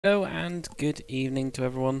Hello and good evening to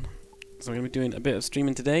everyone. So I'm going to be doing a bit of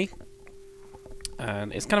streaming today,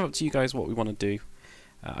 and it's kind of up to you guys what we want to do.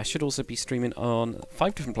 I should also be streaming on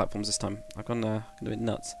 5 different platforms this time. I've gone a bit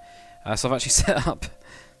nuts. So I've actually set up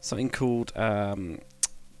something called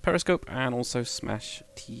Periscope and also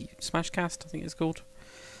Smashcast, I think it's called.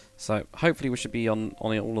 So hopefully we should be on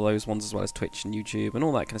all of those ones, as well as Twitch and YouTube and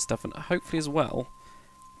all that kind of stuff, and hopefully as well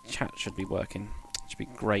chat should be working. It'd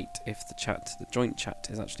be great if the joint chat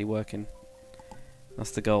is actually working.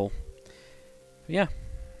 That's the goal. But yeah,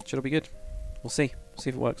 should all be good. We'll see. See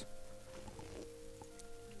if it works.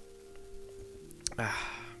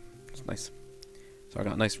 It's nice. So I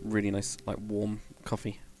got a nice, really nice, like warm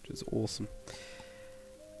coffee, which is awesome.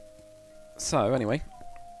 So anyway,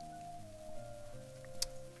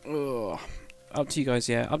 up to you guys.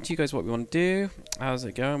 Yeah, up to you guys what we want to do. How's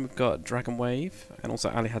it going? We've got Dragon Wave and also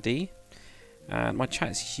Ali Hadi. And my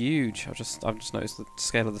chat is huge. I've just noticed the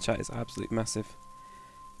scale of the chat is absolutely massive.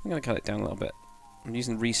 I'm gonna cut it down a little bit. I'm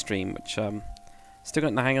using Restream, which still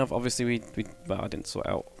getting the hang of. Obviously well, I didn't sort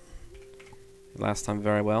out last time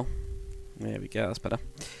very well. There we go. That's better.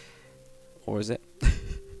 Or is it? I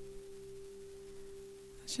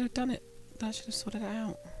should have done it. That should have sorted it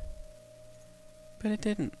out. But it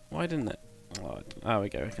didn't. Why didn't it? Oh, there we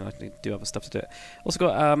go. I can actually do other stuff to do it. Also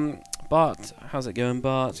got Bart. How's it going,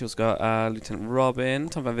 Bart? You also got Lieutenant Robin,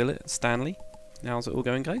 Tom Van Villett, Stanley. How's it all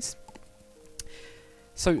going, guys?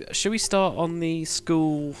 So, should we start on the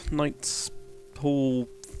school nights hall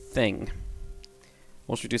thing,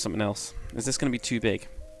 or should we do something else? Is this going to be too big?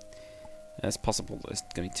 It's possible that it's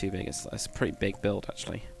going to be too big. It's a pretty big build,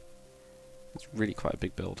 actually. It's really quite a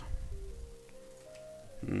big build.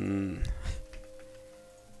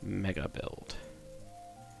 Mega build.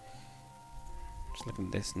 Just looking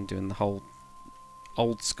at this and doing the whole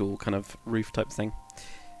old school kind of roof type thing.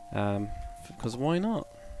 Because why not?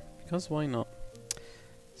 Because why not?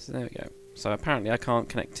 So there we go. So apparently I can't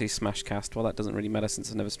connect to Smashcast. Well, that doesn't really matter since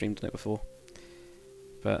I've never streamed on it before.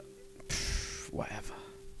 But whatever.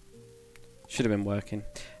 Should have been working.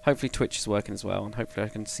 Hopefully Twitch is working as well, and hopefully I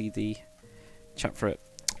can see the chat for it.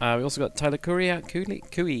 We also got Tyler Curry.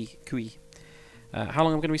 How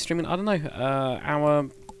long am I going to be streaming? I don't know. Hour,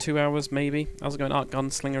 2 hours maybe. How's it going? Art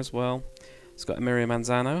Gunslinger as well. It's got Emilia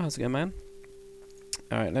Manzano. How's it going, man?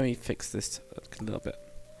 Alright, let me fix this a little bit.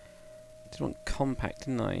 I did want compact,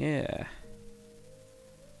 didn't I? Yeah.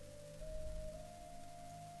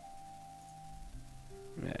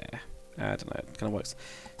 Yeah. I don't know. It kind of works.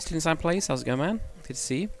 Student Sound Place. How's it going, man? Good to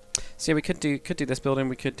see you. So yeah, we could do this building.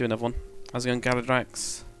 We could do another one. How's it going,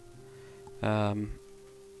 Galadrax?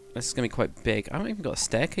 This is going to be quite big. I haven't even got a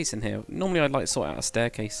staircase in here. Normally I'd like to sort out a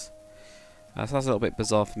staircase. So that's a little bit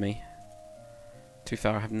bizarre for me. To be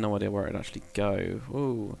fair, I have no idea where it'd actually go.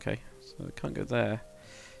 Oh, okay. So it can't go there.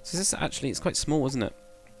 So this actually, it's quite small, isn't it?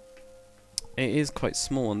 It is quite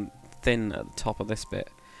small and thin at the top of this bit.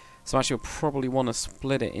 So actually we'll probably want to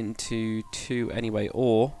split it into 2 anyway,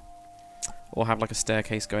 or have like a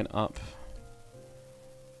staircase going up.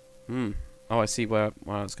 Oh, I see where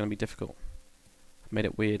it's going to be difficult. Made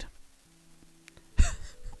it weird.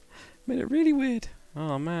 Made it really weird.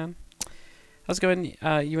 Oh man. How's it going,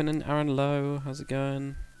 Ewan and Aaron Lowe? How's it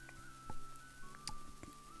going?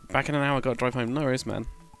 Back in an hour, got to drive home. No worries, man.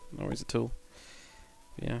 No worries at all.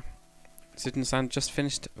 But yeah. Citizen Sand just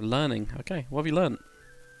finished learning. Okay, what have you learnt?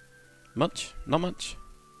 Much? Not much?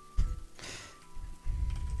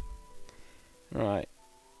 Right.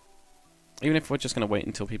 Even if we're just going to wait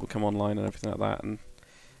until people come online and everything like that, and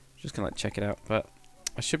just going to like check it out, but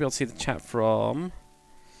I should be able to see the chat from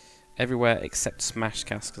everywhere except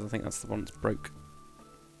Smashcast, because I think that's the one that's broke.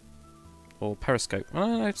 Or Periscope. I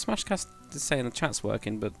don't know, Smashcast is saying the chat's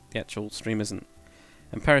working, but the actual stream isn't.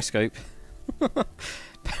 And Periscope,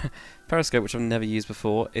 Periscope, which I've never used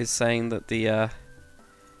before, is saying that the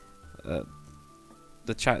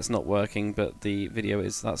chat's not working, but the video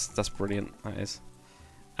is. That's brilliant. That is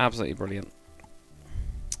absolutely brilliant.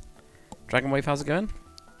 Dragon Wave, how's it going?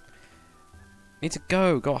 Need to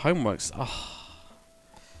go. Got homeworks. Oh.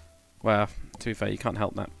 Well, to be fair, you can't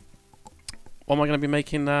help that. What am I going to be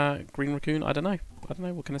making? Green Raccoon? I don't know. I don't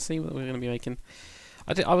know. What can I see? What we're going to be making?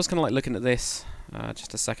 I was kind of like looking at this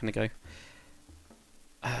just a second ago.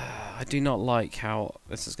 I do not like how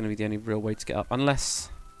this is going to be the only real way to get up, unless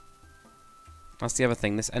that's the other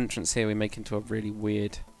thing. This entrance here we make into a really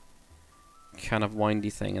weird kind of windy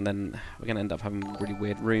thing, and then we're going to end up having really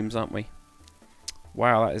weird rooms, aren't we?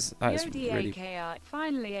 Wow, that is really...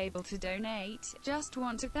 Finally able to donate. Just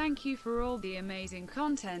want to thank you for all the amazing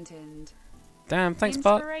content and damn, thanks,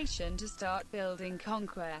 Bart. inspiration to start building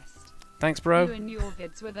Conquest. Thanks, bro. You and your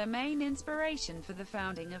vids were the main inspiration for the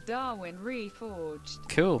founding of Darwin Reforged.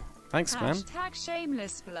 Cool. Thanks, Hashtag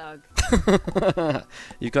shameless plug. man.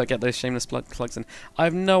 You've got to get those shameless plugs in. I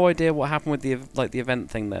have no idea what happened with the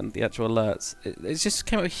event thing then, the actual alerts. It just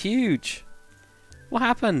came out huge. What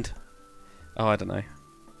happened? Oh, I don't know.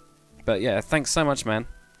 But yeah, thanks so much, man.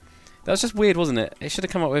 That was just weird, wasn't it? It should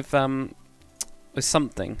have come up with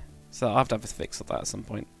something. So I'll have to have a fix of that at some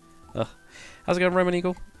point. Ugh. How's it going, Roman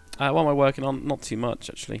Eagle? What am I working on? Not too much,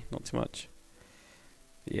 actually. Not too much.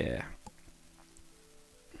 Yeah.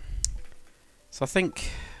 So I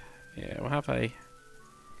think, yeah, we'll have a...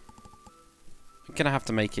 I'm going to have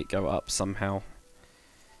to make it go up somehow.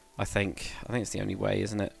 I think it's the only way,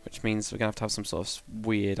 isn't it? Which means we're going to have some sort of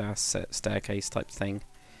weird-ass staircase type thing.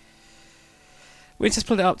 We just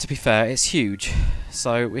split it up, to be fair. It's huge.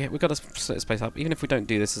 So we've got to split the space up. Even if we don't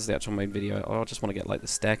do this as the actual main video, I just want to get like the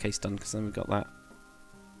staircase done, because then we've got that.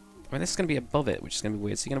 I mean, this is going to be above it, which is going to be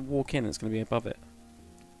weird. So you're going to walk in and it's going to be above it.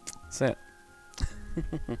 That's it.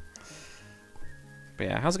 But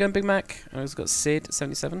yeah, how's it going, Big Mac? Oh, it's got Sid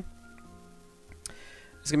 77.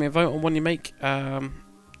 There's going to be a vote on one you make. What are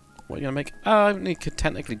you going to make? You could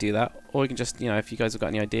technically do that. Or you can just, if you guys have got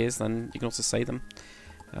any ideas, then you can also say them.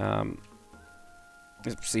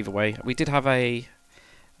 It's either way. We did have a...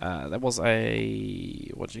 there was a...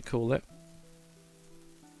 What do you call it?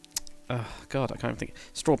 Oh, God, I can't even think.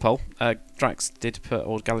 Straw poll. Drax did put...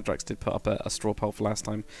 Or Galadrax did put up a straw poll for last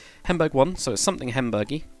time. Hemburg won, so it's something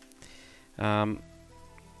Hemburgy.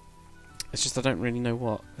 It's just I don't really know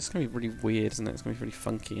what. It's going to be really weird, isn't it? It's going to be really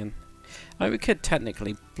funky. And we could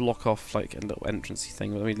technically block off like a little entrancey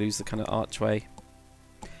thing, but then we lose the kind of archway.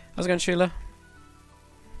 How's it going, Sheila?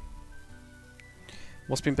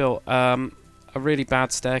 What's been built? A really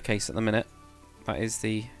bad staircase at the minute. That is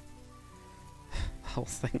the whole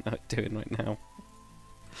thing that I'm doing right now.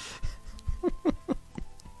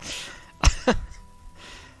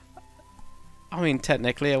 I mean,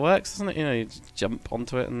 technically it works, doesn't it? You just jump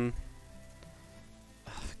onto it and...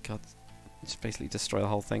 Oh, God. Just basically destroy the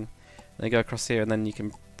whole thing. Then you go across here and then you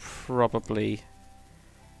can probably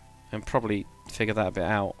figure that a bit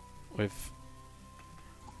out with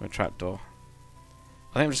a trapdoor.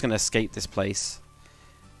 I think I'm just going to escape this place,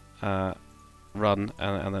 run,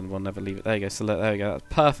 and then we'll never leave it. There you go. So there we go. That's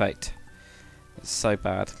perfect. That's so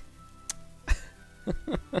bad.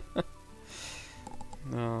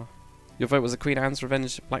 No. Your vote was the Queen Anne's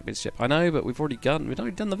Revenge Blackbeard ship. I know, but we've already done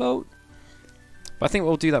the vote. But I think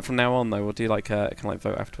we'll do that from now on, though. We'll do like a kind of like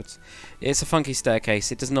vote afterwards. It's a funky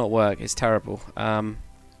staircase. It does not work. It's terrible.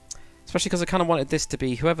 Especially because I kind of wanted this to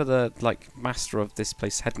be whoever the like master of this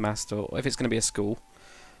place, headmaster, or if it's going to be a school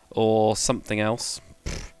or something else.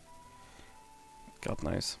 God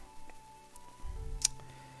knows.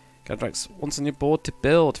 Gadrax wants a new board to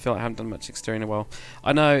build. I feel like I haven't done much exterior in a while.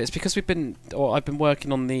 I know, it's because I've been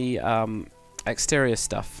working on the exterior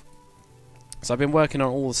stuff. So I've been working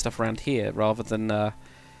on all the stuff around here rather than and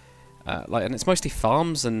it's mostly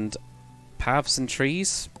farms and paths and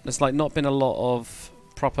trees. There's like not been a lot of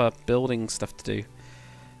proper building stuff to do.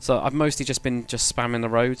 So I've mostly just been spamming the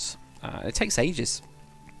roads. It takes ages.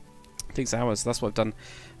 It takes hours. That's what I've done.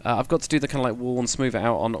 I've got to do the kind of like wall and smooth it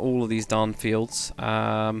out on all of these darn fields.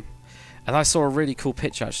 And I saw a really cool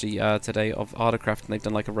picture actually today of Ardacraft, and they've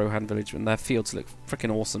done like a Rohan village, and their fields look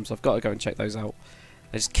freaking awesome. So I've got to go and check those out.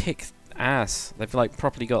 They just kick ass. They've like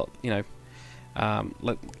properly got,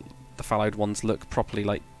 like the fallowed ones look properly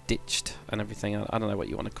like ditched and everything. I don't know what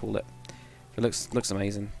you want to call it. It looks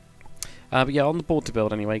amazing. But yeah, on the board to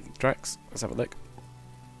build anyway, Drax. Let's have a look.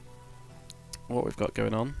 What we've got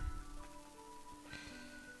going on.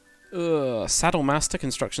 Saddle Master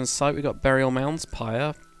construction site. We've got burial mounds,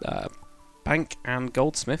 pyre, bank, and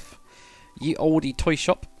goldsmith. Ye Olde toy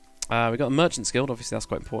shop. We've got a merchant's guild. Obviously, that's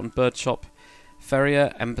quite important. Bird shop,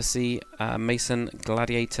 farrier, embassy, mason,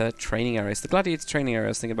 gladiator, training areas. The gladiator training area.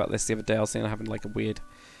 I was thinking about this the other day. I was thinking of having like a weird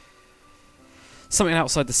something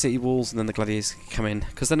outside the city walls, and then the gladiators come in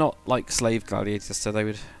because they're not like slave gladiators. So they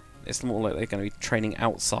would. It's more like they're going to be training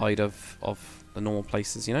outside of the normal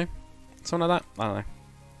places. Something like that. I don't know.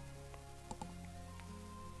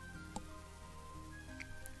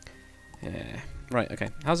 Yeah. Right, okay.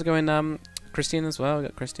 How's it going, Christian as well? We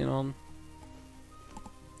got Christian on.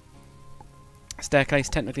 Staircase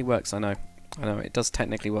technically works, I know. I know, it does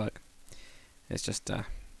technically work. It's just, it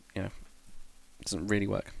doesn't really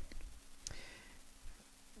work.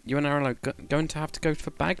 You and Aaron are going to have to go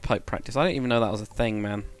for bagpipe practice. I didn't even know that was a thing,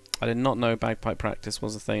 man. I did not know bagpipe practice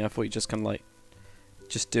was a thing. I thought you just kind of like,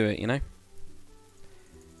 just do it,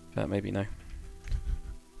 But maybe no.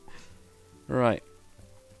 Right.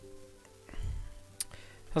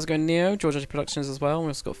 How's it going, Neo? George Edge Productions as well. We've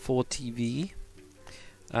also got 4TV.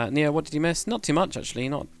 Neo, what did you miss? Not too much, actually.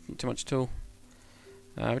 Not too much at all.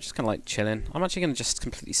 We're just kind of like chilling. I'm actually going to just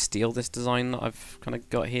completely steal this design that I've kind of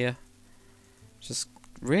got here. Just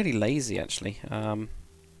really lazy, actually.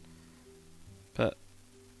 But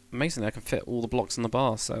amazingly, I can fit all the blocks in the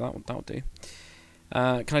bar, so that'll do.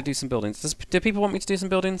 Can I do some buildings? Do people want me to do some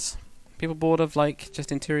buildings? People bored of like just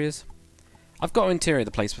interiors? I've got to interior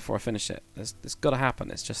the place before I finish it. It's got to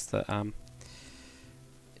happen. It's just that it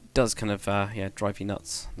does kind of yeah, drive you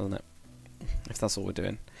nuts, doesn't it? If that's all we're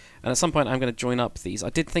doing. And at some point I'm going to join up these.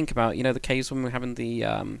 I did think about, you know, the caves when we were having the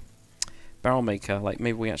barrel maker. Like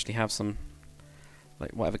maybe we actually have some,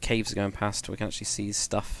 like whatever caves are going past, we can actually see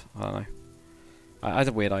stuff. I don't know. I had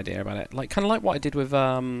a weird idea about it. Like kind of like what I did with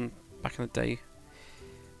back in the day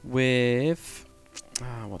with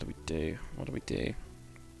what do we do? What do we do?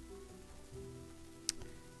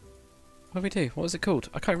 What do we do? What was it called?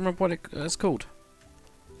 I can't remember what it's called.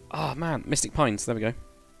 Oh man, Mystic Pines. There we go.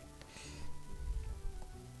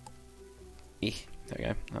 There we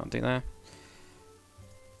go. That'll do there.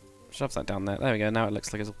 Shove that down there. There we go. Now it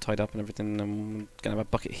looks like it's all tied up and everything. I'm gonna have a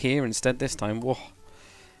bucket here instead this time. Whoa,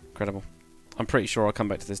 incredible! I'm pretty sure I'll come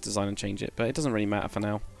back to this design and change it, but it doesn't really matter for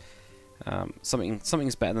now.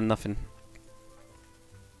 Something's better than nothing.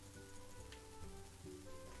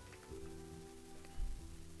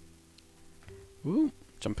 Ooh,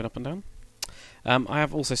 jumping up and down. I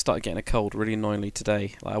have also started getting a cold really annoyingly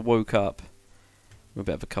today. Like I woke up with a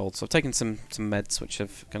bit of a cold, so I've taken some meds which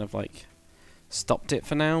have kind of like stopped it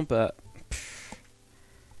for now, but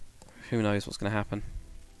who knows what's going to happen.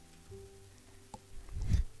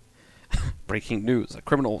 Breaking news, a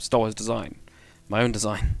criminal stole his design. My own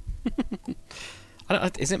design.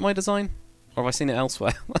 Is it my design? Or have I seen it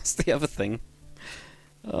elsewhere? That's the other thing.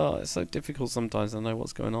 Oh, it's so difficult sometimes to know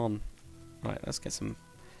what's going on. Right, let's get some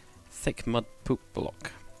thick mud poop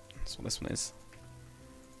block. That's what this one is.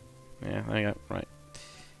 Yeah, there you go. Right.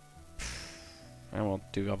 And we'll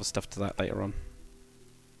do other stuff to that later on.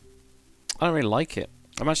 I don't really like it.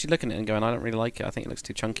 I'm actually looking at it and going, I don't really like it. I think it looks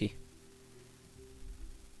too chunky.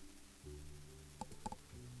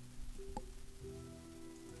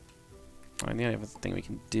 And the only other thing we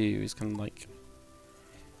can do is kind of like, you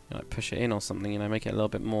know, like push it in or something, you know, make it a little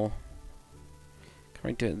bit more. Can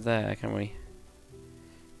we do it there, can we?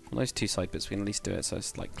 On those two side bits we can at least do it so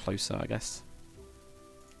it's like closer, I guess.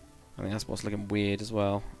 I think that's what's looking weird as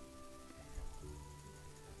well.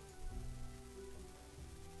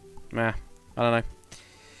 Nah, I don't know.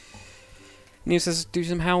 New says do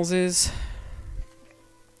some houses.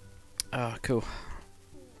 Ah, cool.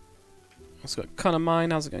 Also got Connor Mine.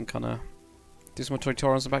 How's it going, Connor? Do some more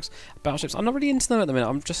tutorials and battleships. I'm not really into them at the minute.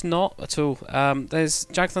 I'm just not at all. There's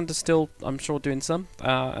Jag Thunder still, I'm sure, doing some,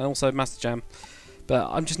 and also Master Jam, but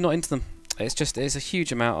I'm just not into them. It's a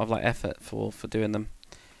huge amount of like effort for doing them.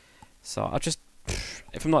 So I just,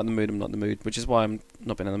 if I'm not in the mood, I'm not in the mood, which is why I'm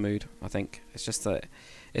not been in the mood. I think it's just that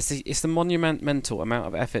it's the monumental amount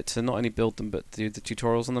of effort to not only build them but do the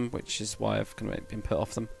tutorials on them, which is why I've kind of been put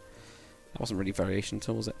off them. That wasn't really variation at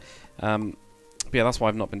all, was it? But yeah, that's why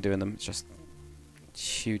I've not been doing them. It's just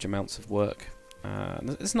huge amounts of work.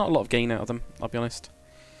 There's not a lot of gain out of them, I'll be honest.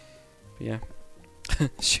 But yeah.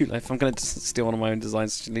 Shoot, if I'm going to steal one of my own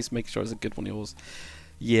designs, at least make sure it's a good one of yours.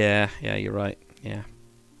 Yeah, you're right. Yeah.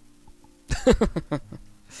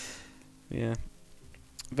 Yeah.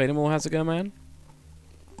 Vadermore, how's it going, man?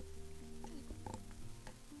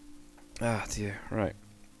 Ah, dear. Right.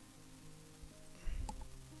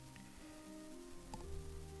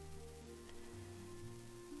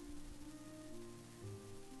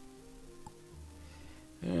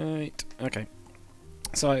 Right. Okay.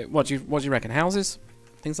 So, what do you reckon? Houses,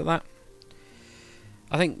 things like that.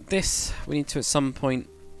 I think this we need to at some point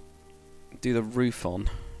do the roof on.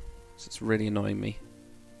 So it's really annoying me.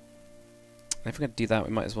 And if we're going to do that,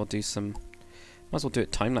 we might as well do some. Might as well do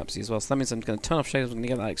it time lapsey as well. So that means I'm going to turn off shaders. I'm going to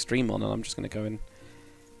get that extreme on, and I'm just going to go and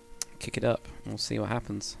kick it up. We'll see what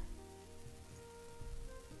happens.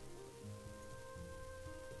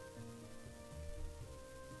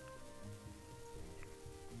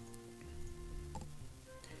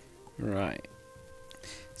 Right.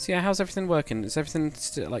 So yeah, how's everything working? Is everything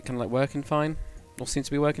still like kind of like working fine? Or seems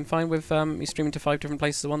to be working fine with me streaming to 5 different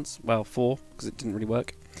places at once? Well, 4, because it didn't really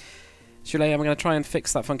work. Shule, I'm going to try and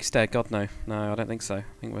fix that funky stair. God, no. No, I don't think so. I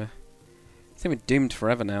think we're doomed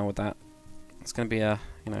forever now with that. It's going to be you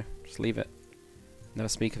know, just leave it. Never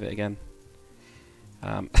speak of it again.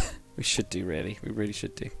 We should do, really. We really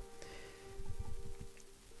should do.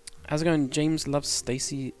 How's it going? James loves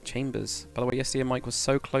Stacey Chambers. By the way, yesterday your mic was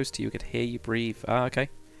so close to you, could hear you breathe. Ah, okay.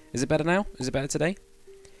 Is it better now? Is it better today?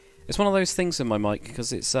 It's one of those things in my mic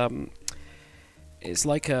because it's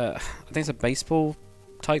like a, I think it's a baseball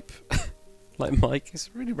type like mic. It's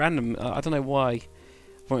really random. I don't know why I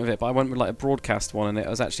went with it, but I went with like a broadcast one, and it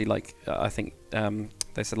was actually like I think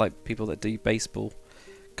they said like people that do baseball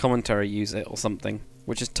commentary use it or something,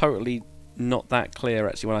 which is totally not that clear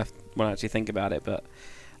actually when I actually think about it, but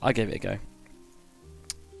I gave it a go.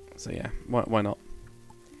 So yeah, why not?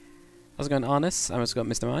 How's it going, Arnis? I've also got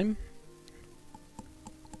Mr. Mime.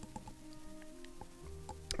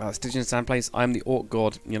 Stygian Sand plays, I'm the Orc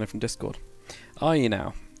God, you know, from Discord. Are you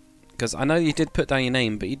now? Because I know you did put down your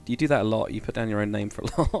name, but you do that a lot. You put down your own name for a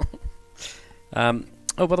lot.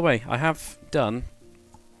 Oh, by the way, I have done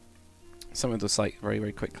something with the site very,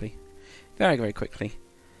 very quickly. Very, very quickly.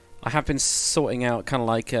 I have been sorting out kind of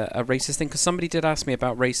like a races thing, because somebody did ask me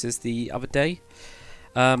about races the other day.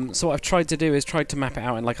 So what I've tried to do is try to map it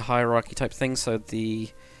out in like a hierarchy type thing, so the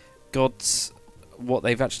gods, what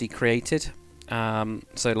they've actually created.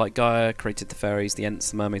 So like Gaia created the fairies, the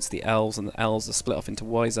Ents, the mermaids, the elves, and the elves are split off into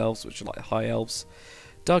wise elves, which are like high elves,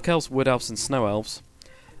 dark elves, wood elves, and snow elves.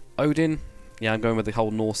 Odin, yeah, I'm going with the whole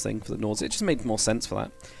Norse thing for the Nords. It just made more sense for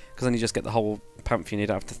that, because then you just get the whole pantheon. You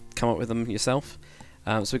don't have to come up with them yourself.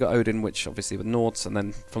 So we got Odin, which obviously were Nords, and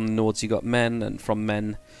then from the Nords you got men, and from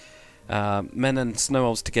men, men and snow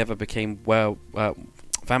elves together became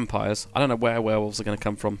vampires. I don't know where werewolves are going to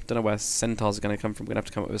come from. Don't know where centaurs are going to come from. We're going to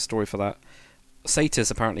have to come up with a story for that. Satyrs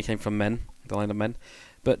apparently came from men, the line of men,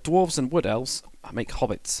 but dwarves and wood elves make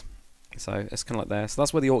hobbits. So it's kind of like there. So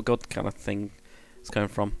that's where the Orc God kind of thing is coming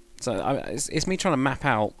from. So it's me trying to map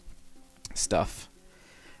out stuff.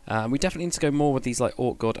 We definitely need to go more with these like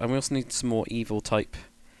Orc God, and we also need some more evil type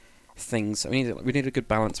things. We need a good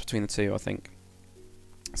balance between the two, I think.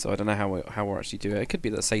 So I don't know how we'll actually do it. It could be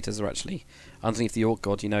that satyrs are actually underneath the Orc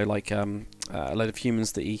God, you know, like a load of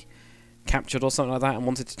humans that he captured or something like that and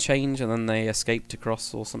wanted to change, and then they escaped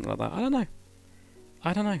across or something like that. I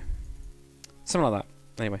don't know. Something like that.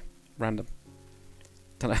 Anyway, random.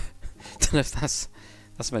 Don't know if that's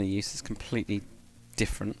of any use. It's completely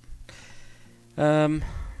different. So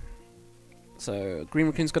Green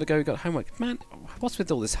Raccoon's got to go. Got homework. Man, what's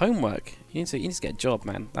with all this homework? You need to get a job,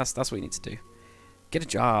 man. That's what you need to do. Get a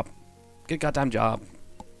job. Get a goddamn job.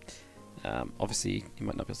 Obviously, you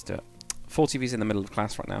might not be able to do it. 4 TVs in the middle of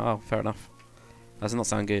class right now. Oh, fair enough. That does not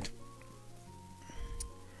sound good.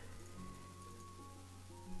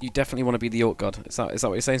 You definitely want to be the Orc God. Is that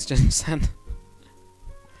what you're saying, Jen?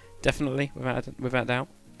 Definitely, without doubt.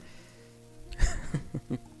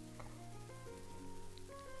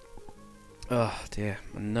 Oh dear,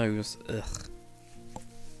 my nose. Ugh.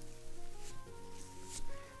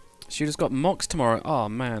 Shooter's got mocks tomorrow. Oh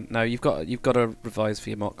man, no, you've got to revise for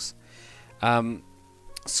your mocks.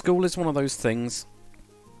 School is one of those things.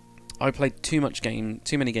 I played too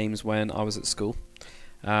many games when I was at school,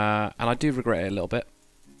 and I do regret it a little bit.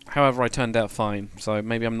 However, I turned out fine, so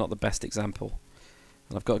maybe I'm not the best example.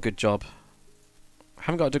 And I've got a good job. I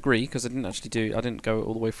haven't got a degree because I didn't go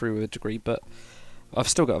all the way through with a degree, but I've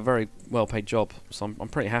still got a very well-paid job, so I'm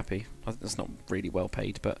pretty happy. It's not really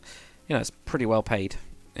well-paid, but you know, it's pretty well-paid.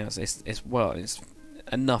 You know, it's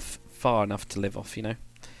enough, far enough to live off, you know.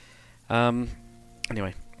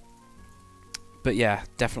 Anyway, but yeah,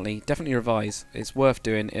 definitely revise. It's worth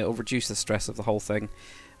doing. It'll reduce the stress of the whole thing,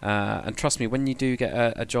 and trust me, when you do get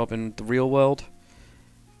a job in the real world,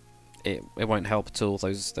 it won't help at all,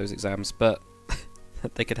 those exams, but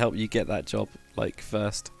they could help you get that job like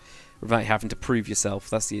first, without having to prove yourself.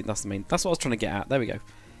 That's the main. That's what I was trying to get at. There we go.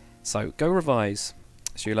 So go revise,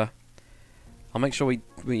 Shula. I'll make sure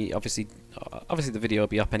we obviously the video will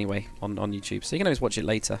be up anyway on YouTube, so you can always watch it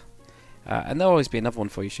later. And there'll always be another one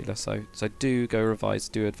for you, Shula. So do go revise.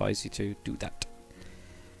 Do advise you to do that.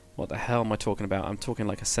 What the hell am I talking about? I'm talking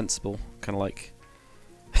like a sensible kind of like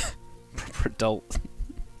proper adult.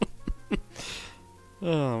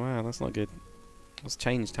 Oh man, that's not good. What's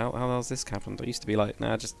changed? How has this happened? I used to be like,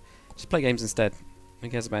 nah, just play games instead. Who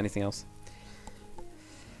cares about anything else?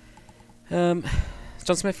 John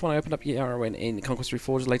Smith, when I opened up Yarowyn in Conquest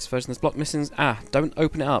Reforged, the latest version, there's block missing. Don't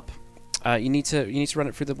open it up. You need to run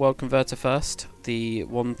it through the world converter first, the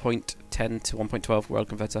 1.10 to 1.12 world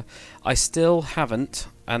converter. I still haven't,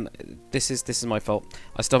 and this is my fault.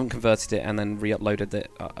 I still haven't converted it and then re-uploaded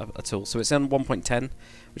it at all. So it's on 1.10,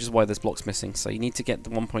 which is why there's blocks missing. So you need to get the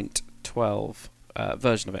 1.12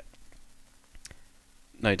 version of it.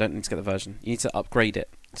 No, you don't need to get the version. You need to upgrade it.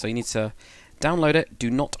 So you need to download it.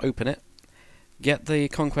 Do not open it. Get the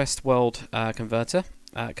Conquest World converter.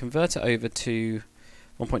 Convert it over to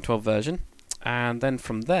 1.12 version, and then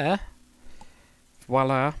from there,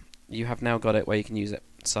 voila, you have now got it where you can use it.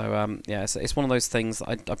 So yeah, it's one of those things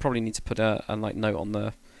that I probably need to put a like note on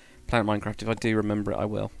the Planet Minecraft. If I do remember it, I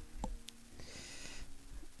will.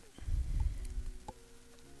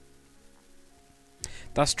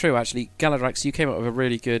 That's true, actually. Galadrax, you came up with a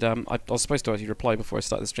really good... I was supposed to actually reply before I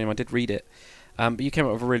started the stream. I did read it. But you came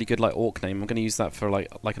up with a really good like orc name. I'm going to use that for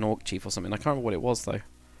like an orc chief or something. I can't remember what it was, though. Let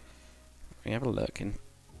me have a look in...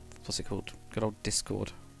 What's it called? Good old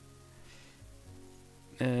Discord.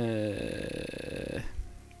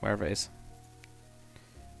 Wherever it is.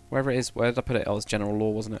 Wherever it is. Where did I put it? Oh, it's General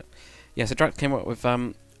Lore, wasn't it? Yeah, so Drac came up with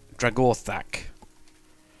Dragorthak.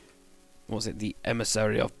 What was it? The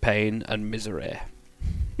Emissary of Pain and Misery.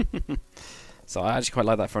 So I actually quite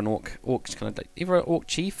like that for an orc. Orc's kind of either an orc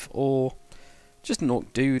chief or just an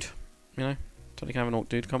orc dude. You know, totally can have an orc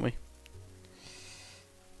dude, can't we?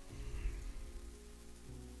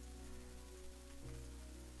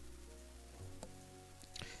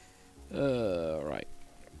 Right.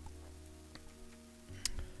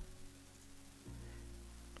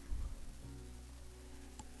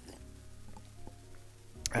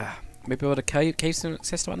 Maybe build a cave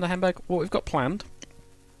system under Hemburg. What we've got planned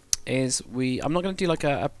is I'm not going to do like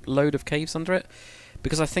a load of caves under it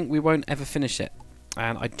because I think we won't ever finish it,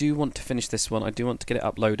 and I do want to finish this one. I do want to get it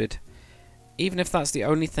uploaded, even if that's the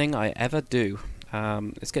only thing I ever do.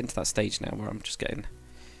 It's getting to that stage now where I'm just getting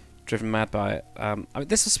driven mad by it. I mean,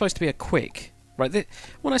 this is supposed to be a quick, right?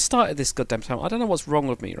 When I started this goddamn town, I don't know what's wrong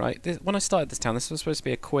with me, right? When I started this town, this was supposed to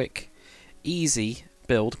be a quick, easy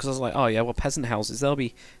build because I was like, oh yeah, well, peasant houses, they'll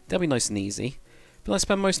be nice and easy. But I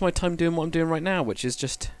spend most of my time doing what I'm doing right now, which is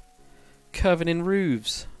just curving in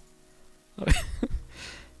roofs. I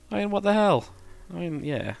mean, what the hell? I mean,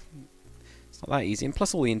 yeah, it's not that easy, and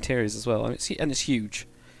plus all the interiors as well. I mean, it's huge.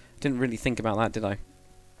 Didn't really think about that, did I?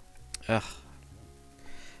 Ugh.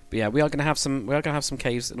 But yeah, we are gonna have some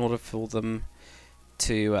caves in order for them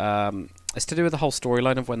to. It's to do with the whole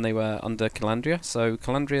storyline of when they were under Calandria. So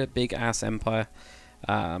Calandria, big ass empire.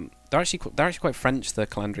 They're actually quite French, the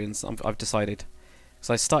Calandrians. I've decided.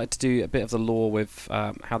 So I started to do a bit of the lore with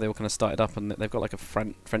how they all kind of started up, and they've got like a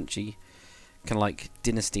Frenchy kind of like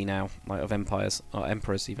dynasty now, like of empires or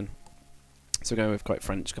emperors even. So we're going with quite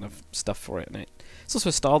French kind of stuff for it, and it's also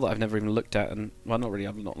a style that I've never even looked at, and well, not really.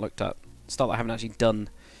 I've not looked at style that I haven't actually done,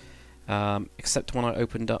 except when I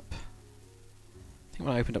opened up. I think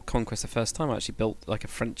when I opened up Conquest the first time, I actually built like a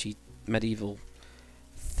Frenchy medieval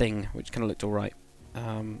thing, which kind of looked alright.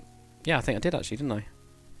 Yeah, I think I did actually, didn't I?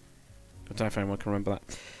 I don't know if anyone can remember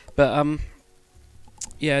that, but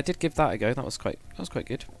yeah, I did give that a go. That was quite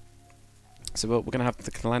good. So we're going to have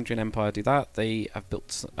the Calandrian Empire do that. They have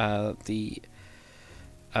built the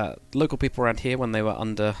local people around here when they were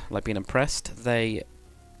under like being oppressed. They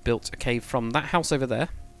built a cave from that house over there,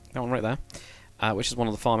 that one right there, which is one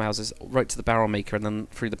of the farmhouses, right to the barrel maker, and then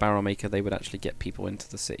through the barrel maker they would actually get people into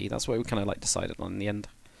the city. That's what we kind of like decided on in the end,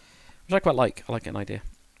 which I quite like. I like an idea.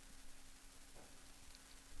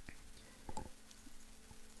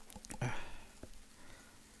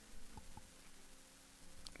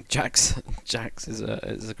 Jax is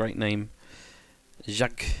a great name.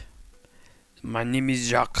 Jacques. My name is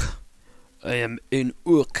Jacques. I am an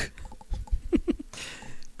orc.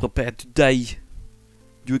 Prepare to die.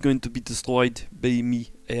 You are going to be destroyed by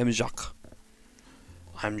me. I am Jacques.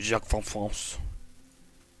 I am Jacques from France.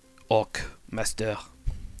 Orc master.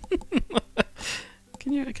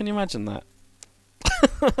 Can you imagine that?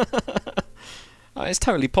 It's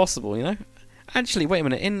totally possible, you know. Actually, wait a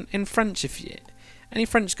minute. In French, any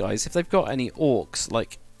French guys, if they've got any orcs,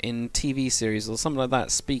 like in TV series or something like that,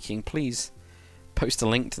 speaking, please post a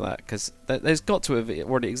link to that, because there's got to have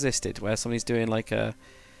already existed, where somebody's doing like a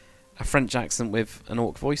French accent with an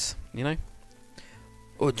orc voice, you know?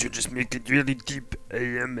 Or do you just make it really deep? I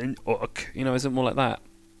am an orc. You know, is it more like that?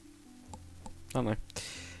 I don't know.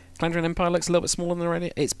 Calandrian Empire looks a little bit smaller than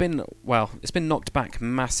already. It's been knocked back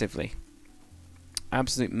massively.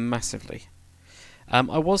 Absolutely massively.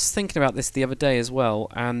 I was thinking about this the other day as well,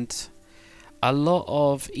 and a lot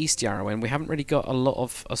of East Yarowyn, we haven't really got a lot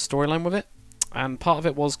of a storyline with it, and part of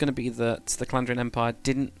it was going to be that the Calandrian Empire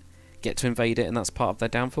didn't get to invade it, and that's part of their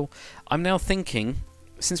downfall. I'm now thinking,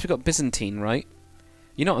 since we've got Byzantine, right?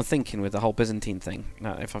 You know what I'm thinking with the whole Byzantine thing.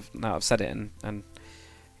 Now I've said it, and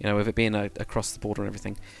you know, with it being across the border and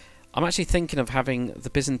everything, I'm actually thinking of having the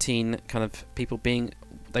Byzantine kind of people being,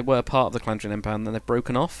 they were part of the Calandrian Empire, and then they've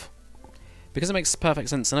broken off. Because it makes perfect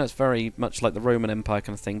sense. I know it's very much like the Roman Empire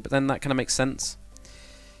kind of thing, but then that kind of makes sense.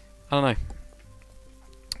 I don't know.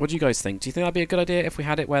 What do you guys think? Do you think that'd be a good idea if we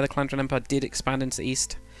had it where the Calandrian Empire did expand into the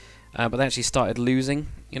east, but they actually started losing,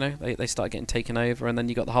 you know? They started getting taken over, and then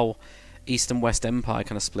you got the whole East and West Empire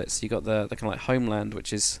kind of splits. You got the kind of like homeland,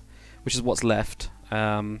 which is what's left,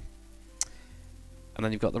 and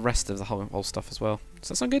then you've got the rest of the whole stuff as well. Does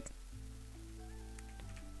that sound good?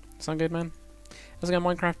 Sound good, man? How's it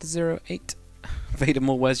going, Minecraft 08? Vader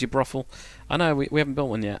Moore, where's your brothel? I know we haven't built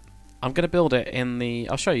one yet. I'm gonna build it in the.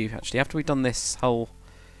 I'll show you actually after we've done this whole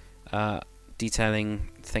detailing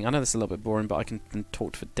thing. I know this is a little bit boring, but I can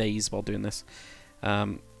talk for days while doing this.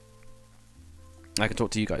 I can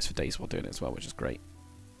talk to you guys for days while doing it as well, which is great.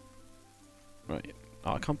 Right.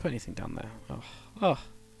 Oh, I can't put anything down there. Oh.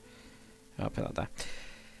 I'll put that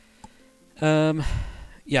there.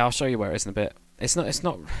 Yeah, I'll show you where it is in a bit. I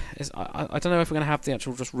don't know if we're going to have the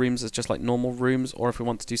actual just rooms as just like normal rooms, or if we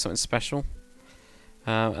want to do something special.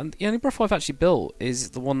 And the only brothel I've actually built is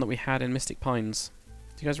the one that we had in Mystic Pines.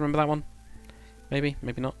 Do you guys remember that one? Maybe,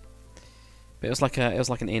 maybe not. But it was like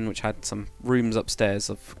an inn which had some rooms upstairs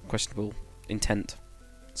of questionable intent.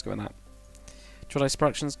 Let's go with that. Trilitons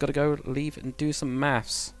Productions, gotta go, leave and do some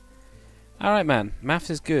maths. Alright, man, maths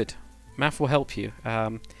is good. Math will help you.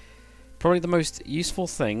 Probably the most useful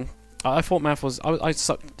thing. I thought math was. I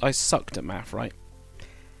sucked at math, right?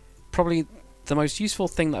 Probably the most useful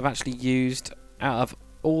thing that I've actually used out of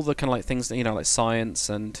all the kind of like things that, you know, like science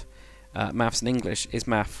and maths and English is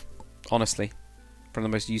math. Honestly, probably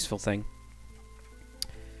the most useful thing.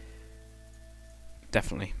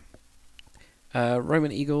 Definitely.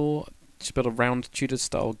 Roman Eagle just built a round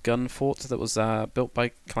Tudor-style gun fort that was built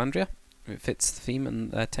by Calandria. It fits the theme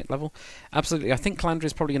and tech level. Absolutely, I think Calandria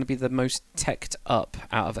is probably going to be the most teched up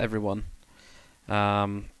out of everyone.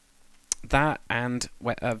 That and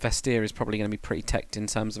Vestir is probably going to be pretty teched in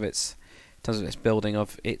terms of its building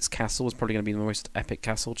of its castle. Is probably going to be the most epic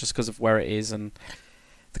castle just because of where it is and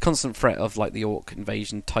the constant threat of like the orc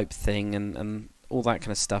invasion type thing and all that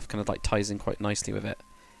kind of stuff kind of like ties in quite nicely with it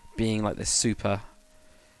being like this super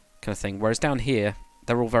kind of thing. Whereas down here,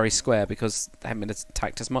 they're all very square because they haven't been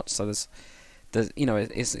attacked as much. So there's you know,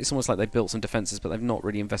 it's almost like they built some defenses, but they've not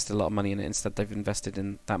really invested a lot of money in it. Instead, they've invested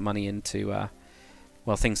in that money into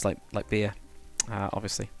well, things like beer,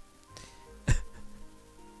 obviously.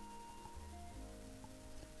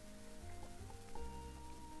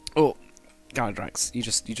 Oh, Galadrax, you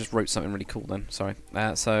just wrote something really cool then. Sorry.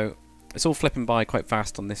 So it's all flipping by quite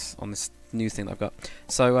fast on this new thing that I've got.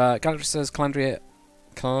 So Galadrax says Calandria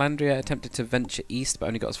attempted to venture east, but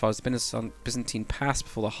only got as far as the Byzantine Pass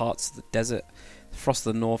before the hearts of the desert, the frost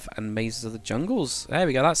of the north, and mazes of the jungles. There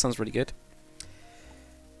we go. That sounds really good.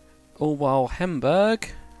 All while Hemburg,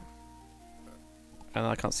 and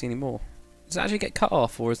I can't see any more. Does it actually get cut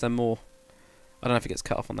off, or is there more? I don't know if it gets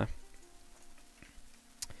cut off on there.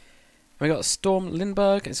 And we got Storm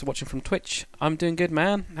Lindberg. It's watching from Twitch. I'm doing good,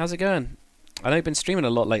 man. How's it going? I know you've been streaming a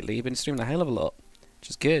lot lately. You've been streaming a hell of a lot, which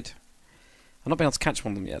is good. I've not been able to catch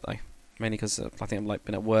one of them yet, though. Mainly because I think I've like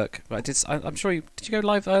been at work. But I'm sure you. Did you go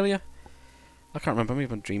live earlier? I can't remember.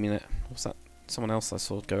 Maybe I'm dreaming it. What's that? Someone else I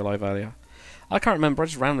saw go live earlier. I can't remember. I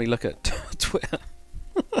just randomly look at Twitter.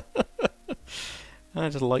 I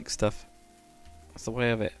just like stuff. That's the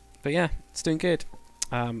way of it. But yeah, it's doing good.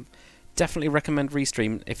 Definitely recommend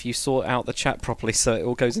Restream if you sort out the chat properly so it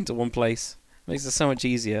all goes into one place. Makes it so much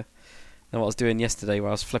easier than what I was doing yesterday where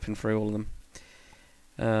I was flipping through all of them.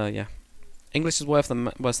 Yeah. English is worse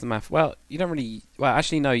than math. Well, you don't really. Well,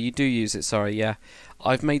 actually, no, you do use it. Sorry, yeah.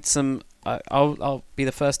 I've made some. I'll be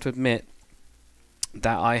the first to admit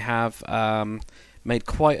that I have made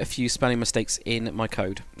quite a few spelling mistakes in my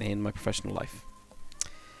code in my professional life.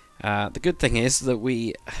 The good thing is that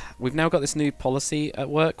we've now got this new policy at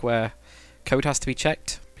work where code has to be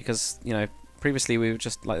checked because, you know, previously we were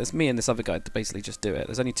just like, there's me and this other guy to basically just do it.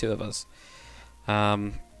 There's only two of us.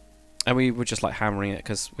 And we were just like hammering it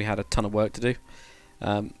because we had a ton of work to do.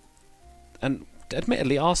 And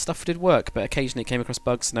admittedly, our stuff did work, but occasionally it came across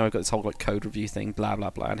bugs. So now we've got this whole like code review thing, blah blah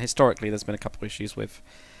blah. And historically, there's been a couple of issues with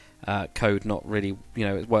code not really, you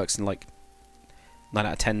know, it works in like 9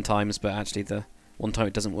 out of 10 times, but actually the one time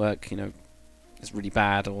it doesn't work, you know, it's really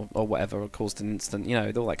bad or whatever, or caused an incident, you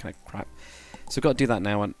know, all that kind of crap. So we've got to do that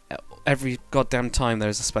now, and every goddamn time there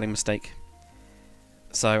is a spelling mistake.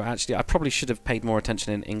 So actually, I probably should have paid more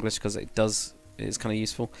attention in English because it is kind of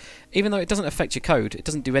useful. Even though it doesn't affect your code, it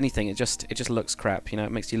doesn't do anything. It just looks crap. You know,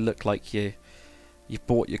 it makes you look like you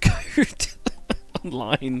bought your code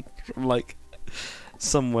online from like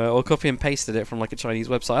somewhere or copy and pasted it from like a Chinese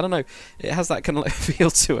website. I don't know. It has that kind of like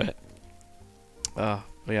feel to it. But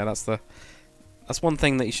yeah, that's one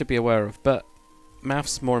thing that you should be aware of. But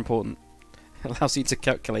maths more important. It allows you to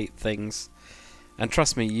calculate things. And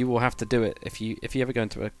trust me, you will have to do it if you ever go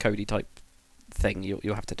into a Cody type thing.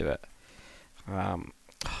 You'll have to do it.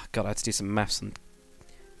 God, I had to do some maths and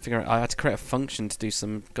figure out. I had to create a function to do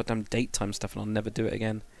some goddamn date time stuff, and I'll never do it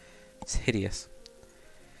again. It's hideous.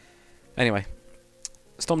 Anyway,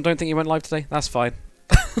 Storm, don't think you went live today. That's fine.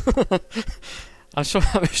 I'm sure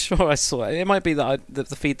I saw it. It might be that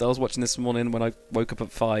the feed that I was watching this morning when I woke up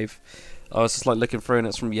at 5. I was just like looking through and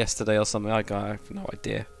it's from yesterday or something. I have no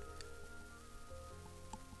idea.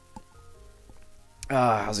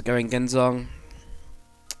 How's it going, Genzong?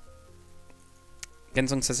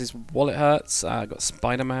 Genzong says his wallet hurts. I got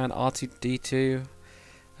Spider-Man, R2D2,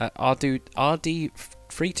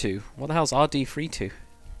 RD32. What the hell's RD32?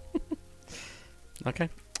 Okay.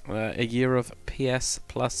 A year of PS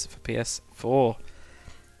Plus for PS4.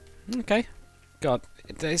 Okay. God,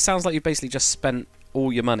 it sounds like you basically just spent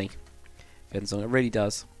all your money, Genzong. It really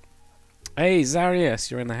does. Hey, Zarius,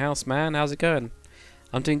 you're in the house, man. How's it going?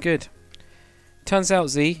 I'm doing good. Turns out,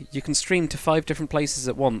 Z, you can stream to 5 different places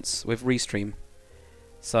at once with Restream.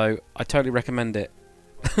 So, I totally recommend it.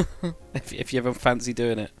 if you ever fancy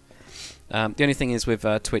doing it. The only thing is with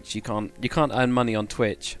Twitch, you can't earn money on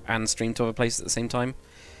Twitch and stream to other places at the same time.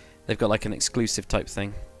 They've got like an exclusive type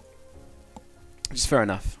thing. Which is fair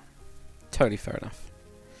enough. Totally fair enough.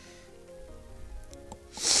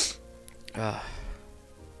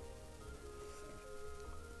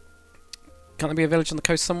 Can't there be a village on the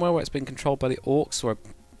coast somewhere where it's been controlled by the orcs or a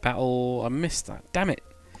battle? I missed that. Damn it.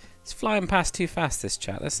 It's flying past too fast, this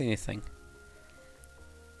chat. That's the only thing.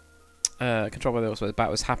 Controlled by the orcs where the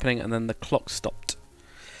battle was happening and then the clock stopped.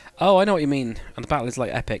 Oh, I know what you mean. And the battle is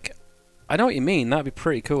like epic. I know what you mean. That would be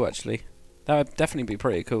pretty cool, actually. That would definitely be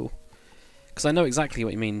pretty cool. Because I know exactly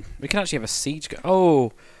what you mean. We can actually have a siege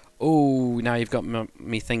go. Oh, now you've got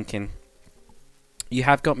me thinking. You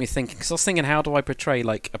have got me thinking. Because I was thinking, how do I portray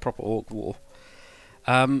like a proper orc war?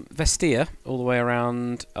 Vestia, all the way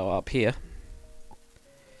around up here,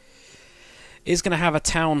 is going to have a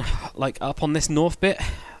town like up on this north bit.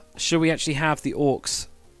 Should we actually have the orcs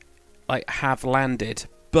like have landed,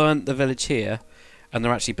 burnt the village here, and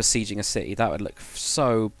they're actually besieging a city? That would look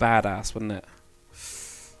so badass, wouldn't it?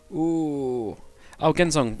 Ooh. Oh,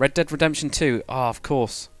 Genzong, Red Dead Redemption 2. Ah, of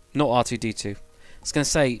course. Not R2D2. I was going to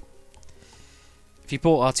say, if you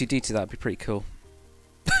bought R2D2, that would be pretty cool.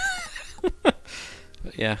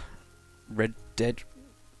 But yeah. Red Dead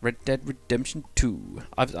Redemption 2.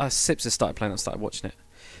 Sips has started playing it, I started watching it.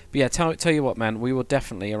 But yeah, tell you what, man, we will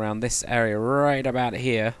definitely around this area right about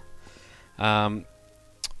here. We'll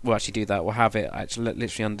actually do that. We'll have it actually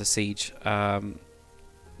literally under siege. Have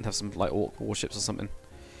some like orc warships or something.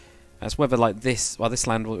 It's whether like this, well, this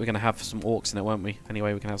land we're going to have some orcs in it, won't we?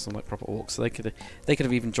 Anyway, we can have some like proper orcs. So they could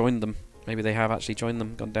have even joined them. Maybe they have actually joined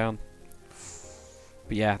them, gone down.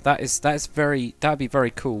 But yeah, that'd be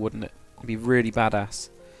very cool, wouldn't it? It'd be really badass.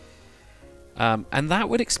 And that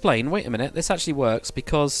would explain. Wait a minute, this actually works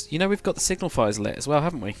because you know we've got the signal fires lit as well,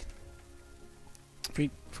 haven't we? If we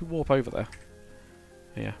warp over there.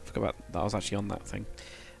 Yeah, forgot about that. I was actually on that thing.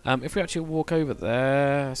 If we actually walk over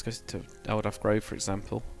there, let's go to Elduff Grove, for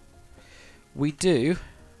example. We do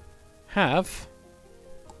have.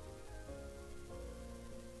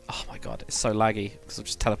 Oh my god, it's so laggy because I've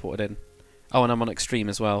just teleported in. Oh, and I'm on extreme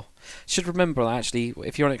as well. Should remember that actually,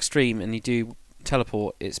 if you're on extreme and you do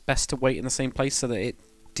teleport, it's best to wait in the same place so that it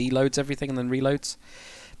deloads everything and then reloads.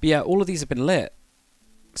 But yeah, all of these have been lit.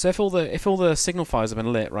 So if all the signal fires have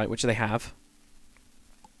been lit, right, which they have,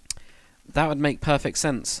 that would make perfect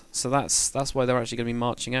sense. So that's why they're actually going to be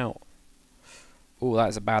marching out. Oh, that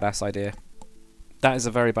is a badass idea. That is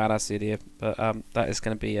a very badass idea, but that is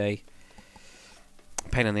going to be a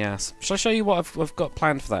pain in the ass. Shall I show you what I've got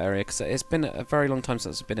planned for that area? Because it's been a very long time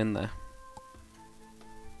since I've been in there.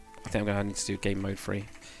 I think I'm going to need to do game mode free.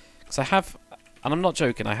 Because I have, and I'm not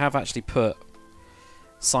joking, I have actually put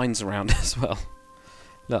signs around as well.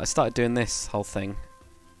 Look, I started doing this whole thing.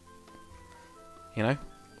 You know?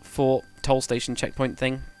 Fort, toll station, checkpoint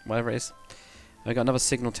thing, whatever it is. I've got another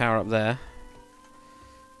signal tower up there.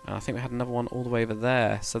 And I think we had another one all the way over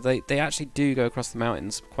there. So they actually do go across the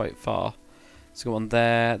mountains quite far. So go on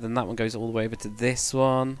there, then that one goes all the way over to this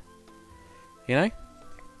one. You know?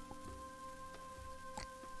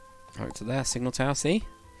 Over to there, signal tower, see?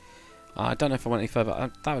 I don't know if I went any further.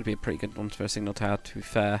 That would be a pretty good one for a signal tower, to be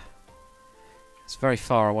fair. It's very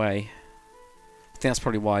far away. I think that's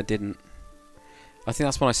probably why I didn't. I think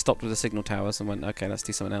that's when I stopped with the signal towers and went, okay, let's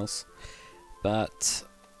do something else. But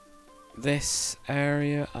this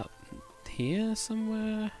area up here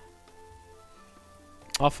somewhere,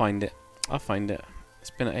 I'll find it. I'll find it.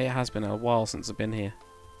 It has been a while since I've been here.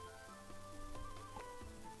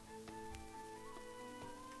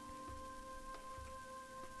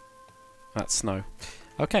 That's snow.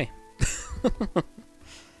 Okay.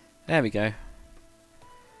 There we go.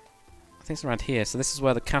 think it's around here. So this is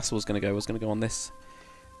where the castle was going to go. It was going to go on this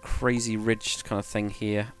crazy ridge kind of thing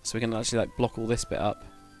here. So we can actually like block all this bit up.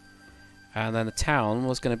 And then the town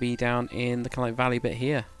was going to be down in the kind of like valley bit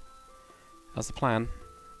here. That's the plan.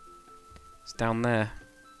 It's down there.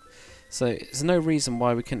 So there's no reason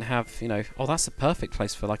why we couldn't have, you know... Oh, that's a perfect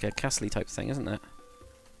place for like a castle-y type thing, isn't it?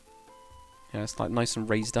 Yeah, it's like nice and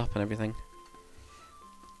raised up and everything.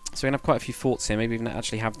 So we're going to have quite a few forts here. Maybe even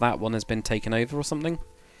actually have that one has been taken over or something.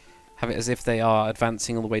 Have it as if they are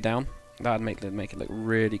advancing all the way down. That would make it look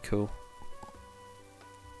really cool.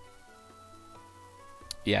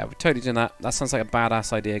 Yeah, we're totally doing that. That sounds like a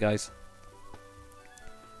badass idea, guys.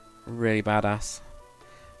 Really badass.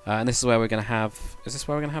 And this is where we're going to have... Is this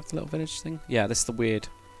where we're going to have the little village thing? Yeah, this is the weird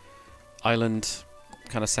island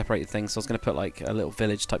kind of separated thing. So I was going to put like a little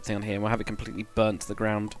village type thing on here. And we'll have it completely burnt to the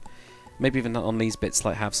ground. Maybe even on these bits,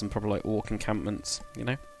 like have some proper like orc encampments, you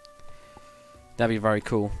know? That'd be very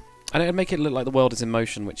cool. And it'd make it look like the world is in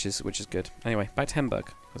motion, which is good. Anyway, back to Hemburg,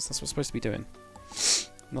 because that's what we're supposed to be doing.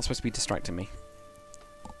 I'm not supposed to be distracting me.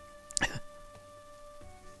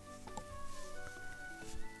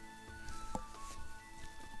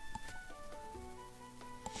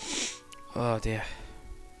 Oh dear.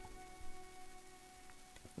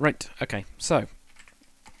 Right, okay, so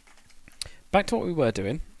back to what we were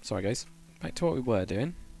doing. Sorry guys. Back to what we were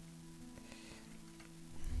doing.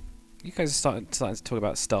 You guys are starting to talk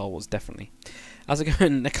about Star Wars, definitely. How's it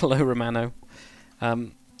going, Niccolo Romano?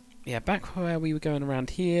 Yeah, back where we were going around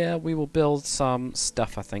here, we will build some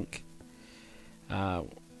stuff, I think.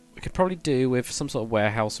 We could probably do with some sort of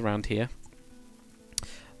warehouse around here.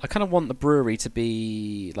 I kind of want the brewery to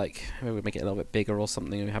be, like, maybe we make it a little bit bigger or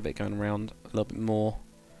something, and have it going around a little bit more.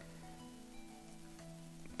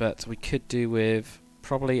 But we could do with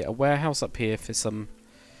probably a warehouse up here for some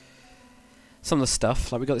of the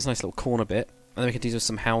stuff. Like, we got this nice little corner bit, and then we could do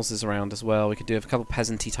some houses around as well. We could do a couple of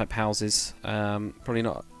peasant-y type houses. Probably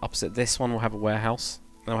not opposite this one. We'll have a warehouse.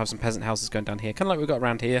 Then we'll have some peasant houses going down here, kind of like we've got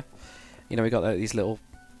around here. You know, we got these little,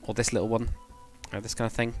 or this little one, this kind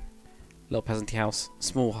of thing. Little peasant-y house,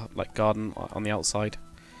 small like garden on the outside.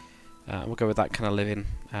 We'll go with that kind of living,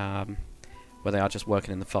 where they are just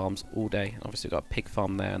working in the farms all day. Obviously, we've got a pig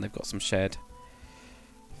farm there, and they've got some shared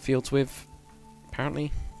fields with,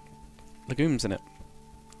 apparently, legumes in it.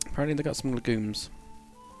 Apparently, they've got some legumes.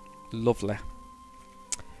 Lovely.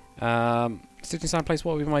 Sitting Sound Place,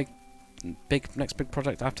 what will be my next big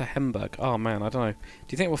project after Hemburg? Oh man, I don't know. Do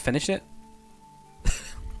you think we'll finish it?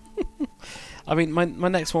 I mean, my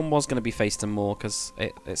next one was going to be Faced and More, because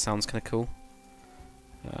it sounds kind of cool.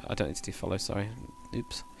 I don't need to do follow, sorry.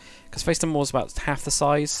 Oops. Because Faced and More is about half the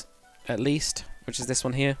size, at least, which is this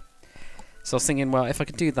one here. So I was thinking, well, if I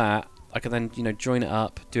could do that, I could then, you know, join it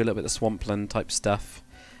up, do a little bit of swampland type stuff,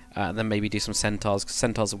 and then maybe do some centaurs, because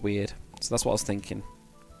centaurs are weird. So that's what I was thinking.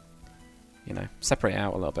 You know, separate it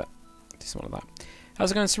out a little bit. Do something like that.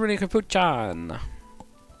 How's it going, Serena Capuchan?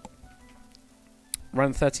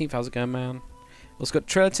 Round the 13th, how's it going, man? Also got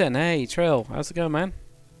Triliton. Hey, Trill, how's it going, man?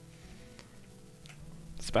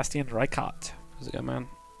 Sebastian Reichardt, how's it going,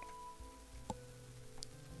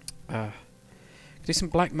 man? Do some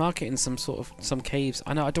black market in some caves.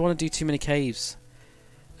 I know, I don't want to do too many caves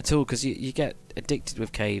at all, because you get addicted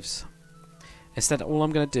with caves. Instead, all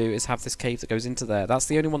I'm going to do is have this cave that goes into there. That's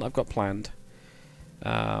the only one I've got planned.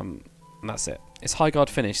 And that's it. Is Highguard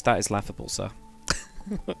finished? That is laughable, sir.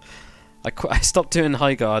 I stopped doing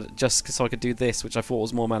Highguard just so I could do this, which I thought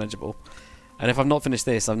was more manageable. And if I've not finished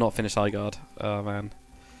this, I've not finished Highguard. Oh man!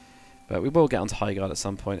 But we will get onto Highguard at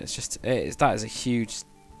some point. It's just that is a huge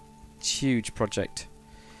project.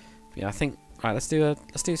 But yeah, I think right. Let's do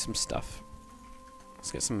some stuff.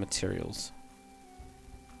 Let's get some materials.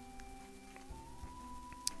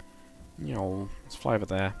 Let's fly over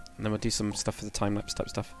there, and then we'll do some stuff for the time lapse type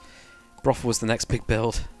stuff. Brothel was the next big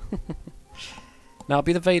build. No,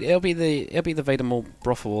 it'll be the Vader Mall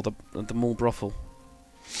brothel, or the Mall brothel.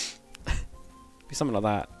 Be something like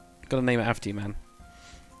that. Got to name it after you, man.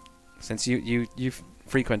 Since you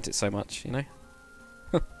frequent it so much, you know.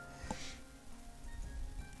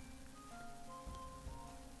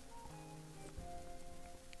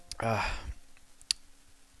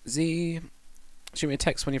 Z, shoot me a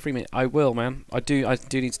text when you're free, mate. I will, man. I do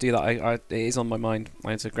need to do that. It is on my mind.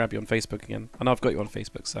 I need to grab you on Facebook again. I know I've got you on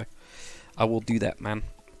Facebook, so I will do that, man.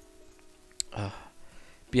 But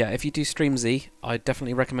yeah, if you do stream Z, I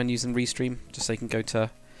definitely recommend using Restream, just so you can go to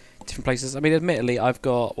different places. I mean, admittedly, I've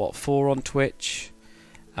got, what, 4 on Twitch,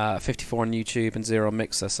 54 on YouTube, and 0 on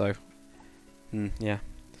Mixer, so, yeah.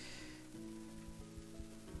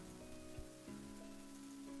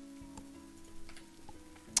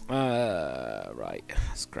 Right,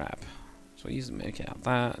 let's grab So I use them. Okay,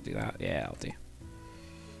 that, do that. Yeah, I'll do.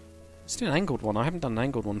 Let's do an angled one. I haven't done an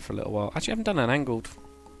angled one for a little while. Actually, I haven't done an angled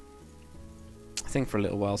thing for a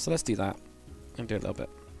little while, so let's do that. And do it a little bit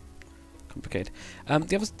complicated.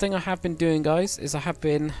 The other thing I have been doing, guys, is I have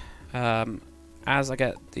been, as I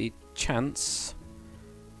get the chance,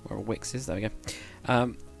 where Wix is, there we go.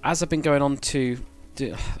 As I've been going on to,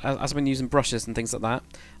 as I've been using brushes and things like that,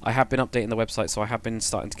 I have been updating the website, so I have been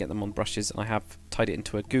starting to get them on brushes, and I have tied it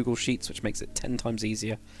into a Google Sheets, which makes it 10 times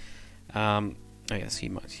easier. Oh yes,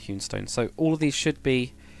 hewn stone. So all of these should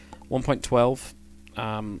be 1.12.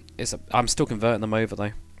 I'm still converting them over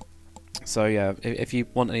though. So yeah, if you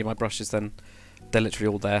want any of my brushes, then they're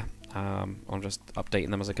literally all there. I'm just updating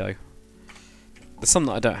them as I go. There's some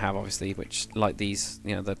that I don't have, obviously, which, like these,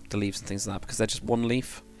 you know, the leaves and things like that, because they're just one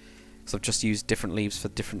leaf. So I've just used different leaves for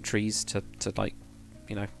different trees to like,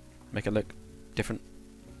 you know, make it look different.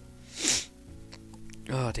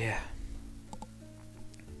 Oh dear.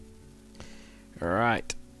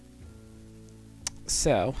 Right.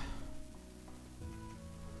 So.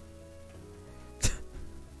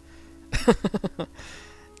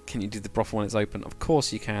 Can you do the brothel when it's open? Of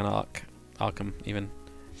course you can, Arkham, even.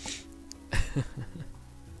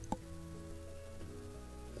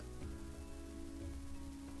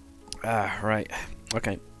 Right.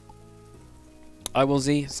 Okay. I will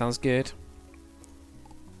Z. Sounds good.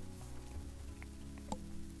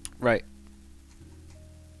 Right.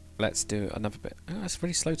 Let's do another bit. Oh, that's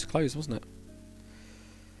really slow to close, wasn't it?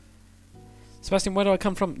 Sebastian, where do I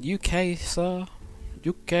come from? UK, sir.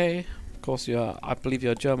 UK. Of course you are. I believe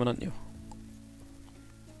you're German, aren't you?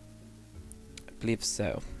 I believe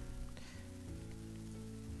so.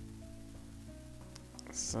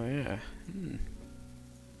 So yeah.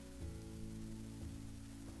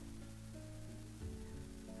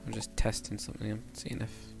 I'm just testing something. I'm seeing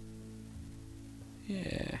if.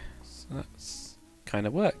 Yeah. So that's kind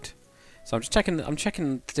of worked. So I'm just checking. I'm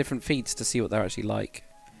checking the different feeds to see what they're actually like.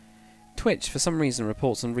 Twitch, for some reason,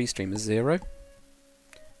 reports on Restream as 0,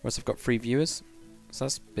 whereas I've got 3 viewers. So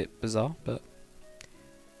that's a bit bizarre, but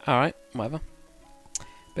all right, whatever.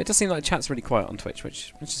 But it does seem like the chat's really quiet on Twitch,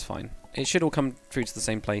 which is fine. It should all come through to the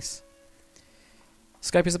same place.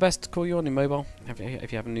 Skype is the best to call you on your mobile if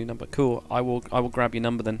you have a new number. Cool. I will grab your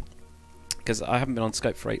number then, because I haven't been on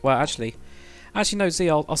Skype for 8. Well, actually no, Z.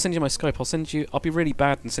 I'll send you my Skype. I'll be really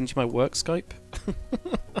bad and send you my work Skype,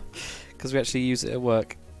 because we actually use it at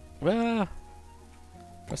work. Press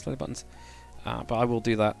the buttons. But I will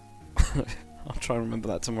do that. I'll try and remember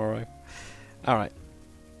that tomorrow. All right.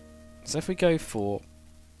 So if we go for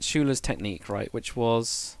Schuler's technique, right, which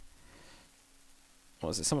was, what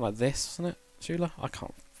was it? Something like this, wasn't it? Schuler? I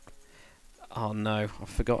can't. Oh no, I've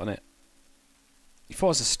forgotten it. You thought I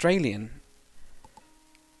was Australian?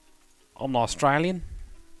 I'm not Australian.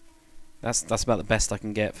 That's about the best I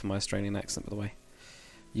can get for my Australian accent, by the way.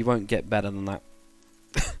 You won't get better than that.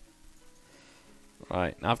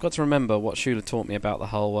 Right, now I've got to remember what Schuler taught me about the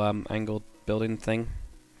whole angled building thing.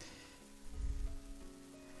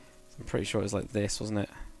 I'm pretty sure it was like this, wasn't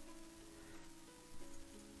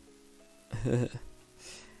it?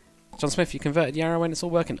 John Smith, you converted Yarowyn, it's all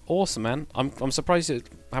working. Awesome, man. I'm surprised it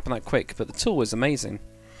happened that quick, but the tool is amazing.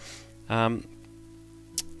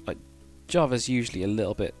 Like Java's usually a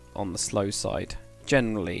little bit on the slow side,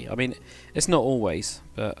 generally. I mean, it's not always,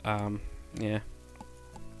 but yeah.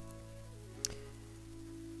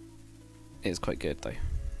 It is quite good though.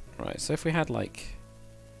 Right, so if we had like,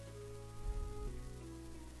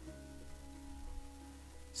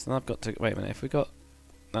 so now I've got to wait a minute. If we got,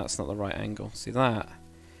 that's not the right angle. See, that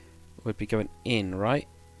would be going in, right?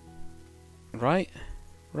 Right?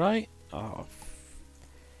 Oh,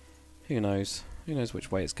 who knows? Who knows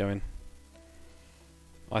which way it's going?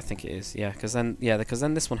 I think it is. Yeah, because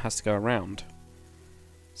then this one has to go around.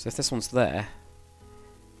 So if this one's there,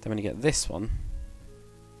 then when you get this one.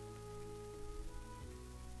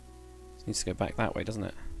 It needs to go back that way, doesn't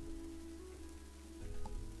it?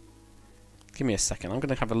 Give me a second. I'm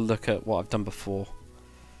going to have a look at what I've done before.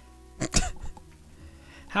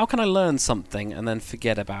 How can I learn something and then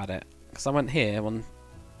forget about it? Because I went here, 1,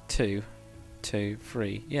 2, 2,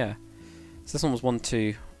 3. Yeah. So this one was 1,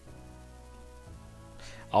 2.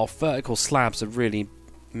 Oh, vertical slabs have really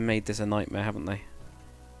made this a nightmare, haven't they?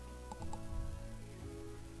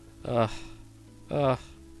 Oh,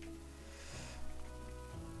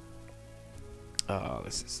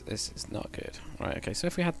 this is not good. Right, okay, so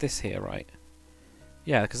if we had this here, right?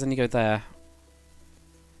 Yeah, because then you go there.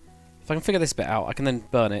 If I can figure this bit out, I can then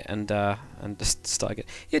burn it and just start again.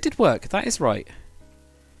 Yeah, it did work. That is right.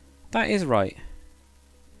 That is right.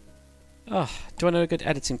 Oh, do I know a good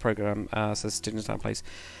editing program? Says Students Down Place.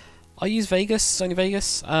 I use Vegas, Sony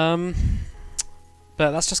Vegas, but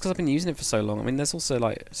that's just because I've been using it for so long. I mean, there's also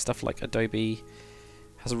like stuff like Adobe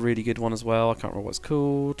has a really good one as well. I can't remember what it's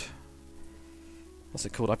called. What's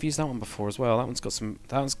it called? I've used that one before as well. That one's got some.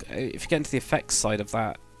 That one's. If you get into the effects side of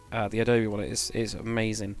that, the Adobe one is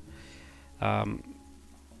amazing.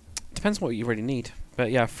 Depends on what you really need. But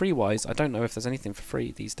yeah, free-wise, I don't know if there's anything for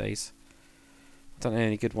free these days. I don't know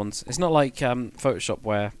any good ones. It's not like Photoshop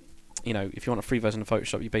where, you know, if you want a free version of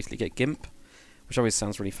Photoshop, you basically get GIMP, which always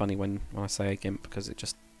sounds really funny when I say GIMP because it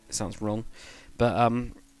sounds wrong. But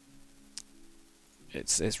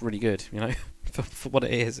it's really good, you know, for what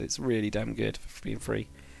it is. It's really damn good for being free.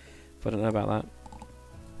 But I don't know about that.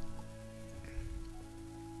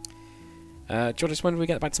 George, when do we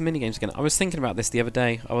get back to minigames again? I was thinking about this the other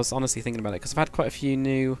day. I was honestly thinking about it because I've had quite a few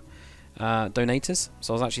new donators.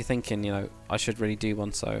 So I was actually thinking, you know, I should really do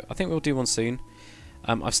one. So I think we'll do one soon.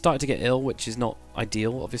 I've started to get ill, which is not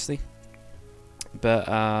ideal, obviously. But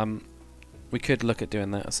we could look at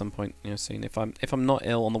doing that at some point, you know, soon. If I'm not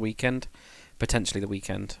ill on the weekend, potentially the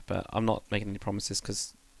weekend. But I'm not making any promises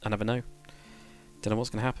because I never know. Don't know what's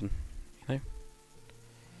going to happen, you know.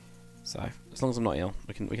 So as long as I'm not ill,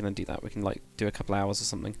 we can then do that. We can like do a couple hours or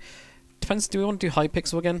something. Depends. Do we want to do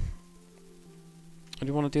Hypixel again? Or do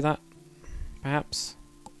you want to do that? Perhaps.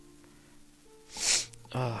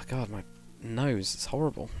 Oh god, my nose is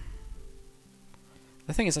horrible.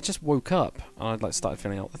 The thing is, I just woke up and I like started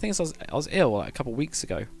feeling ill. The thing is, I was ill like a couple of weeks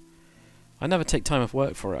ago. I never take time off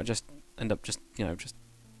work for it. I just end up just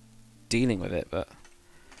dealing with it, but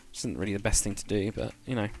it isn't really the best thing to do. But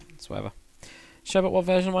you know, it's whatever. Sherbet, what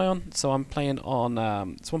version am I on? So I'm playing on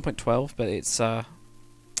it's 1.12, but it's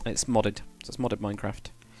modded. So it's modded Minecraft.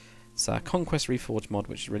 It's a Conquest Reforged mod,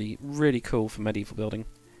 which is really cool for medieval building.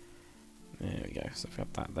 There we go. So if we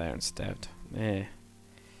have that there instead, yeah.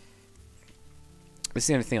 This is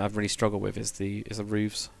the only thing I've really struggled with is the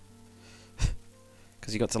roofs,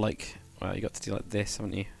 because you got to like, well, you got to do like this,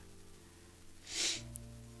 haven't you?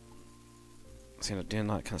 So you're doing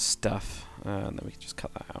that kind of stuff, and then we can just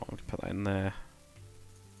cut that out. We can put that in there.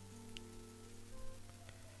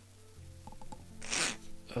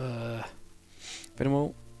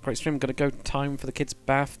 Minimal. Great stream. Gotta go. Time for the kids'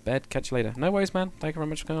 bath, bed. Catch you later. No worries, man. Thank you very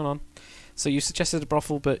much for going on. So you suggested a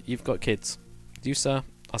brothel, but you've got kids. You, sir,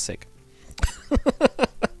 are sick.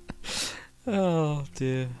 Oh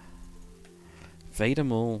dear. Vader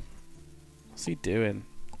Mall. What's he doing?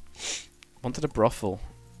 Wanted a brothel.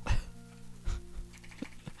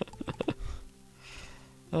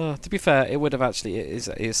 To be fair, it would have actually. It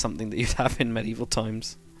is something that you'd have in medieval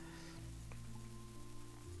times.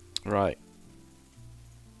 Right.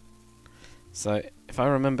 So, if I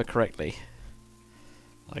remember correctly,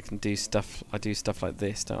 I can do stuff. I do stuff like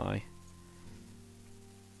this, don't I?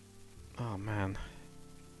 Oh man.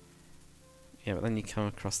 Yeah, but then you come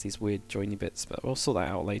across these weird joiny bits. But we'll sort that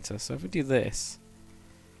out later. So if we do this,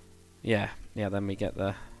 yeah, then we get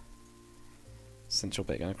the central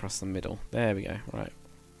bit going across the middle. There we go. Right.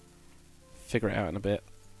 Figure it out in a bit.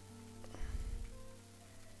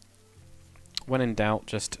 When in doubt,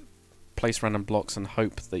 just place random blocks and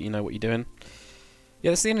hope that you know what you're doing.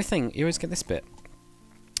 Yeah, that's the only thing. You always get this bit.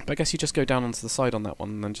 But I guess you just go down onto the side on that one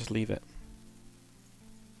and then just leave it.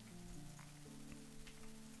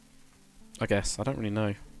 I guess. I don't really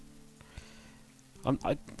know.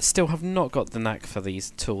 I still have not got the knack for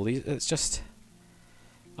these tools. It's just...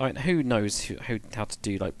 I mean, who knows how to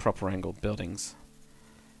do like proper angled buildings?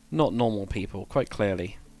 Not normal people, quite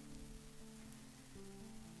clearly.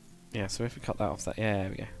 Yeah, so if we cut that off, yeah, there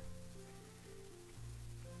we go.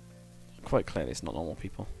 Quite clearly it's not normal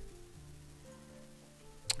people.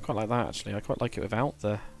 I quite like that actually. I quite like it without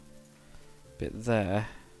the bit there.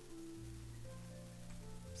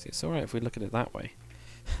 See, it's alright if we look at it that way.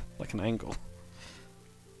 Like an angle.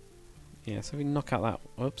 Yeah, so we knock out that.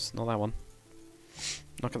 Whoops, not that one.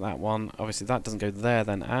 Knock at that one. Obviously that doesn't go there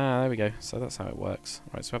then. Ah, there we go. So that's how it works.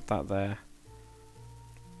 Right, so we have that there.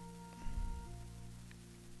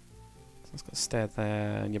 So it's got a stair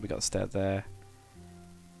there, and yeah, we got a stair there.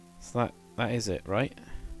 So that is it, right?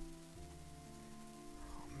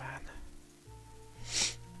 Oh man.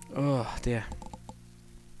 Oh dear.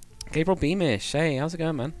 Gabriel Beamish, hey, how's it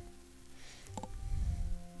going, man?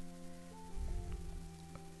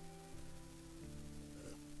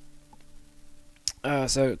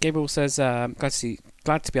 So Gabriel says, glad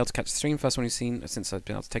to be able to catch the stream. First one you've seen since I've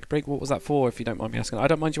been able to take a break. What was that for, if you don't mind me asking? I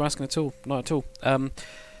don't mind you asking at all, not at all.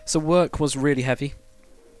 So work was really heavy.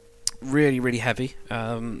 Really heavy.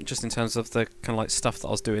 Just in terms of the kind of like stuff that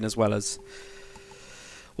I was doing, as well as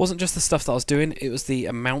wasn't just the stuff that I was doing, it was the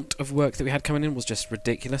amount of work that we had coming in was just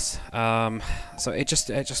ridiculous. So it just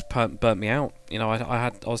burnt me out. You know,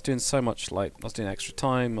 I was doing so much, like I was doing extra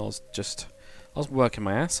time. I was working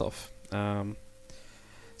my ass off. So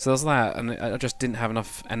there's that, and I just didn't have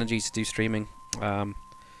enough energy to do streaming.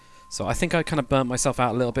 So I think I kind of burnt myself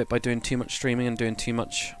out a little bit by doing too much streaming and doing too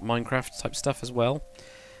much Minecraft type stuff as well.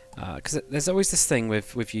 Because there's always this thing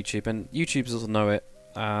with YouTube, and YouTubers will know it.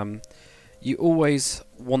 You always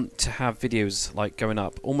want to have videos like going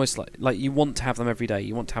up, almost like you want to have them every day.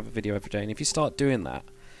 You want to have a video every day, and if you start doing that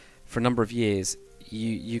for a number of years,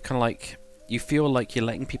 you kind of like you feel like you're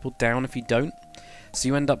letting people down if you don't. So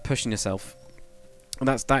you end up pushing yourself, and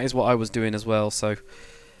that is what I was doing as well. So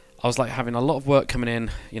I was like having a lot of work coming in,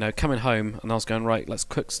 you know, coming home, and I was going, right, let's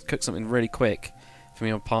cook something really quick for me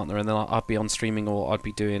and my partner, and then I'd be on streaming, or I'd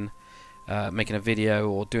be doing making a video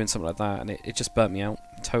or doing something like that, and it just burnt me out.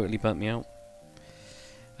 Totally burnt me out.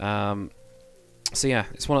 So yeah,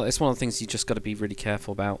 it's one of the things you just got to be really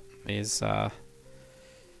careful about is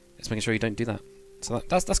making sure you don't do that. So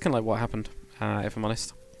that's kind of like what happened. If I'm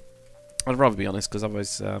honest, I'd rather be honest, because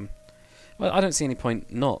otherwise, well, I don't see any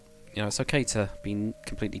point not. You know, it's okay to be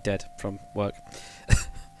completely dead from work.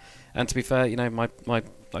 And to be fair, you know, my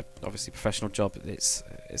obviously professional job, it's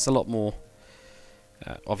a lot more.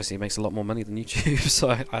 Obviously, it makes a lot more money than YouTube, so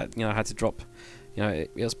I had to drop. You know,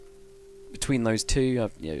 it was between those two.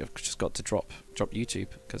 I've just got to drop YouTube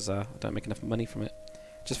because I don't make enough money from it.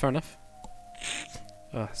 Just fair enough.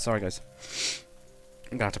 Sorry guys.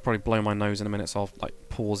 I'm gonna have to probably blow my nose in a minute, so I'll like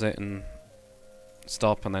pause it and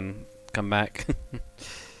stop and then come back.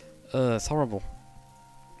 It's horrible.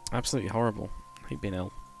 Absolutely horrible. I hate being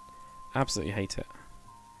ill. Absolutely hate it.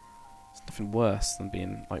 There's nothing worse than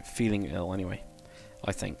being like feeling ill anyway,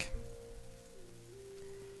 I think.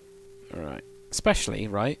 Alright. Especially,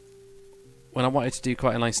 right, when I wanted to do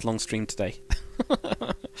quite a nice long stream today.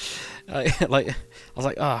 I was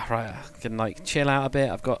like, right, I can like chill out a bit.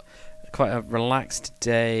 I've got quite a relaxed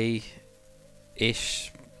day-ish.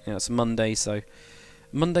 You know, it's Monday, so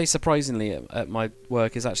Monday, surprisingly, at my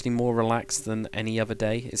work is actually more relaxed than any other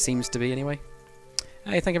day. It seems to be, anyway.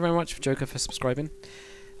 Hey, thank you very much, Joker, for subscribing.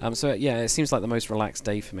 So yeah, it seems like the most relaxed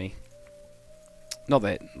day for me. Not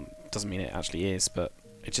that it doesn't mean it actually is, but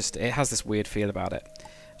it has this weird feel about it.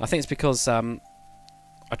 I think it's because I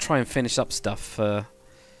try and finish up stuff for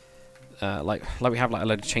like we have like a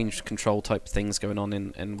load of change control type things going on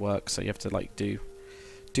in work, so you have to like do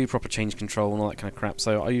proper change control and all that kind of crap.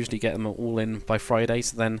 So I usually get them all in by Friday,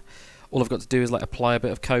 so then all I've got to do is like apply a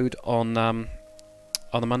bit of code on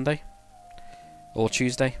a Monday or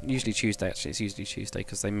Tuesday. Usually Tuesday, actually. It's usually Tuesday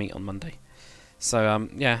because they meet on Monday. So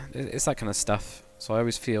yeah, it's that kind of stuff. So I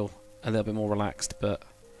always feel a little bit more relaxed, but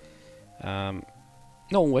not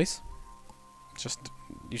always. Just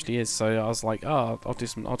usually is. So I was like, oh, I'll do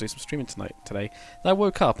some streaming today. Then I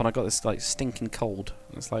woke up and I got this like stinking cold,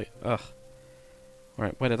 and it's like, ugh.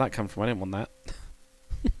 Right, where did that come from? I didn't want that.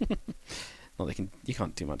 Not you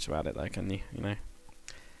can't do much about it though, can you? You know,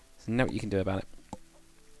 there's no what you can do about it.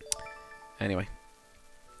 Anyway,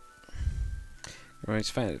 right,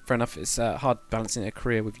 fair enough. It's hard balancing a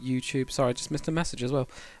career with YouTube. Sorry, I just missed a message as well.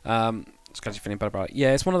 Just got you feeling better about it.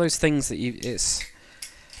 Yeah, it's one of those things that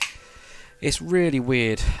it's really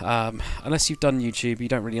weird. Unless you've done YouTube, you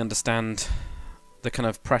don't really understand the kind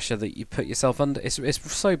of pressure that you put yourself under. It's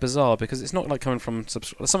so bizarre because it's not like coming from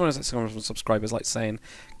someone that's coming from subscribers, like saying,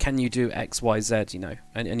 "Can you do X, Y, Z?" You know,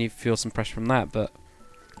 and you feel some pressure from that. But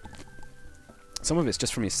some of it's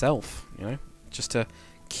just from yourself. You know, just to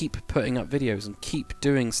keep putting up videos and keep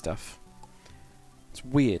doing stuff. It's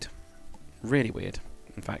weird, really weird.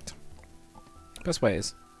 In fact, best way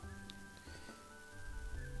is.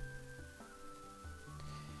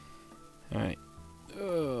 All right.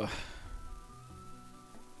 Ugh.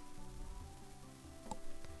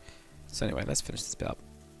 So anyway, let's finish this bit up.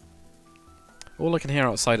 All I can hear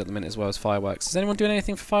outside at the minute as well is fireworks. Is anyone doing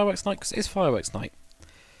anything for fireworks night? Because it is fireworks night.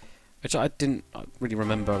 Which I didn't really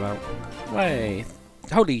remember about. Way.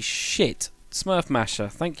 Holy shit. Smurf Masher.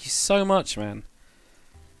 Thank you so much, man.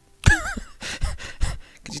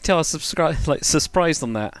 Could you tell I was surprised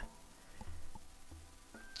on that?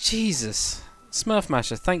 Jesus. Smurf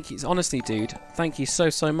Masher, thank you. Honestly, dude, thank you so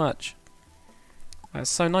much. That's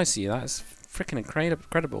so nice of you. That is freaking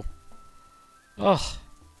incredible. Oh,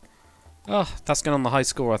 that's going on the high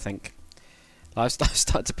score, I think. I've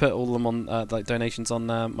started to put all of them on like donations on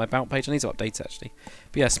my About page. I need to update it actually.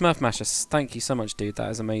 But yeah, Smurf Masher, thank you so much, dude. That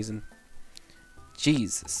is amazing.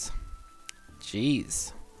 Jesus,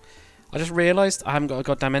 jeez. I just realised I haven't got a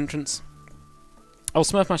goddamn entrance. Oh,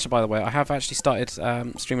 Smurf Masher, by the way, I have actually started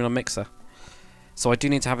streaming on Mixer. So I do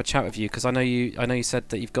need to have a chat with you, because I know you said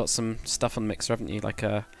that you've got some stuff on Mixer, haven't you? Like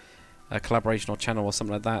a collaboration or channel or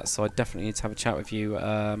something like that. So I definitely need to have a chat with you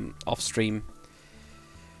off stream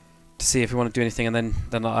to see if we want to do anything, and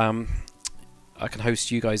then I can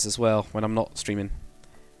host you guys as well when I'm not streaming.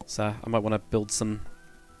 So I might want to do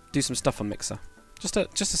some stuff on Mixer, just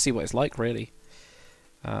to see what it's like, really.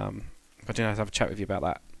 I do have to have a chat with you about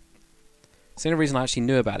that. So the only reason I actually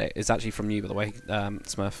knew about it is actually from you, by the way,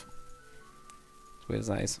 Smurf. As weird as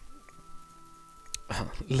that is.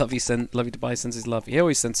 Lovey Dubai sends his love. He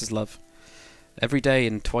always sends his love. Every day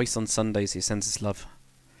and twice on Sundays he sends his love.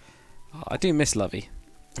 Oh, I do miss Lovey.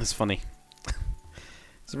 It's funny.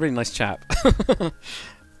 He's a really nice chap.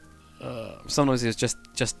 Sometimes he was just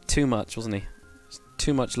too much, wasn't he? Just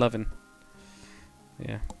too much loving.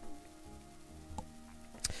 Yeah.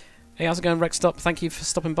 Hey, how's it going, Rextop? Thank you for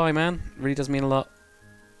stopping by, man. It really does mean a lot.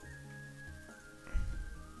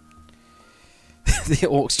 The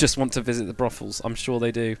orcs just want to visit the brothels. I'm sure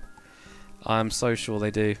they do. I'm so sure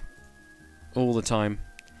they do. All the time.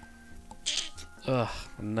 Ugh,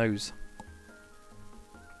 my nose.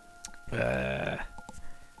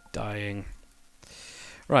 Dying.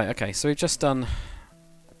 Right, okay, so we've just done...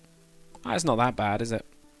 it's not that bad, is it?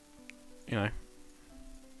 You know. I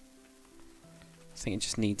think it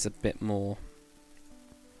just needs a bit more.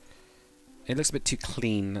 It looks a bit too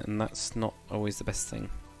clean, and that's not always the best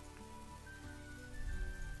thing.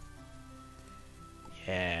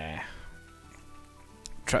 Yeah.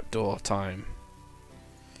 Trapdoor time.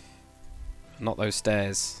 Not those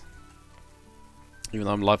stairs. Even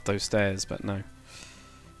though I love those stairs, but no.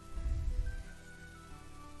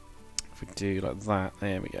 If we do like that,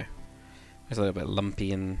 there we go. It's a little bit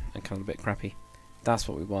lumpy and kind of a bit crappy. That's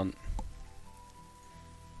what we want.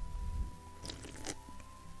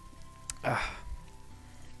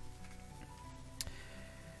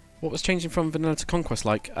 What was changing from vanilla to Conquest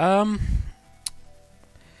like?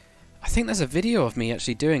 I think there's a video of me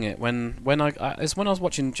actually doing it it's when I was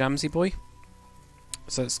watching Jamsy Boy.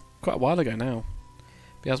 So it's quite a while ago now.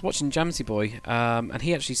 But I was watching Jamsy Boy, and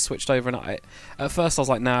he actually switched over, and at first I was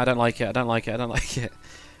like, nah, I don't like it, I don't like it, I don't like it.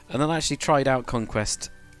 And then I actually tried out Conquest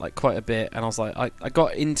like quite a bit, and I was like, I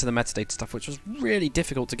got into the metadata stuff, which was really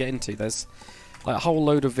difficult to get into. There's like a whole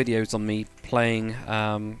load of videos on me playing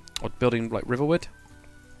or building like Riverwood,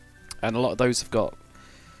 and a lot of those have got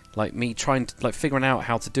like me trying to like figuring out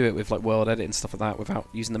how to do it with like world edit and stuff like that without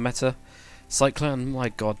using the meta cycler. And my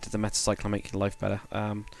god, did the meta cycler make your life better.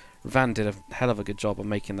 Van did a hell of a good job of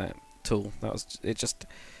making that tool. That was it. Just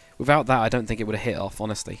without that, I don't think it would have hit off,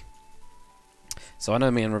 honestly. So I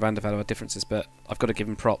know me and Ravan have had our differences, but I've got to give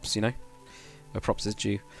him props, you know, where props is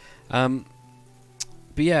due. But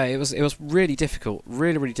yeah, it was really difficult,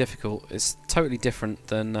 really difficult. It's totally different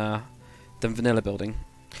than vanilla building.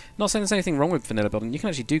 Not saying there's anything wrong with vanilla building. You can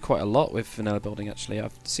actually do quite a lot with vanilla building. Actually,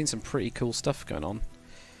 I've seen some pretty cool stuff going on,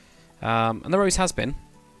 and there always has been.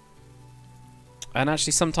 And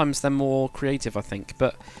actually, sometimes they're more creative, I think.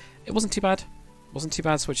 But it wasn't too bad. It wasn't too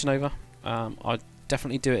bad switching over. I'd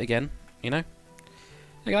definitely do it again. You know,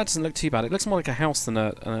 like, that doesn't look too bad. It looks more like a house than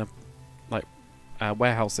a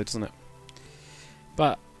warehouse, though, doesn't it?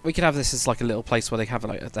 But we could have this as like a little place where they have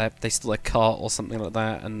like they store their cart or something like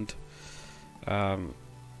that, and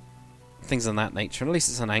things of that nature. And at least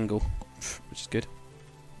it's an angle, which is good.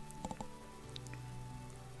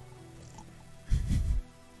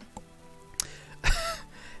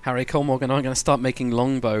 Harry Cole Morgan, I'm going to start making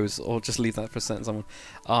longbows, or just leave that for a certain someone.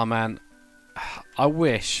 Oh man, I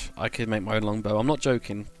wish I could make my own longbow. I'm not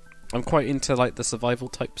joking. I'm quite into like the survival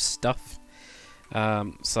type stuff.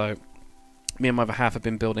 So me and my other half have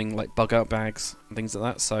been building like bug out bags and things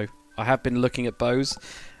like that. So I have been looking at bows,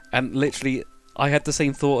 and literally I had the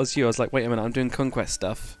same thought as you. I was like, wait a minute, I'm doing Conquest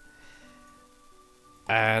stuff,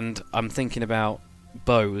 and I'm thinking about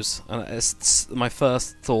bows, and my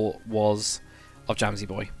first thought was of Jamsy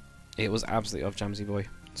Boy. It was absolutely of Jamsy Boy.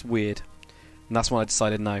 It's weird, and that's when I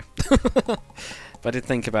decided no. But I did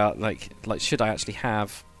think about like should I actually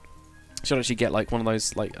get like one of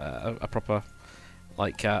those like a proper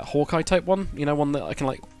like Hawkeye type one, you know, one that I can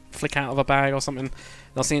like flick out of a bag or something. And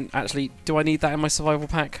I was thinking, actually, do I need that in my survival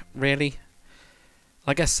pack? Really?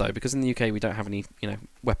 I guess so, because in the UK we don't have any, you know,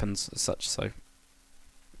 weapons as such. So,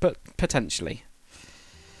 but potentially.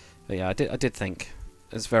 But yeah, I did think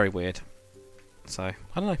it's very weird. So I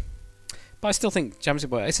don't know, but I still think Jamsy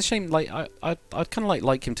Boy. It's a shame. Like I'd kind of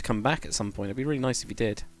like him to come back at some point. It'd be really nice if he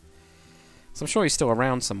did. So I'm sure he's still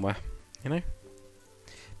around somewhere, you know.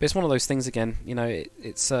 But it's one of those things again. You know,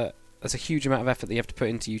 there's a huge amount of effort that you have to put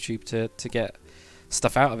into YouTube to get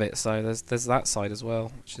stuff out of it. So there's that side as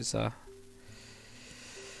well, which is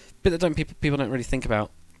bit that people don't really think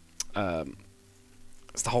about.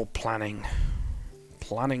 It's the whole planning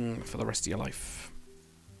for the rest of your life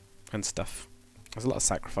and stuff. There's a lot of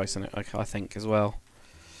sacrifice in it, I think, as well.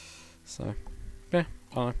 So, yeah,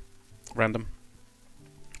 I don't know. Random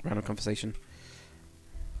conversation.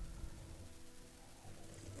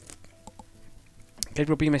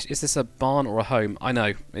 Gabriel Beamish, is this a barn or a home? I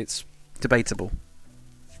know, it's debatable.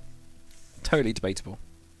 Totally debatable.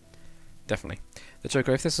 Definitely. The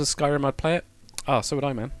Joker, if this was Skyrim, I'd play it. Oh, so would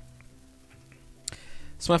I, man.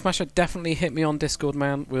 Smurf Masher, definitely hit me on Discord,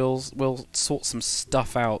 man. We'll sort some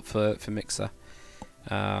stuff out for Mixer.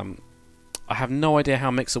 I have no idea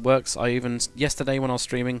how Mixer works. Yesterday when I was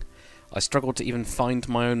streaming, I struggled to even find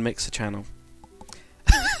my own Mixer channel.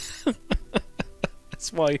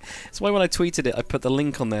 That's why when I tweeted it, I put the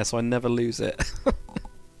link on there so I never lose it.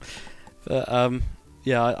 But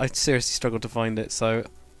yeah, I seriously struggled to find it. So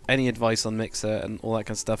any advice on Mixer and all that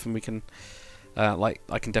kind of stuff, and we can. I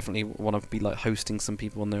can definitely want to be like hosting some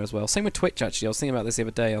people on there as well. Same with Twitch, actually. I was thinking about this the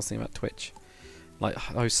other day. I was thinking about Twitch, like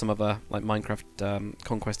host some other like Minecraft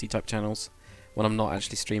Conquest-y type channels when I'm not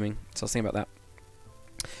actually streaming. So I was thinking about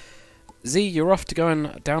that. Z, you're off to go and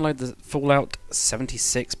download the Fallout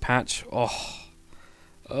 76 patch.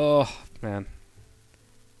 Oh man,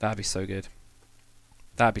 that'd be so good.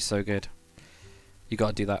 That'd be so good. You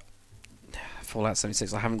gotta do that. Fallout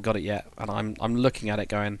 76. I haven't got it yet, and I'm looking at it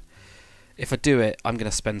going. If I do it, I'm going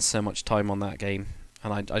to spend so much time on that game,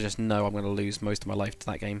 and I just know I'm going to lose most of my life to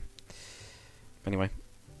that game. Anyway.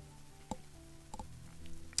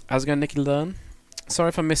 How's it going, Nicky Learn? Sorry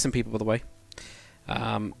if I'm missing people, by the way.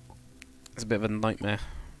 It's a bit of a nightmare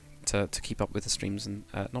to keep up with the streams, and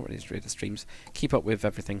not really the streams, keep up with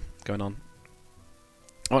everything going on.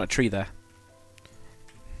 I want a tree there.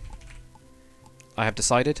 I have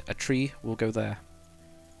decided a tree will go there.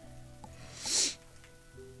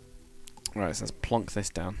 Right, so let's plonk this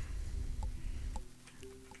down.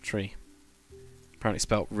 Tree. Apparently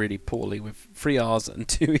spelt really poorly with 3 R's and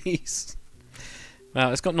 2 E's.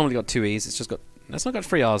 Well, it's normally got 2 E's. It's not got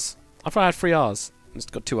 3 R's. I thought I had 3 R's. It's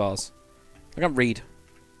got 2 R's. I can't read.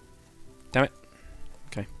 Damn it.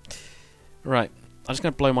 Okay. Right. I'm just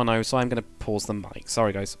going to blow my nose, so I'm going to pause the mic.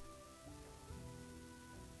 Sorry, guys.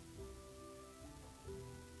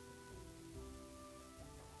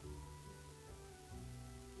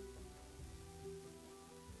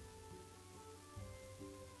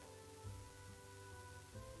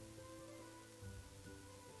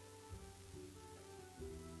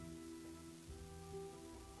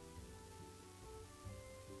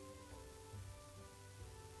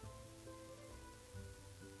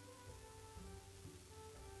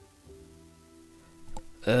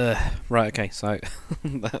 Right, okay, so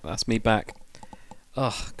that's me back.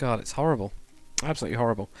 Oh, God, it's horrible. Absolutely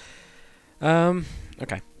horrible.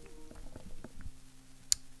 Okay.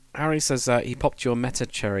 Harry says he popped your meta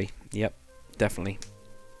cherry. Yep, definitely.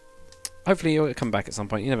 Hopefully he'll come back at some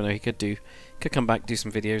point. You never know, he could come back, do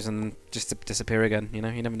some videos, and just disappear again, you know,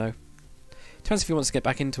 you never know. Depends if he wants to get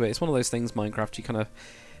back into it. It's one of those things, Minecraft, you kind of...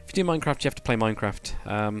 If you do Minecraft, you have to play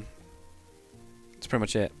Minecraft. That's pretty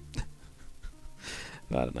much it.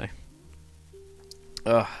 I don't know.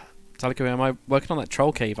 Ugh. Talico, am I working on that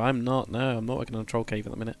troll cave? I'm not. No, I'm not working on a troll cave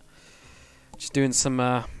at the minute. Just doing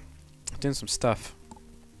some stuff.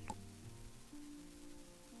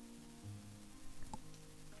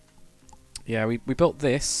 Yeah, we built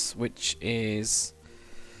this, which is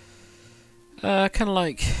kind of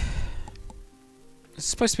like it's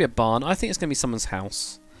supposed to be a barn. I think it's going to be someone's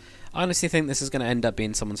house. I honestly think this is going to end up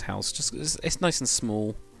being someone's house. Just it's nice and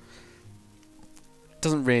small.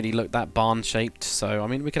 Doesn't really look that barn shaped, so I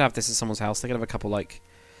mean we could have this as someone's house. They could have a couple like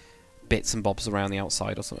bits and bobs around the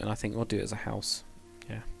outside or something. I think we'll do it as a house.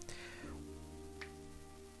 Yeah.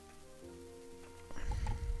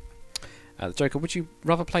 The Joker, would you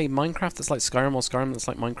rather play Minecraft that's like Skyrim or Skyrim that's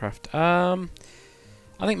like Minecraft?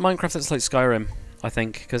 I think Minecraft that's like Skyrim. I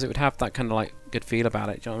think because it would have that kind of like good feel about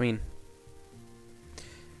it. Do you know what I mean?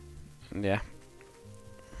 And yeah.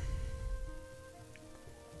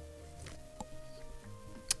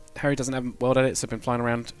 Harry doesn't have world edits, so I've been flying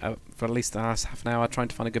around for at least the last half an hour trying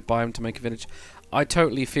to find a good biome to make a village. I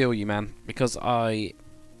totally feel you, man, because what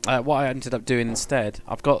I ended up doing instead,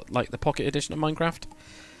 I've got like the pocket edition of Minecraft.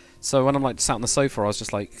 So when I'm like sat on the sofa, I was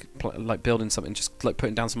just like building something, just like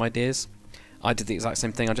putting down some ideas. I did the exact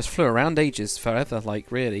same thing. I just flew around ages, forever,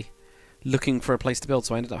 like really, looking for a place to build.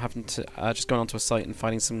 So I ended up having to just going onto a site and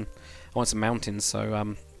finding some. I want some mountains, so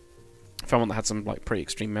found one that had some like pretty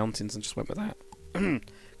extreme mountains and just went with that.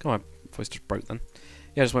 God, my voice just broke then.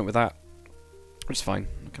 Yeah, I just went with that, which is fine.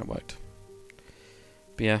 It kind of worked.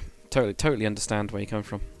 But yeah, totally understand where you're coming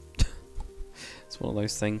from. It's one of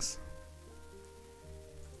those things.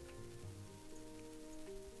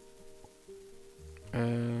 There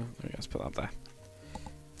we go, let's put that up there.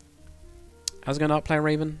 How's it going up, player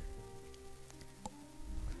Raven?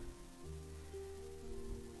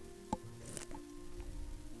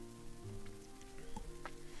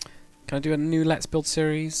 Can I do a new Let's Build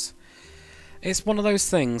series? It's one of those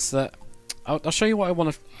things that I'll show you what I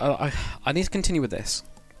want to. I need to continue with this.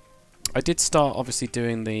 I did start obviously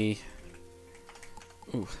doing the.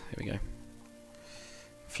 Ooh, here we go.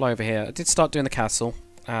 Fly over here. I did start doing the castle.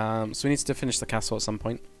 So we need to finish the castle at some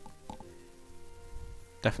point.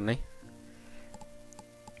 Definitely.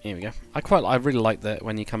 Here we go. I really like that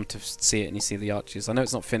when you come to see it and you see the arches. I know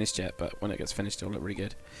it's not finished yet, but when it gets finished, it'll look really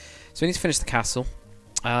good. So we need to finish the castle.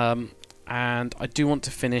 And I do want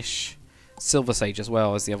to finish Silver Sage as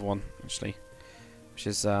well as the other one, actually. Which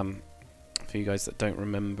is, for you guys that don't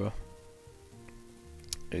remember,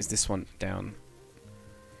 is this one down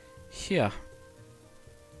here.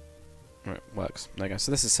 Right, works. There you go. So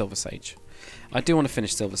this is Silver Sage. I do want to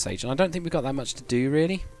finish Silver Sage, and I don't think we've got that much to do,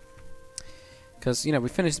 really. Because, you know, we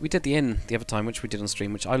did the inn the other time, which we did on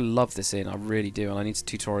stream, which I love this inn, I really do, and I need to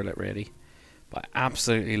tutorial it, really. But I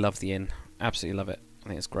absolutely love the inn. Absolutely love it. I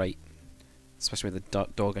think it's great. Especially with the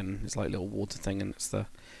dog and his like little water thing, and it's the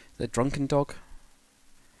drunken dog.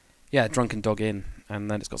 Yeah, drunken dog inn, and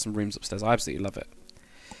then it's got some rooms upstairs. I absolutely love it.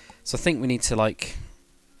 So I think we need to, like,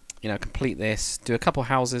 you know, complete this, do a couple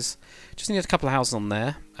houses. Just need a couple of houses on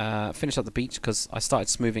there. Finish up the beach because I started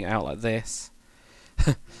smoothing it out like this.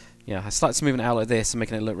 Yeah, I started smoothing it out like this and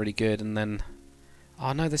making it look really good, and then,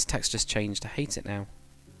 oh no, this text just changed. I hate it now.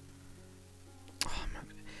 Oh, man.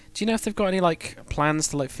 Do you know if they've got any like plans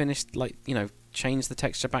to like finish, like, you know, change the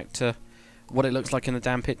texture back to what it looks like in the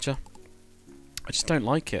damn picture? I just don't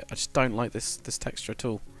like it. I just don't like this texture at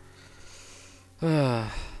all.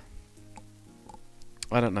 I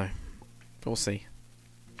don't know. We'll see.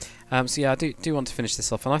 So yeah, I do want to finish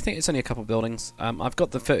this off, and I think it's only a couple of buildings. I've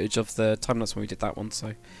got the footage of the time lapse when we did that one,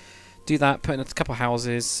 so do that. Put in a couple of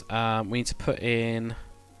houses. We need to put in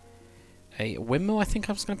a windmill. I think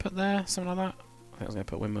I was going to put there, something like that. I think I was going to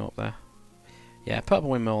put a windmill up there. Yeah, put up a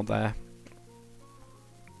windmill there.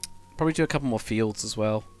 Probably do a couple more fields as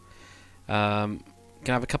well. Gonna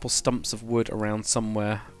have a couple stumps of wood around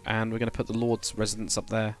somewhere, and we're going to put the Lord's residence up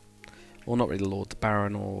there. Well, not really the Lord, the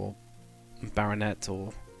Baron or Baronet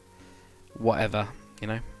or whatever, you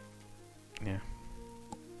know. Yeah.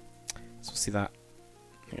 So we'll see that.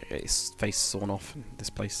 Get his face sawn off in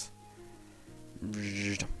this place.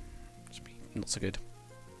 Should be not so good.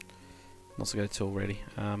 Not so good at all, really.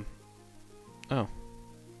 Oh. No,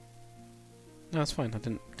 that's fine. I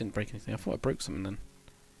didn't break anything. I thought I broke something then.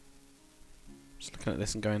 Just looking at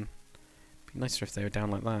this and going, it'd be nicer if they were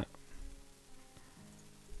down like that.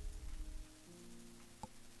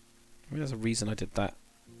 Maybe there's a reason I did that.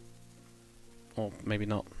 Or maybe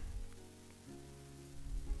not.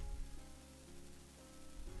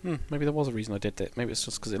 Maybe there was a reason I did it. Maybe it's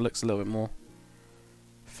just because it looks a little bit more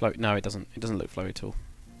float. No, it doesn't. It doesn't look flowy at all.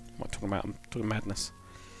 What am I talking about? I'm talking madness.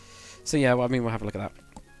 So yeah, well, I mean, we'll have a look at that.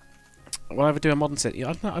 Will I ever do a modern city?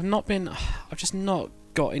 I've just not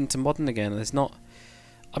got into modern again.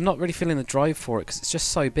 I'm not really feeling the drive for it because it's just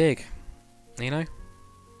so big. You know?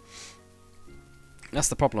 That's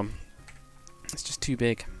the problem. It's just too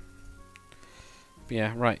big. But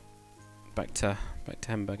yeah, right. Back to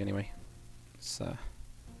Hemburg anyway. So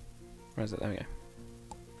where is it? There we go.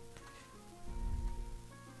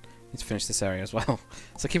 Need to finish this area as well.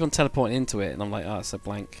 So I keep on teleporting into it, and I'm like, oh, it's so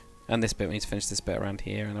blank. And this bit, we need to finish this bit around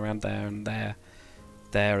here and around there and there,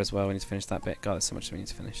 there as well. We need to finish that bit. God, there's so much we need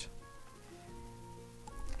to finish.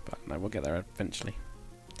 But no, we'll get there eventually.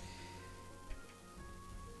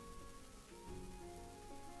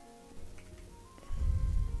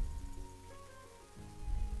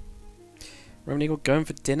 Roman Eagle going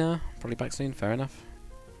for dinner. Probably back soon. Fair enough.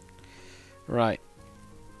 Right.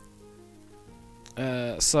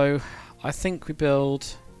 So I think we build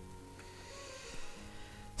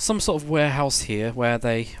some sort of warehouse here where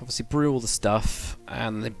they obviously brew all the stuff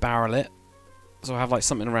and they barrel it. So I have like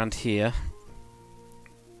something around here.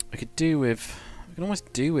 We can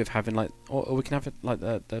almost do with having like, or we can have it like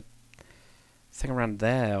the thing around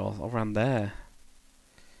there or around there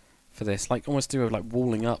for this. Like almost do with like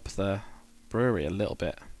walling up the brewery a little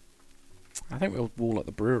bit. I think we'll wall up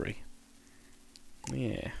the brewery.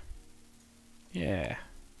 Yeah. Yeah.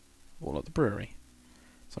 Wall up the brewery.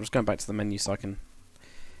 So I'm just going back to the menu so I can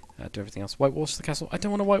do everything else. Whitewash the castle. I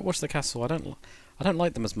don't want to whitewash the castle. I don't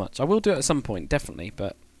like them as much. I will do it at some point, definitely,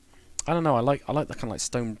 but I don't know. I like the kind of like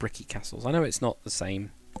stone bricky castles. I know it's not the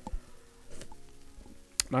same.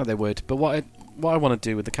 No, they would. But what what I want to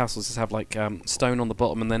do with the castles is have like stone on the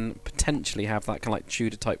bottom, and then potentially have that kind of like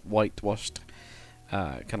Tudor type whitewashed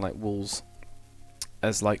kind of like walls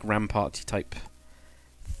as like ramparty type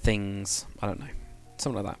things. I don't know,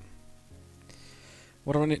 something like that.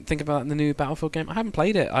 What do I think about the new Battlefield game? I haven't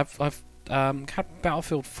played it. I've had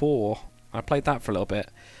Battlefield 4. I played that for a little bit.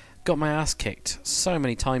 Got my ass kicked so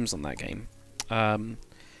many times on that game, and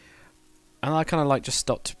I kind of like just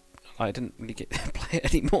stopped. I didn't really get to play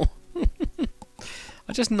it anymore.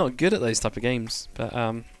 I'm just not good at those type of games. But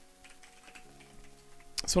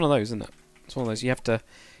it's one of those, isn't it? It's one of those you have to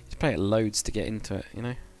play it loads to get into it, you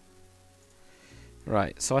know.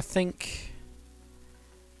 Right. So I think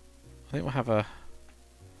we'll have a.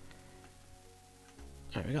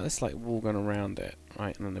 Right, we got this like wall going around it,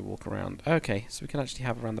 right, and then they walk around. Okay, so we can actually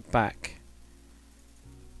have around the back.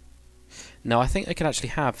 No, I think they can actually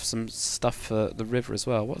have some stuff for the river as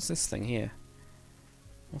well. What's this thing here?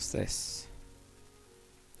 What's this?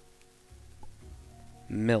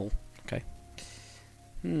 Mill. Okay.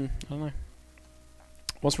 I don't know.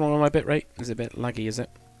 What's wrong with my bitrate? Is it a bit laggy, is it?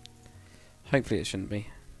 Hopefully it shouldn't be.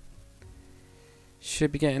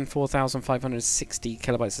 Should be getting 4,560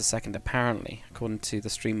 kilobytes a second, apparently, according to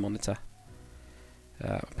the stream monitor.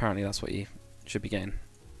 Apparently that's what you should be getting.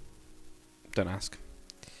 Don't ask.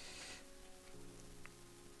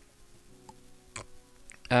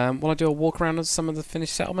 Will I do a walk around of some of the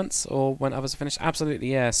finished settlements, or when others are finished?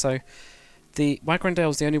 Absolutely, yeah. So the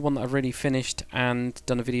Wagrandale is the only one that I've really finished and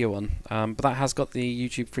done a video on, but that has got the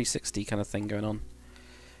YouTube 360 kind of thing going on.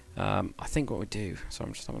 I think what we do. So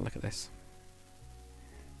I'm just having a look at this.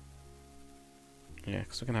 Yeah,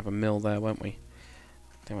 because we're going to have a mill there, won't we?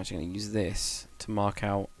 I think I'm actually going to use this to mark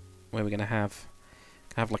out where we're going to have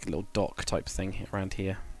like a little dock type thing around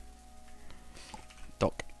here.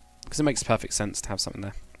 Dock. Because it makes perfect sense to have something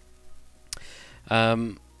there.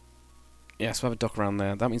 Yeah, so we'll have a dock around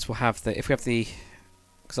there. That means we'll have the... If we have the...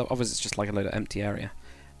 Because obviously it's just like a load of empty area.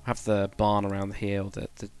 We'll have the barn around here, or the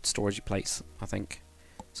storage place, I think.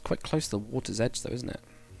 It's quite close to the water's edge though, isn't it?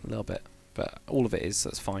 A little bit. But all of it is, so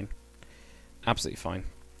it's fine. Absolutely fine.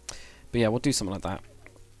 But yeah, we'll do something like that.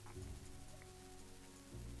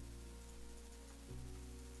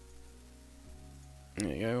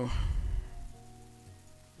 There you go.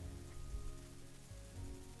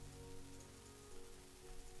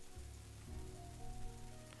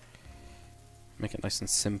 Make it nice and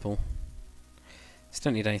simple. Just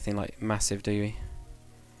don't need anything like massive, do we?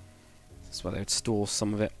 That's why they would store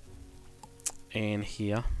some of it in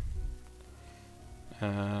here.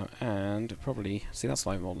 And probably, see, that's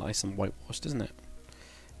like more nice and whitewashed, isn't it?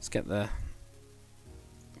 Let's get the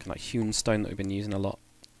kind of like hewn stone that we've been using a lot.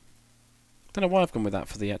 Don't know why I've gone with that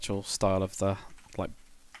for the actual style of the like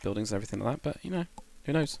buildings and everything like that, but you know,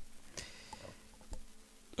 who knows?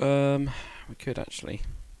 We could actually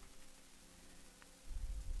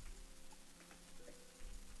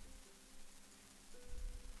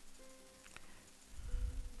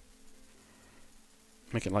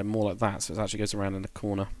make it like more like that, so it actually goes around in the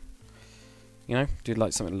corner. You know, do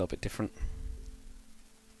like something a little bit different.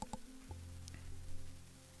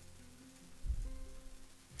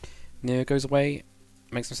 Neo goes away,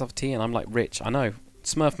 makes himself a tea, and I'm like rich. I know.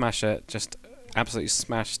 Smurf Masher just absolutely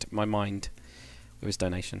smashed my mind with his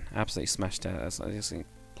donation. Absolutely smashed it.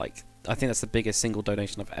 Like, I think that's the biggest single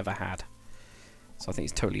donation I've ever had. So I think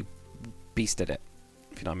he's totally beasted it,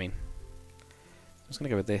 if you know what I mean. I'm just going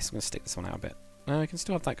to go with this. I'm going to stick this one out a bit. No, I can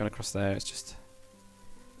still have that going across there. It's just...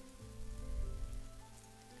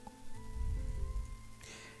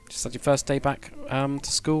 Just like your first day back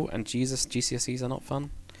to school, and Jesus, GCSEs are not fun.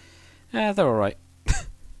 Yeah, they're alright.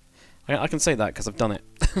 I can say that because I've done it.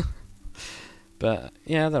 But,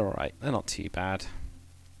 yeah, they're alright. They're not too bad.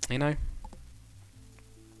 You know?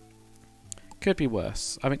 Could be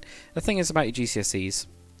worse. I mean, the thing is about your GCSEs,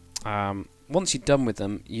 once you're done with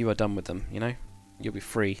them, you are done with them, you know? You'll be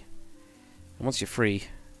free. And once you're free,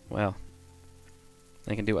 well,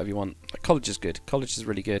 you can do whatever you want. Like, college is good. College is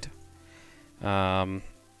really good. Quite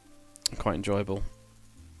enjoyable.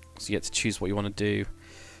 So you get to choose what you want to do.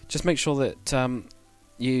 Just make sure that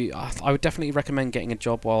I would definitely recommend getting a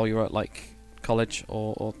job while you're at like college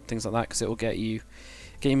or things like that, because it will get you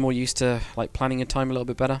more used to like planning your time a little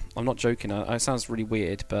bit better. I'm not joking. It sounds really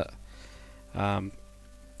weird, but and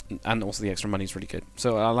also the extra money is really good.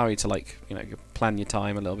 So it'll allow you to like plan your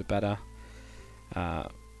time a little bit better.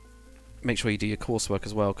 Make sure you do your coursework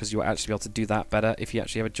as well, because you'll actually be able to do that better if you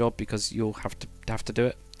actually have a job, because you'll have to do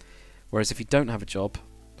it. Whereas if you don't have a job,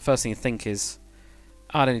 the first thing you think is,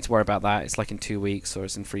 oh, I don't need to worry about that. It's like in 2 weeks or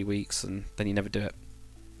it's in 3 weeks, and then you never do it.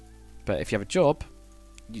 But if you have a job,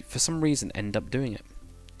 you for some reason end up doing it.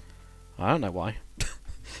 I don't know why.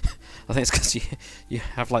 I think it's because you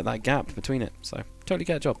have like that gap between it. So totally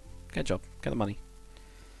get a job. Get a job. Get the money.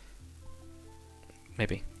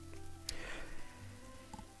 Maybe.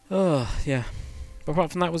 Oh yeah. But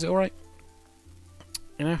apart from that, was it all right?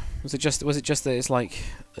 You know, was it just that it's like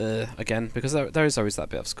again, because there is always that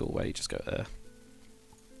bit of school where you just go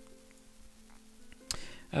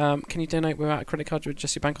can you donate without a credit card with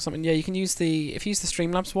just your bank or something? Yeah, you can use if you use the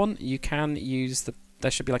Streamlabs one, you can use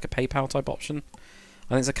there should be like a PayPal type option.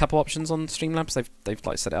 I think there's a couple options on Streamlabs. They've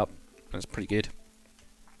like set it up and it's pretty good.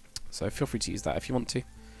 So feel free to use that if you want to.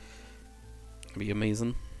 It'd be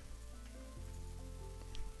amazing.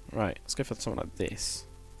 Right, let's go for something like this.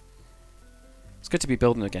 It's good to be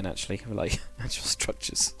building again, actually, with like actual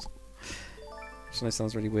structures. Which I know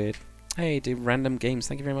sounds really weird. Hey, dude, Random Games,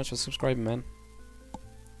 thank you very much for subscribing, man.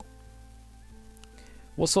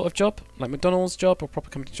 What sort of job? Like McDonald's job or proper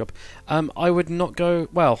company job? I would not go.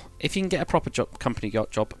 Well, if you can get a proper company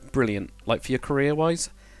job, brilliant. Like for your career-wise,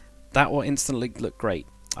 that will instantly look great.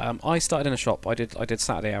 I started in a shop. I did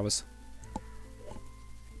Saturday hours.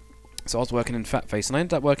 So I was working in Fat Face, and I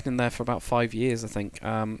ended up working in there for about 5 years, I think,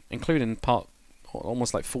 including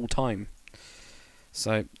almost like full time.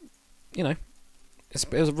 So, you know,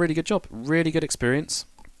 it was a really good job, really good experience.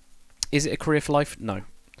 Is it a career for life? No.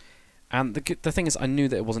 And the thing is, I knew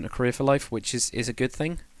that it wasn't a career for life, which is a good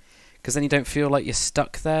thing, because then you don't feel like you're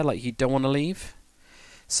stuck there, like you don't want to leave.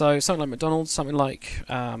 So something like McDonald's, something like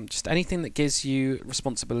just anything that gives you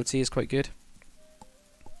responsibility is quite good.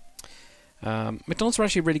 McDonald's are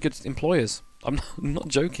actually really good employers. I'm not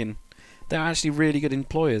joking. They're actually really good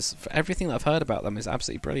employers. For everything that I've heard about them is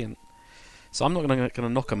absolutely brilliant. So I'm not gonna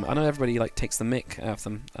knock them. I know everybody like takes the mick out of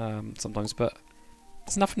them sometimes, but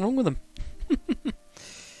there's nothing wrong with them.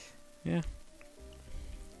 Yeah.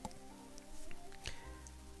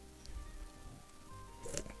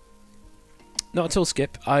 Not at all,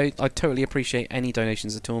 Skip. I totally appreciate any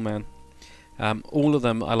donations at all, man. All of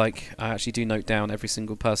them, I actually do note down every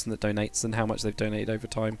single person that donates and how much they've donated over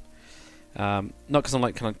time. Not because I'm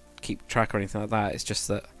like kind of keep track or anything like that. It's just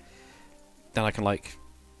that then I can like,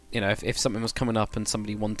 you know, if something was coming up and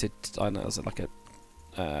somebody wanted, I don't know, was it like a,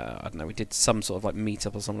 I don't know, we did some sort of like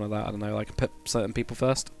meetup or something like that. I don't know, like put certain people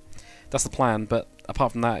first. That's the plan. But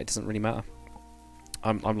apart from that, it doesn't really matter.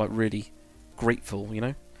 I'm like really grateful, you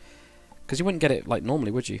know, because you wouldn't get it like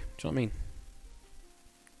normally, would you? Do you know what I mean?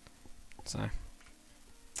 So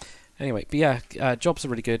anyway, but yeah, jobs are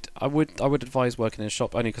really good. I would advise working in a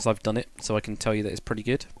shop only because I've done it, so I can tell you that it's pretty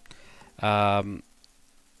good.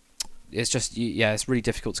 It's just yeah, it's really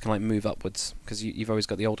difficult to kind of like move upwards because you've always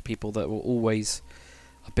got the older people that will always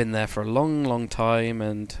have been there for a long time,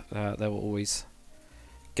 and they will always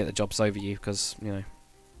get the jobs over you because you know,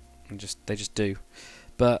 they just do.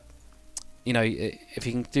 But you know, if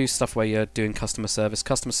you can do stuff where you're doing customer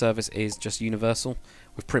service is just universal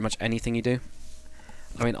with pretty much anything you do.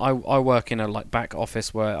 I mean, I work in a like back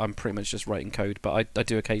office where I'm pretty much just writing code, but I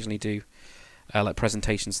do occasionally do like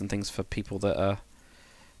presentations and things for people that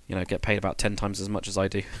you know, get paid about 10 times as much as I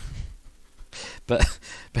do. but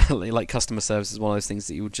like customer service is one of those things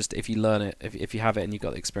that you would just, if you learn it, if you have it and you've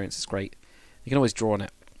got the experience, it's great. You can always draw on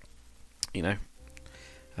it, you know.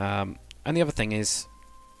 And the other thing is,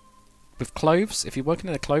 with clothes, if you're working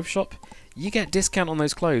in a clothes shop, you get discount on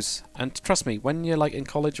those clothes. And trust me, when you're like in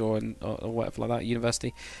college or whatever like that,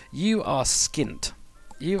 university, you are skint.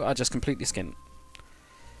 You are just completely skint.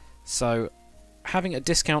 So having a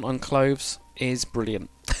discount on clothes is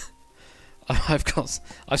brilliant.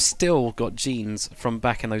 I've still got jeans from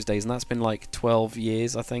back in those days, and that's been like 12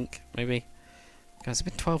 years, I think, maybe. Guys, it's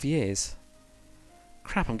been 12 years.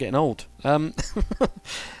 Crap, I'm getting old. But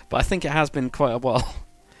I think it has been quite a while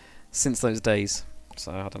since those days.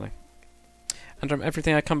 So I don't know. And from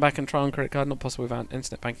everything I come back and try on credit card, not possible without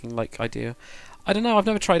internet banking like idea. I don't know, I've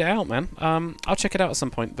never tried it out, man. I'll check it out at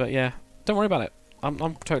some point, but yeah, don't worry about it.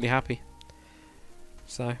 I'm totally happy.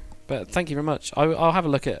 So, but thank you very much. I'll have a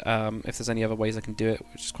look at if there's any other ways I can do it,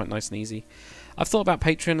 which is quite nice and easy. I've thought about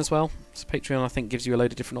Patreon as well. So Patreon, I think, gives you a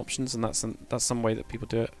load of different options, and that's some way that people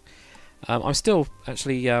do it. I'm still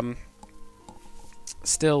actually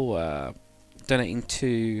donating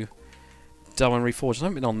to Darwin Reforged. I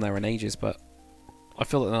haven't been on there in ages, but I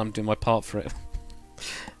feel that I'm doing my part for it.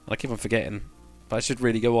 I keep on forgetting, but I should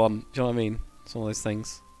really go on. Do you know what I mean? It's one of those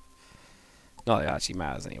things. Not that it actually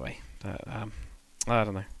matters anyway. But, I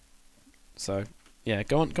don't know. So yeah,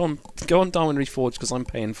 go on Darwin Reforged because I'm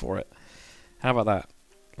paying for it. How about that?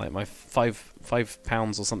 Like my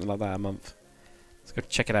 £5 or something like that a month. Let's go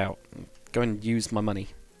check it out. Go and use my money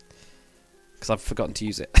because I've forgotten to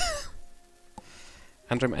use it.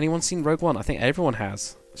 Andrew, anyone seen Rogue One? I think everyone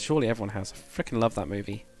has. Surely everyone has. I freaking love that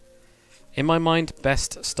movie. In my mind,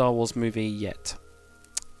 best Star Wars movie yet.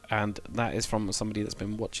 And that is from somebody that's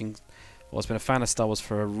been watching, well, has been a fan of Star Wars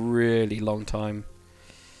for a really long time.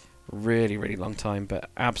 Really, really long time, but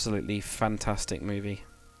absolutely fantastic movie.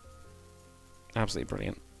 Absolutely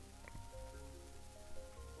brilliant.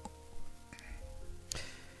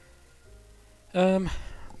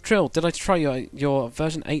 Trill, did I try your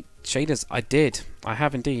version 8 shaders? I did. I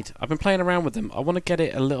have indeed. I've been playing around with them. I want to get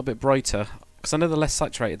it a little bit brighter, because I know they're less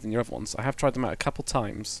saturated than your other ones. I have tried them out a couple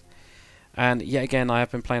times, and yet again I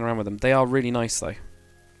have been playing around with them. They are really nice though.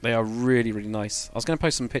 They are really, really nice. I was going to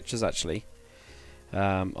post some pictures actually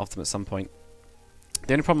of them at some point.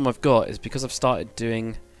 The only problem I've got is because I've started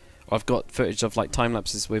doing, or I've got footage of like time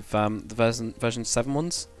lapses with the version 7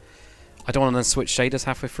 ones. I don't want to then switch shaders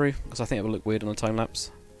halfway through because I think it will look weird on a time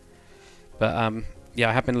lapse. But yeah,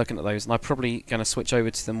 I have been looking at those, and I'm probably going to switch over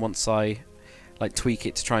to them once I like tweak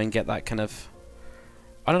it to try and get that kind of,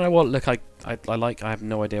 I don't know what look I like. I have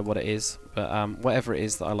no idea what it is, but whatever it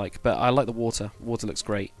is that I like. But I like the water. Water looks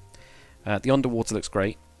great. The underwater looks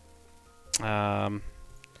great. And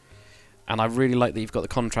I really like that you've got the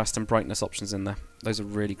contrast and brightness options in there. Those are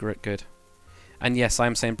really good. And yes, I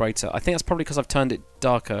am saying brighter. I think that's probably because I've turned it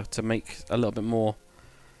darker to make a little bit more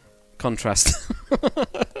contrast.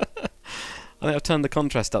 I think I've turned the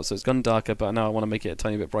contrast up so it's gone darker, but now I want to make it a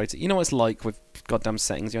tiny bit brighter. You know what it's like with goddamn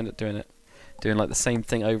settings, you end up doing like the same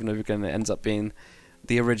thing over and over again, and it ends up being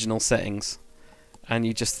the original settings. And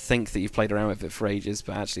you just think that you've played around with it for ages,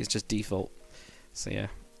 but actually it's just default. So yeah.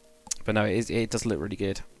 But no, it does look really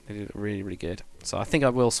good. They do look really, really good. So I think I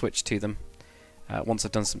will switch to them once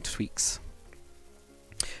I've done some tweaks.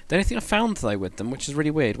 The only thing I found though with them, which is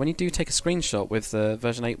really weird, when you do take a screenshot with the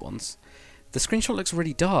version 8 ones, the screenshot looks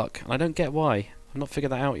really dark, and I don't get why. I've not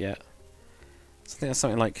figured that out yet. So I think that's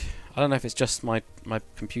something like, I don't know if it's just my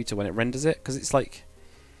computer when it renders it, because it's like,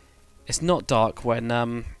 it's not dark when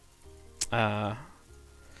I'm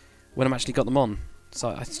actually got them on. So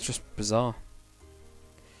it's just bizarre.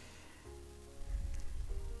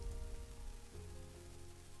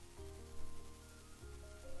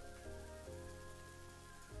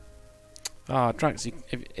 Ah, Drax,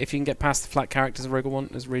 if you can get past the flat characters Rogue One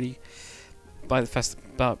is really by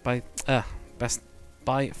far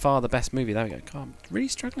the best movie. There we go. God, I'm really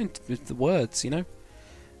struggling with the words, you know?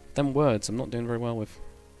 Them words I'm not doing very well with.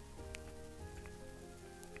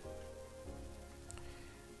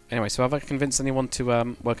 Anyway, so have I convinced anyone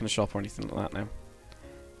to work in a shop or anything like that now?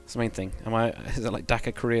 That's the main thing. Is it like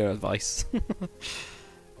DACA career advice? Be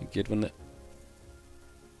good, wouldn't it?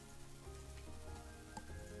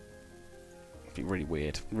 Be really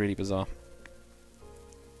weird, really bizarre.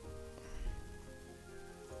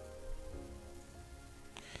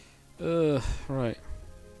 Right.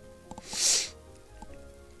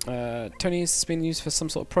 Tony's been used for some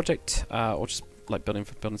sort of project, or just like building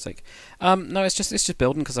for building's sake. No, it's just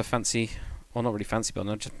building because I fancy, well, not really fancy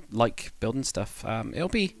building. I just like building stuff. It'll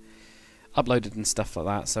be uploaded and stuff like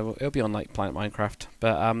that, so it'll be on like Planet Minecraft.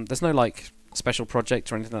 But there's no like special project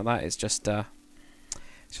or anything like that. It's just I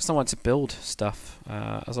want to build stuff,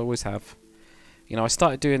 as I always have. You know, I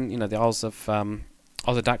started doing, you know, the Isles of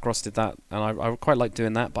Dakros did that, and I quite liked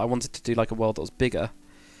doing that, but I wanted to do like a world that was bigger,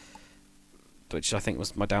 which I think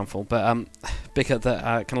was my downfall. But bigger that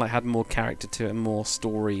kind of like had more character to it and more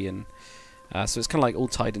story, and so it's kind of like all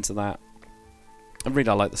tied into that. I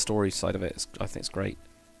like the story side of it. I think it's great.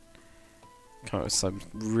 Come up with some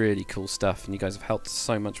really cool stuff, and you guys have helped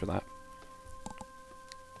so much with that.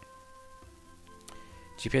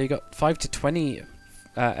 GPA, you got 5 to 20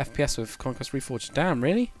 FPS with Conquest Reforged. Damn,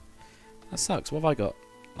 really? That sucks. What have I got?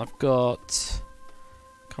 I've got...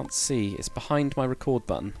 Can't see. It's behind my record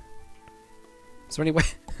button. Is there any way?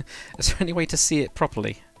 Is there any way to see it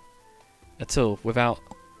properly at all without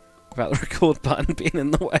the record button being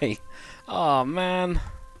in the way? Oh man,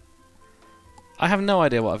 I have no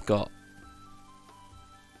idea what I've got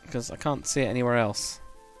because I can't see it anywhere else.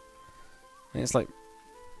 I think it's like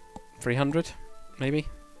 300. Maybe.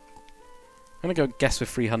 I'm gonna go guess with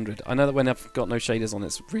 300. I know that when I've got no shaders on,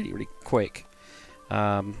 it's really, really quick.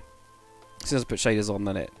 As soon as I put shaders on,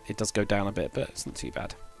 then it does go down a bit, but it's not too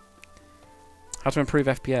bad. How to improve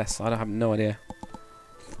FPS? I have no idea.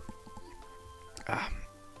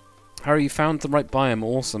 Harry, you found the right biome.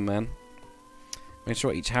 Awesome, man. Make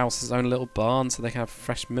sure each house has its own little barn so they can have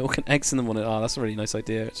fresh milk and eggs in the morning. Oh, that's a really nice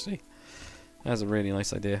idea, actually. That's a really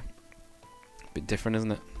nice idea. Bit different,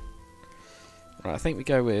 isn't it? Right, I think we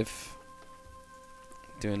go with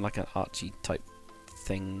doing like an Archie type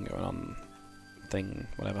thing going on.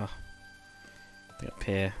 Whatever. I think up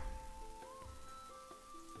here.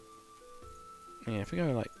 Yeah, if we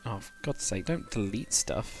go like... Oh, for God's sake, don't delete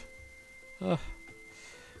stuff. Ugh.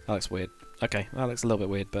 That looks weird. Okay, that looks a little bit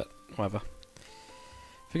weird, but whatever.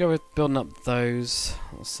 If we go with building up those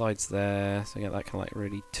little sides there, so we get that kind of like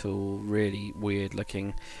really tall, really weird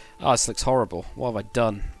looking... Oh, this looks horrible. What have I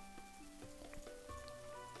done?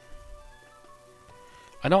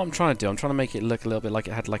 I know what I'm trying to do. I'm trying to make it look a little bit like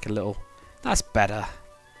it had like a little... That's better.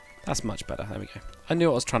 That's much better. There we go. I knew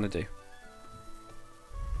what I was trying to do.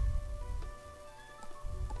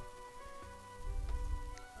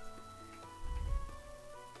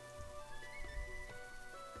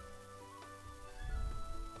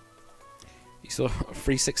 You saw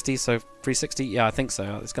 360, so 360? Yeah, I think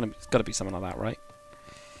so. It's got to be something like that, right?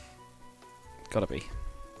 Got to be.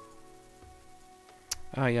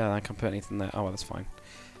 Oh yeah, I can't put anything there. Oh well, that's fine.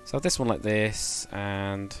 So this one like this,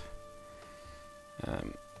 and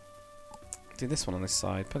do this one on this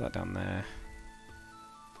side. Put that down there.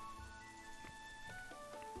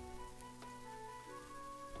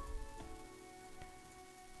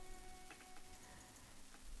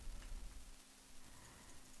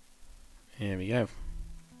 Here we go.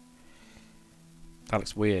 That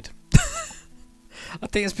looks weird. I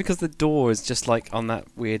think it's because the door is just like on that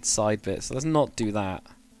weird side bit, so let's not do that.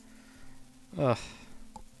 Ugh.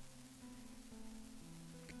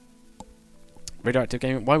 Radioactive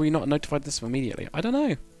gaming. Why were you not notified this immediately? I don't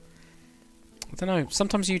know. I don't know.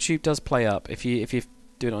 Sometimes YouTube does play up if you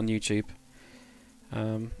do it on YouTube.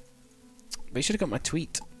 But you should have got my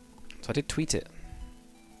tweet. So I did tweet it.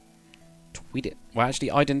 Tweet it. Well, actually,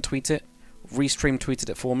 I didn't tweet it. Restream tweeted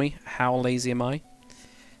it for me. How lazy am I?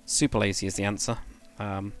 Super lazy is the answer.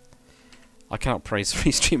 I cannot praise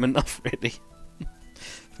Restream enough, really.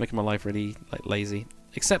 It's making my life really like lazy.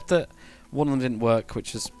 Except that one of them didn't work,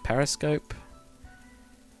 which is Periscope.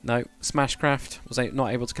 No, Smashcraft was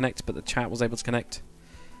not able to connect, but the chat was able to connect.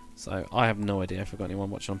 So I have no idea if we've got anyone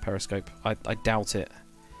watching on Periscope. I doubt it,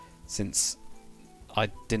 since I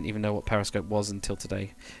didn't even know what Periscope was until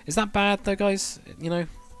today. Is that bad though, guys? You know,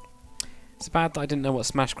 it's bad that I didn't know what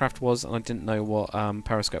Smashcraft was and I didn't know what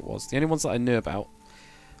Periscope was. The only ones that I knew about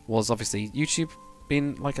was obviously YouTube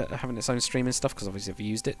being like having its own streaming stuff, because obviously I've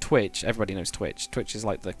used it. Twitch, everybody knows Twitch. Twitch is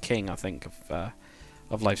like the king, I think,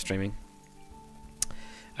 of live streaming.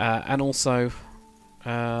 And also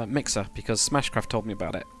Mixer, because Smashcraft told me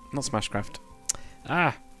about it. Not Smashcraft.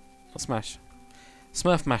 Ah, not Smash.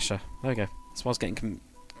 Smurf Masher. There we go. That's why I was getting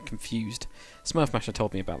confused. Smurf Masher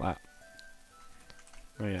told me about that.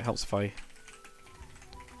 Oh yeah, it helps if I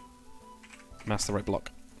mask the right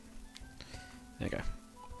block. There you go.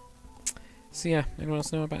 So yeah, anyone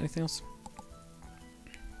else know about anything else?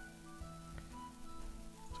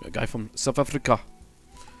 Got a guy from South Africa.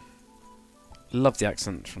 Love the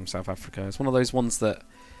accent from South Africa. It's one of those ones that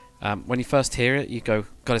when you first hear it, you go,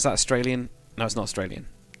 God, is that Australian? No, it's not Australian.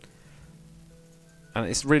 And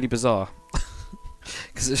it's really bizarre.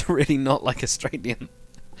 Because it's really not like Australian.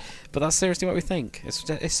 But that's seriously what we think.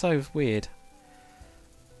 It's so weird.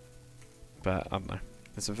 But I don't know.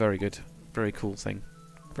 It's a very good, very cool thing.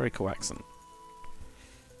 Very cool accent.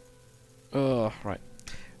 Oh, right.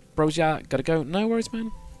 Bros, yeah, gotta go. No worries,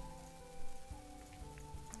 man.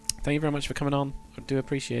 Thank you very much for coming on. I do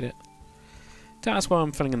appreciate it. Don't ask why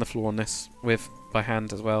I'm filling in the floor on this by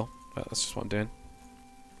hand as well. But that's just what I'm doing.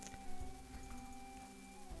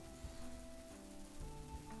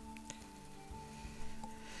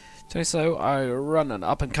 Today, so I run an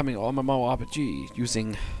up-and-coming MMORPG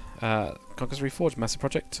using Conquest Reforged massive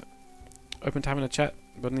project. Open to having a chat,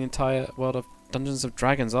 building the entire world of Dungeons of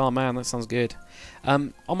Dragons. Oh man, that sounds good.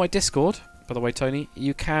 On my Discord, by the way, Tony,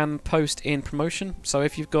 you can post in promotion. So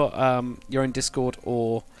if you've got your own Discord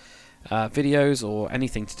or videos or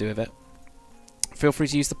anything to do with it, feel free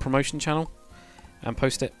to use the promotion channel and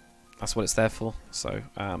post it. That's what it's there for. So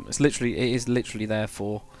it is literally there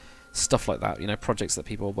for stuff like that. You know, projects that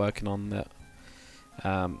people are working on that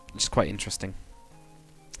just quite interesting.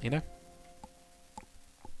 You know.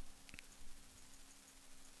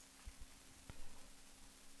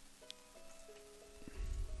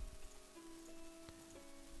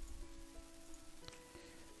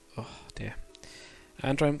 Oh dear.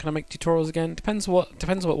 Andrew, can I make tutorials again? Depends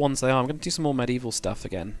what ones they are. I'm going to do some more medieval stuff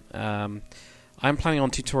again. I'm planning on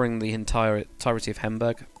tutoring the entirety of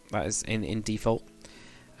Hemburg. That is in default.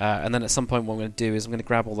 And then at some point, what I'm going to do is I'm going to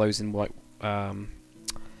grab all those in white and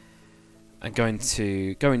go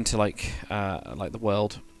into like the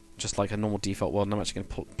world, just like a normal default world. And I'm actually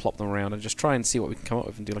going to plop them around and just try and see what we can come up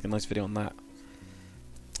with and do like a nice video on that.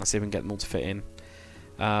 I'll see if we can get them all to fit in.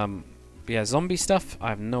 But yeah, zombie stuff, I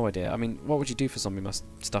have no idea. I mean, what would you do for zombie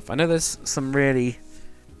stuff? I know there's some really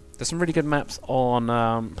There's some really good maps on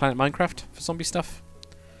Planet Minecraft for zombie stuff,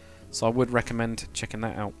 so I would recommend checking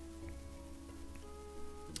that out.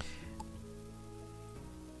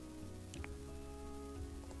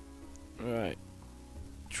 Right.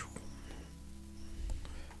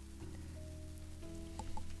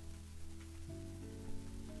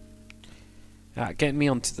 Getting me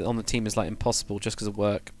on the team is like impossible just because of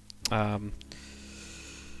work.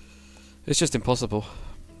 It's just impossible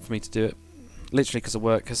for me to do it. Literally because of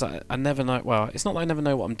work, because I never know. Well, it's not that I never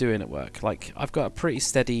know what I'm doing at work. Like, I've got a pretty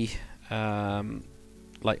steady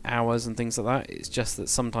like hours and things like that. It's just that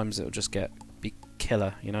sometimes it'll just be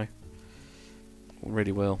killer, you know. It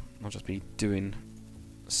really will. I'll just be doing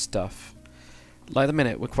stuff. Like at the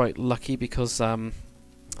minute, we're quite lucky because certain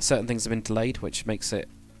things have been delayed, which makes it,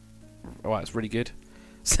 well, it's really good.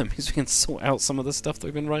 So that means we can sort out some of the stuff that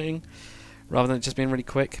we've been writing, rather than it just being really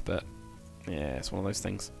quick. But yeah, it's one of those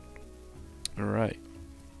things. Alright.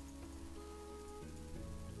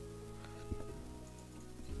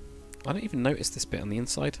 I don't even notice this bit on the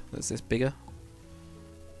inside. That's this bigger.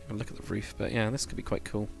 I'll look at the roof, but yeah, this could be quite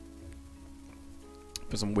cool.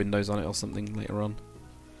 Put some windows on it or something later on.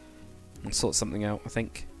 And sort something out, I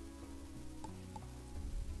think.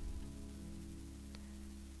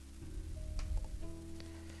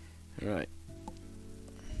 Right.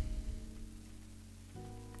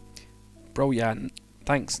 Bro, yeah,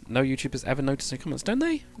 thanks. No YouTubers ever notice any comments, don't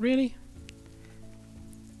they? Really?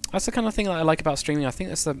 That's the kind of thing that I like about streaming. I think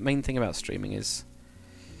that's the main thing about streaming, is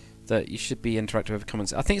that you should be interactive with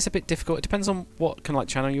comments. I think it's a bit difficult. It depends on what kind of like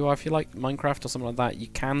channel you are. If you like Minecraft or something like that, you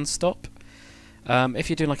can stop. If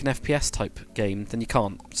you're doing like an FPS type game, then you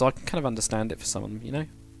can't. So I can kind of understand it for someone, you know?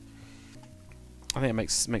 I think it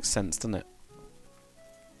makes sense, doesn't it?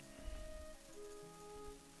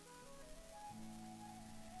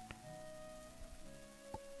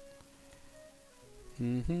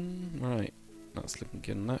 Right. That's looking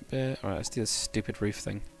good on that bit. Alright, let's do this stupid roof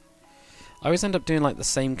thing. I always end up doing like the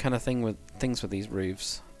same kind of thing with things with these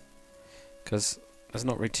roofs, because there's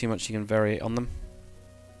not really too much you can vary on them.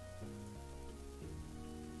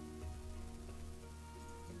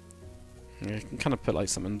 You can kind of put like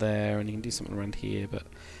something there, and you can do something around here, but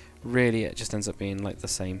really it just ends up being like the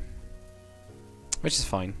same, which is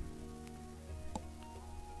fine.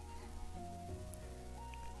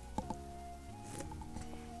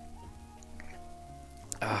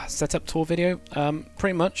 Setup tour video.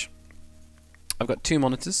 Pretty much. I've got 2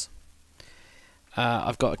 monitors.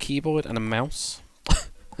 I've got a keyboard and a mouse.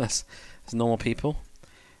 That's normal people.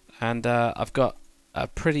 And I've got a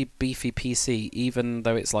pretty beefy PC, even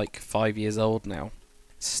though it's like 5 years old now.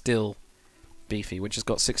 It's still beefy, which has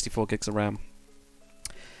got 64 gigs of RAM.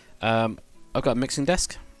 I've got a mixing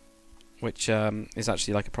desk, which is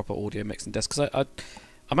actually like a proper audio mixing desk, because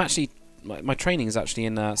I'm actually, my training is actually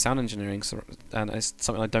in sound engineering, so, and it's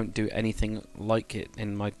something I don't do anything like it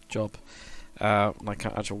in my job, like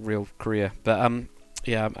an actual real career. But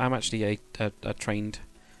yeah, I'm actually a trained,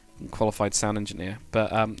 qualified sound engineer.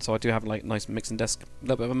 But so I do have like a nice mixing desk, a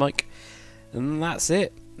little bit of a mic, and that's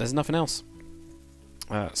it. There's nothing else.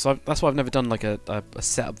 So that's why I've never done like a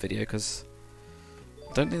setup video, because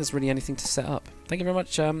I don't think there's really anything to set up. Thank you very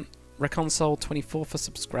much, Reconsole24 for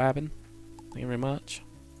subscribing. Thank you very much.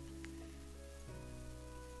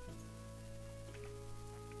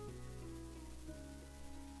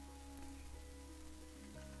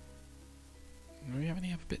 Do we have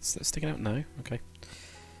any other bits that are sticking out? No? Okay.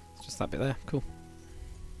 It's just that bit there. Cool.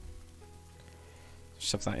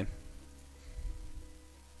 Shove that in.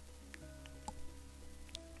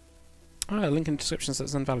 Oh, link in the description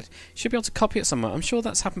says invalid. You should be able to copy it somewhere. I'm sure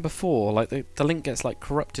that's happened before. Like the link gets like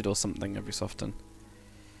corrupted or something every so often.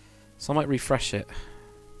 So I might refresh it.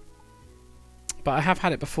 But I have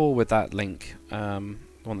had it before with that link, the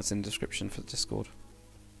one that's in the description for the Discord.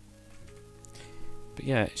 But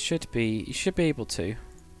yeah, it should be. You should be able to.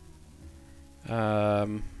 There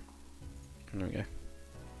we go.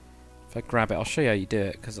 If I grab it, I'll show you how you do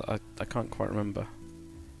it, because I can't quite remember.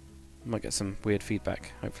 I might get some weird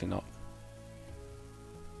feedback. Hopefully not.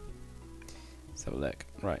 Let's have a look.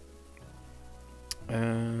 Right.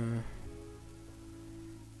 There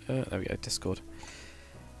we go. Discord.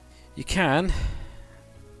 You can.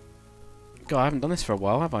 God, I haven't done this for a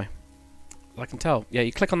while, have I? I can tell. Yeah,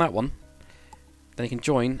 you click on that one. Then you can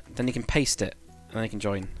join, then you can paste it, and then you can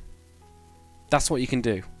join. That's what you can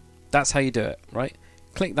do. That's how you do it, right?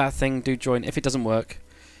 Click that thing, do join. If it doesn't work,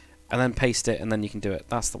 and then paste it, and then you can do it.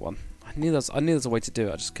 That's the one. I knew there was a way to do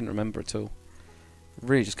it. I just couldn't remember at all.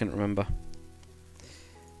 Really, just couldn't remember.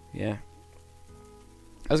 Yeah.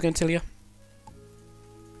 I was going to tell you.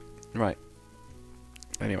 Right.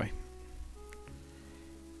 Anyway.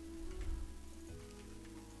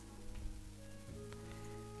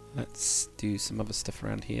 Let's do some other stuff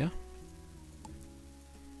around here.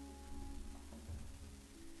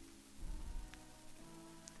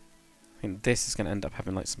 I think this is going to end up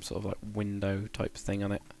having like some sort of like window type thing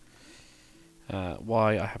on it.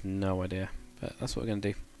 Why, I have no idea, but that's what we're going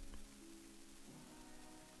to do.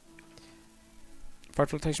 Fried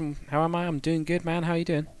Flotation, how am I? I'm doing good, man. How are you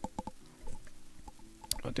doing?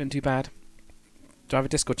 Not doing too bad. Do I have a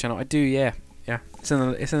Discord channel? I do, yeah. Yeah, it's in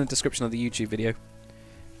the description of the YouTube video.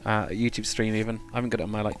 YouTube stream even. I haven't got it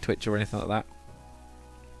on my like Twitch or anything like that.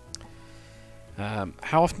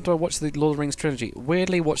 How often do I watch the Lord of the Rings trilogy?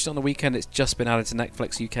 Weirdly, watched it on the weekend. It's just been added to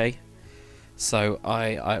Netflix UK, so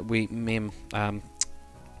me and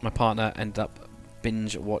my partner ended up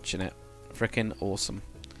binge watching it. Freaking awesome.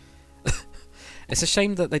 It's a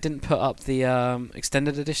shame that they didn't put up the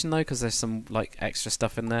extended edition though, because there's some like extra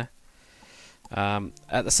stuff in there.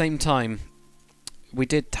 At the same time, we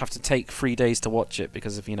did have to take 3 days to watch it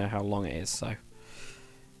because of how long it is. So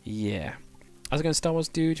yeah. How's it going, Star Wars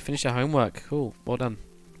dude? Finish your homework. Cool. Well done.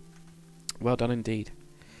 Well done indeed.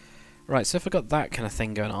 Right, so if I got that kind of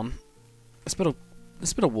thing going on, let's build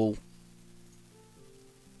a wall.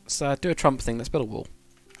 Let's do a Trump thing. Let's build a wall.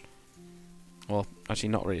 Well, actually,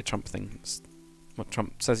 not really a Trump thing. It's what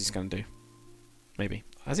Trump says he's going to do. Maybe.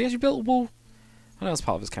 Has he actually built a wall? I know that's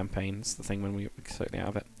part of his campaign. It's the thing when we were totally out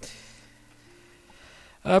of it.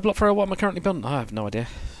 Block thrower, what am I currently building? I have no idea.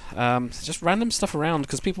 Just random stuff around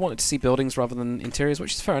because people wanted to see buildings rather than interiors,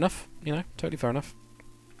 which is fair enough. Totally fair enough.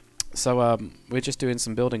 So we're just doing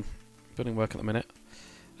some building work at the minute.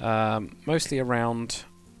 Mostly around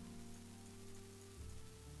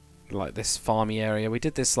like this farmy area. We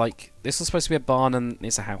did this this was supposed to be a barn and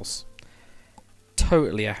it's a house.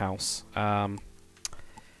 Totally a house. And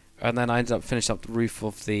then I ended up finishing up the roof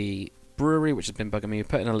of the brewery, which has been bugging me. We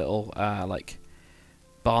put in a little like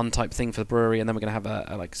barn type thing for the brewery, and then we're gonna have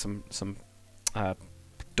a like some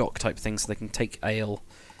dock type thing so they can take ale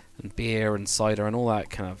and beer and cider and all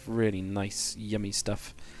that kind of really nice yummy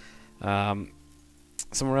stuff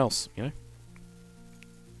somewhere else,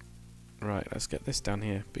 Right, let's get this down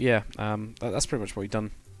here. But yeah, that's pretty much what we've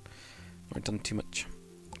done. We've done too much.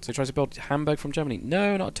 So he tries to build Hamburg from Germany.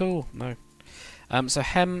 No, not at all. No. So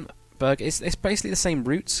Hemburg, it's basically the same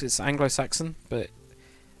roots. It's Anglo-Saxon, but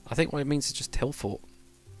I think what it means is just hill fort.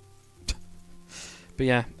 But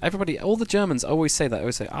yeah, all the Germans always say that.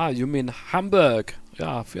 Always say, you mean Hamburg?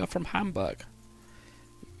 Yeah, we are from Hamburg.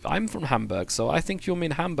 I'm from Hamburg, so I think you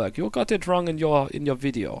mean Hamburg. You got it wrong in your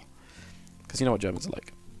video. Because you know what Germans are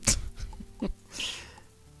like.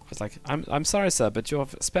 I was like, I'm sorry, sir, but your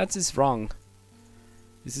spelling is wrong.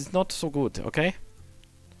 This is not so good, okay?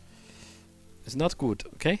 It's not good,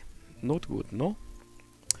 okay? Not good, no?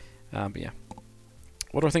 But yeah.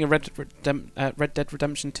 What do I think of Red Dead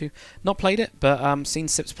Redemption 2? Not played it, but seen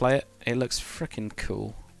Sips play it. It looks freaking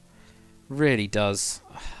cool. Really does.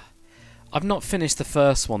 I've not finished the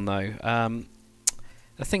first one though.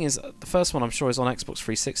 The thing is, the first one I'm sure is on Xbox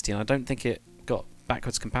 360, and I don't think it got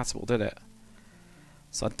backwards compatible, did it?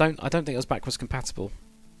 So I don't think it was backwards compatible.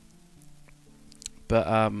 But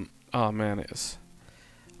oh man,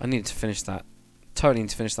 I needed to finish that. Totally need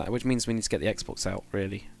to finish that, which means we need to get the Xbox out,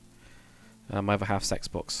 really. My other half's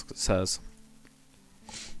Xbox, it's hers.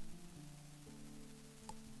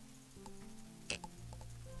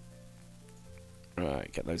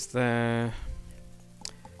 Right, get those there.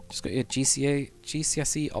 Just got your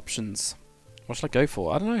GCSE options. What should I go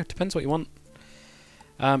for? I don't know, it depends what you want.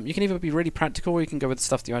 You can either be really practical or you can go with the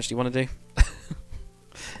stuff that you actually want to do.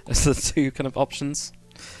 That's the two kind of options.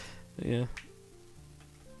 Yeah.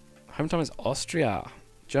 Hometown is Austria.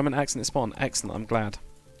 German accent is spawn. Excellent, I'm glad.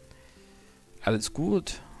 Alles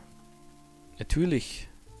gut. Natürlich.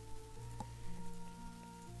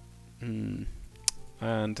 And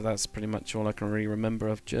that's pretty much all I can really remember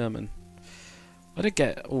of German. I did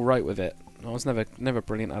get alright with it. I was never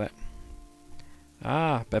brilliant at it.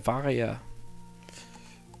 Ah, Bavaria.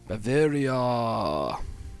 Bavaria.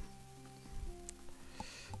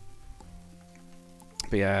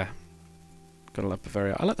 But yeah, gotta love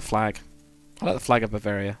Bavaria. I like the flag. I like the flag of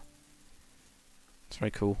Bavaria. It's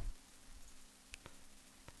very cool.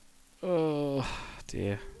 Oh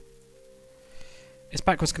dear. It's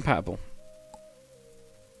backwards compatible.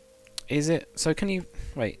 Is it? So can you...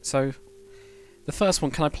 Wait, so... The first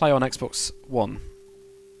one, can I play on Xbox One?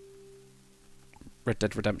 Red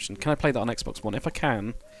Dead Redemption. Can I play that on Xbox One? If I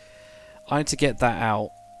can, I need to get that out.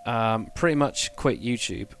 Pretty much quit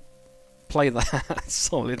YouTube. Play that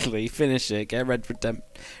solidly. Finish it. Get Red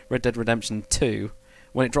Dead Redemption 2.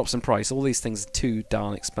 When it drops in price. All these things are too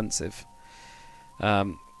darn expensive.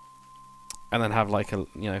 and then have like a,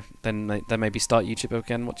 then maybe start YouTube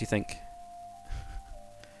again. What do you think?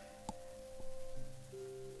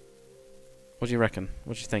 What do you reckon?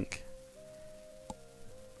 What do you think?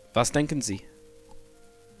 Was denken Sie?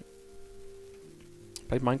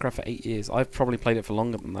 Played Minecraft for 8 years. I've probably played it for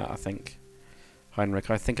longer than that, I think. Heinrich,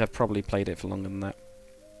 I think I've probably played it for longer than that.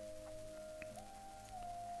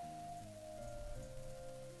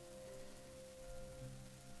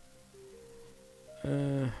 I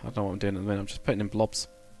don't know what I'm doing at the minute. I'm just putting in blobs.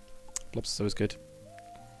 Blobs is always good.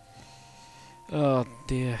 Oh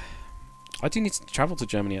dear. I do need to travel to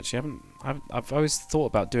Germany actually. I've always thought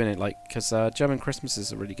about doing it, like, because German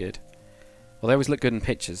Christmases are really good. Well, they always look good in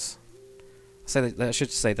pictures. I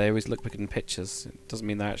should say they always look good in pictures. It doesn't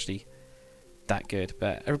mean they're actually that good,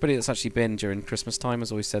 but everybody that's actually been during Christmas time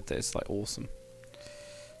has always said that it's like awesome.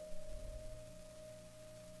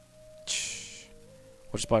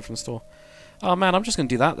 Or just buy it from the store. Oh man, I'm just gonna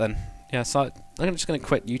do that then. Yeah, so I'm just gonna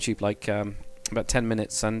quit YouTube like about 10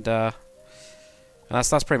 minutes, and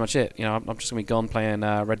that's pretty much it. You know, I'm just gonna be gone playing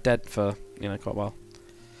Red Dead for quite a while.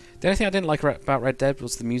 The only thing I didn't like about Red Dead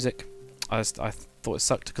was the music. I thought it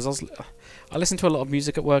sucked because I listen to a lot of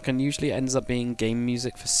music at work, and usually it ends up being game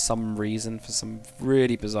music for some reason, for some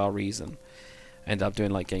really bizarre reason. I end up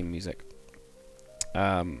doing like game music.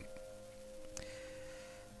 And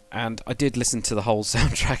I did listen to the whole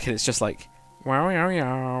soundtrack, and it's just like wow, wow,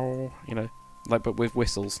 wow, like, but with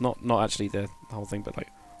whistles, not actually the whole thing, but like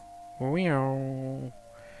wow.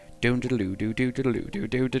 Do do do do do do do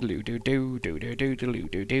do do do do do do do do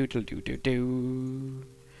do do do do do.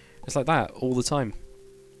 It's like that all the time.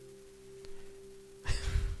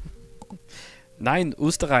 Nein,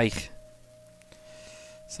 Österreich.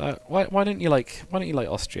 So why don't you like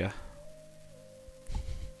Austria?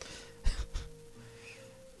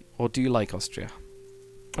 Or do you like Austria?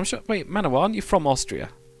 I'm sure. Wait, Manawa, aren't you from Austria?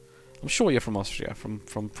 I'm sure you're from Austria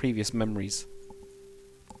from previous memories.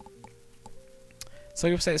 So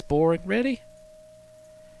you say it's boring? Really?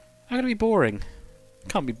 How can it be boring? It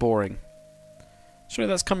can't be boring. Surely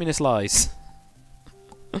that's communist lies.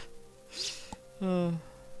 I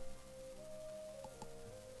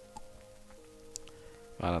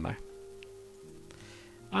don't know.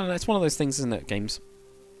 It's one of those things, isn't it? Games.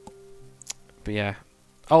 But yeah.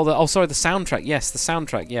 Oh, sorry. The soundtrack. Yes, the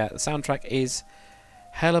soundtrack. Yeah, the soundtrack is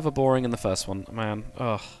hell of a boring in the first one, man.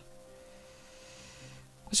 Ugh.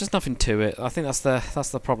 There's just nothing to it. I think that's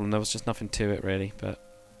the problem. There was just nothing to it, really. But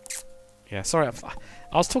yeah, sorry. I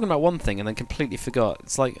was talking about one thing and then completely forgot.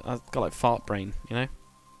 It's like I've got like fart brain, It's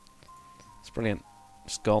brilliant.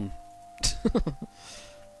 Just gone.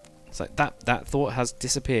 It's like that thought has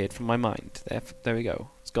disappeared from my mind. There we go.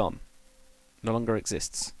 It's gone. No longer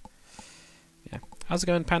exists. Yeah. How's it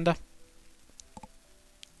going, Panda?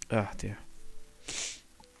 Oh dear.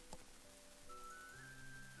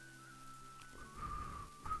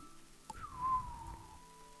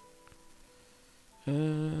 Right,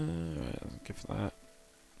 I'll give that.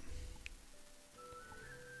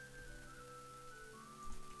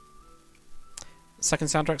 Second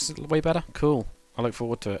soundtrack's way better? Cool. I look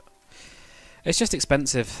forward to it. It's just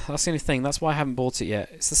expensive. That's the only thing. That's why I haven't bought it yet.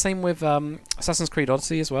 It's the same with Assassin's Creed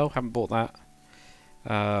Odyssey as well. Haven't bought that.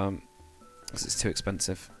 Because it's too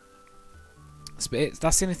expensive.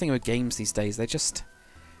 That's the only thing with games these days. They just...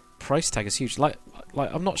 price tag is huge. Like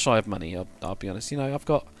I'm not shy of money, I'll be honest.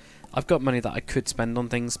 I've got money that I could spend on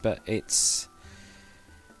things, but it's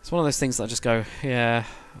one of those things that I just go, yeah,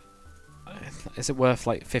 is it worth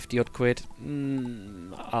like 50 odd quid?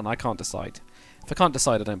 And I can't decide. If I can't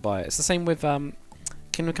decide, I don't buy it. It's the same with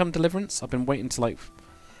Kingdom Come Deliverance. I've been wanting to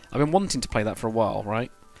play that for a while,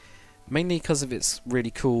 right? Mainly because of its really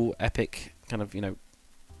cool, epic kind of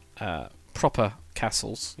proper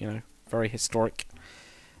castles. Very historic.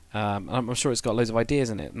 I'm sure it's got loads of ideas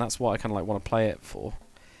in it, and that's what I kind of want to play it for.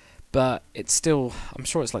 But it's still, I'm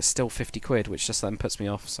sure it's like still 50 quid, which just then puts me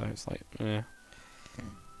off. So it's like, yeah,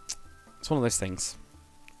 it's one of those things.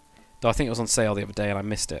 Though I think it was on sale the other day and I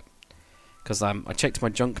missed it because I checked my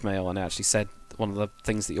junk mail and it actually said one of the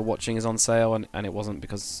things that you're watching is on sale, and it wasn't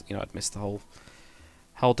because I'd missed the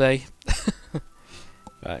whole day. But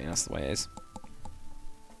that's the way it is.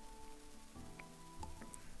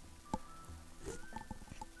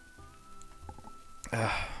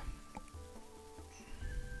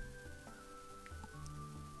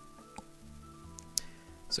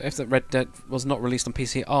 So if that Red Dead was not released on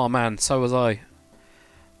PC, oh man, so was I.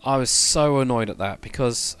 I was so annoyed at that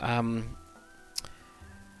because I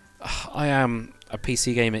am a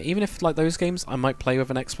PC gamer. Even if like those games, I might play with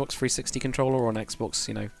an Xbox 360 controller or an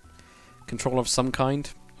Xbox, controller of some kind.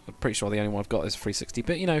 I'm pretty sure the only one I've got is 360,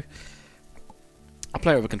 but I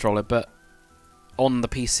play with a controller. But on the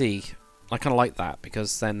PC. I kind of like that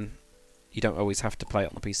because then you don't always have to play it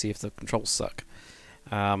on the PC if the controls suck.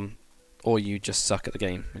 Or you just suck at the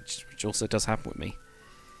game, which also does happen with me.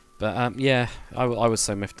 But yeah, I was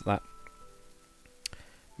so miffed at that.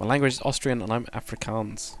 My language is Austrian and I'm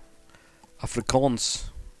Afrikaans. Afrikaans.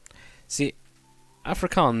 See,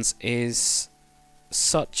 Afrikaans is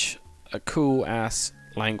such a cool ass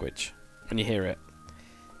language when you hear it.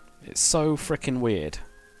 It's so freaking weird.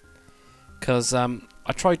 Because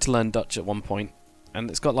I tried to learn Dutch at one point, and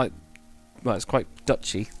it's got like, well, it's quite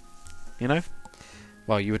Dutchy, you know?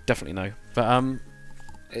 Well, you would definitely know. But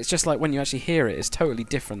it's just like when you actually hear it, it's totally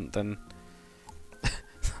different than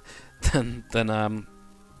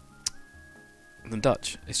than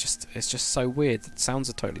Dutch. It's just so weird. The sounds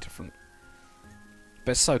are totally different.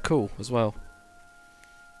 But it's so cool as well.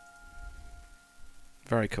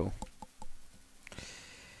 Very cool.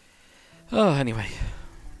 Oh, anyway.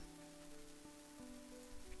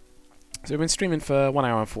 So we've been streaming for 1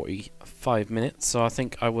 hour and 45 minutes, so I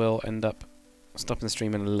think I will end up stopping the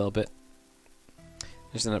stream in a little bit.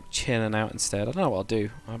 Just end up chilling out instead. I don't know what I'll do.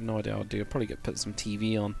 I have no idea what I'll do. I'll probably put some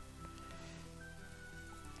TV on.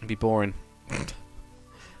 It'd be boring.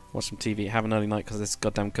 Watch some TV, have an early night because it's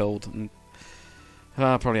goddamn cold, and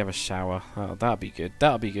I'll probably have a shower. Oh, that'd be good.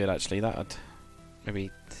 That'd be good actually. That'd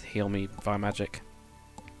maybe heal me via magic.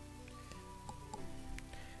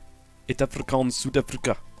 It Afrikaans South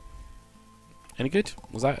Africa. Any good?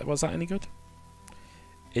 Was that any good?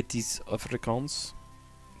 It is Afrikaans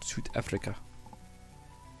South Africa.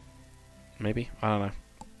 Maybe? I don't know.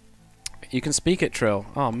 You can speak it, Trill.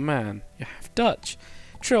 Oh man, you're half Dutch.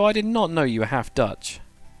 Trill, I did not know you were half Dutch.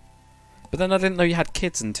 But then I didn't know you had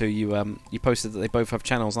kids until you you posted that they both have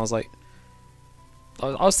channels, and I was like,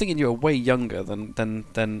 I was thinking you were way younger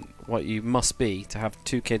than what you must be to have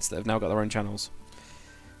 2 kids that have now got their own channels.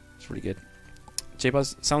 It's really good.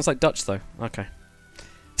 J-Buzz sounds like Dutch though. Okay.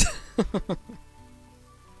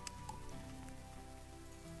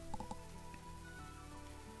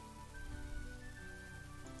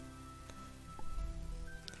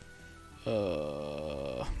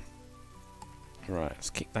 Right, let's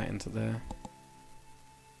kick that into there.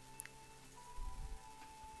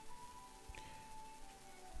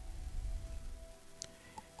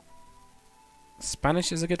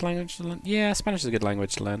 Spanish is a good language to learn? Yeah, Spanish is a good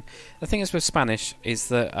language to learn. The thing is with Spanish is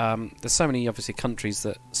that there's so many, obviously, countries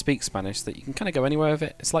that speak Spanish that you can kind of go anywhere with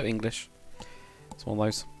it. It's like English. It's one of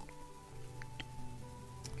those.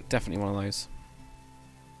 Definitely one of those.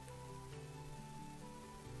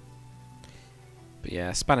 But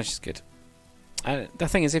yeah, Spanish is good. The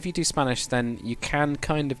thing is, if you do Spanish, then you can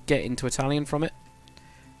kind of get into Italian from it.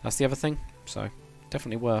 That's the other thing. So,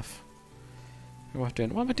 definitely worth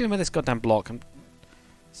doing. What am I doing with this goddamn block?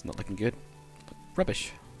 It's not looking good.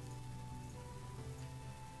 Rubbish.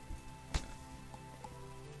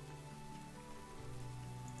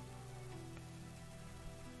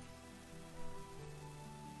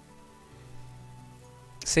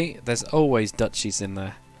 See, there's always Dutchies in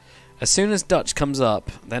there. As soon as Dutch comes up,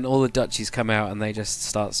 then all the Dutchies come out and they just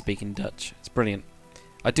start speaking Dutch. It's brilliant.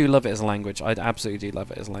 I do love it as a language. I absolutely do love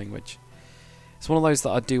it as a language. It's one of those that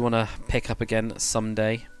I do want to pick up again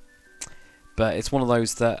someday. But it's one of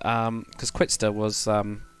those that, because Quitster was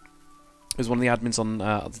one of the admins on the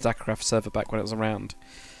Dakacraft server back when it was around.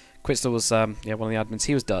 Quitster was yeah, one of the admins.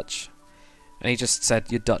 He was Dutch. And he just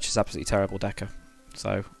said, your Dutch is absolutely terrible, Deca.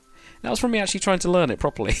 So, that was from me actually trying to learn it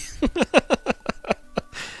properly.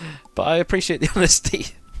 But I appreciate the honesty,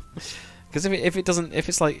 because if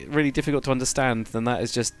it's like really difficult to understand, then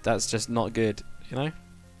that's just not good, you know.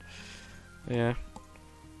 Yeah.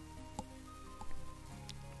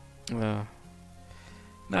 No,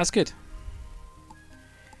 it's good.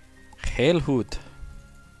 Heel goed.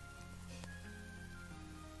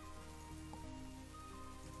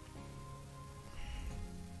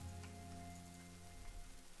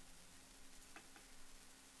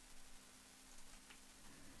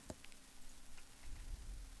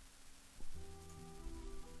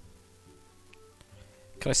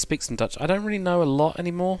 Can I speak some Dutch? I don't really know a lot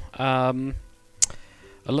anymore. A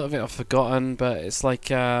lot of it I've forgotten, but it's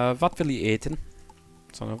like, wat wil je eten?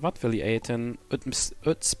 So, wat wil je eten?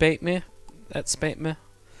 Het spijt me. Het spijt me.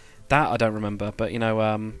 That I don't remember, but you know,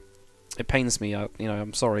 it pains me. You know,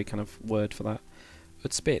 I'm sorry, kind of word for that.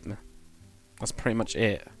 Het spijt me. That's pretty much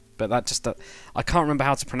it. But that just, I can't remember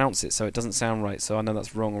how to pronounce it, so it doesn't sound right. So I know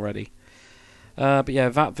that's wrong already. But yeah,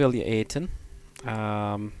 wat wil je eten?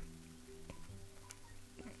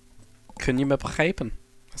 Kun je me begrijpen?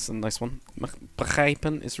 That's a nice one.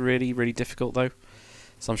 Begrijpen is really, really difficult though.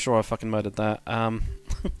 So I'm sure I fucking murdered that.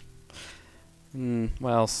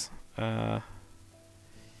 What else?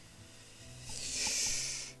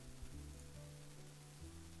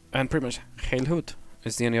 And pretty much Heel Hood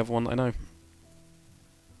is the only other one I know.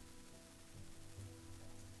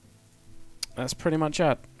 That's pretty much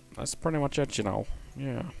it. That's pretty much it, you know.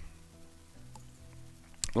 Yeah.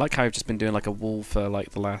 I like how I've just been doing like a wall for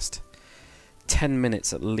like the last 10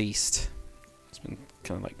 minutes at least. It's been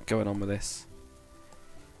kind of like going on with this.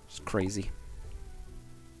 It's crazy.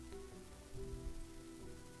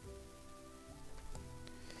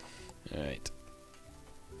 Alright.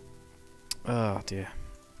 Oh dear.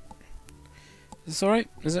 Is this alright?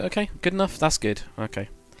 Is it okay? Good enough? That's good. Okay.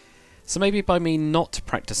 So maybe by me not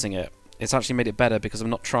practicing it, it's actually made it better because I'm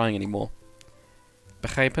not trying anymore.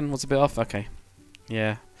 Begrepen was a bit off? Okay.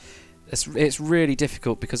 Yeah. It's really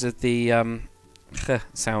difficult because of the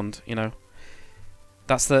sound, you know.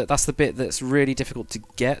 That's the bit that's really difficult to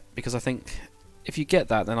get, because I think if you get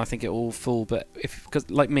that, then I think it will fall. But because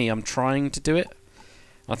like me, I'm trying to do it.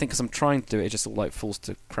 I think because I'm trying to do it, it just all like falls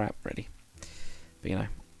to crap, really. But you know,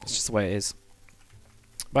 it's just the way it is.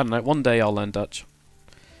 But I don't know. One day I'll learn Dutch.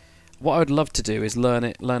 What I would love to do is learn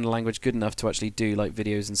a language good enough to actually do like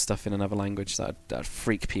videos and stuff in another language. That'd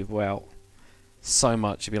freak people out so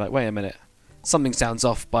much. You'd be like, wait a minute, something sounds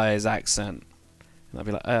off by his accent. And I'd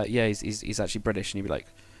be like, yeah, he's actually British. And you'd be like,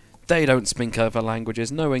 they don't speak other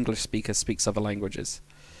languages. No English speaker speaks other languages.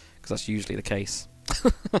 Because that's usually the case.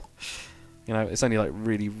 You know, it's only like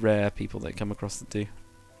really rare people that come across that do.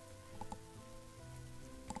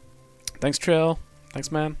 Thanks, Trill.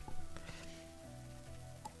 Thanks, man.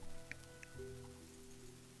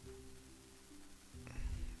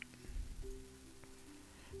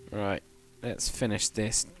 Right, let's finish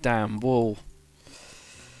this damn wall.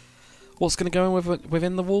 What's going to go in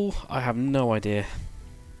within the wall? I have no idea.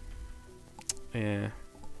 Yeah.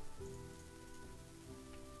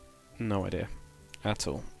 No idea. At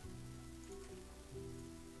all.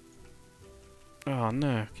 Oh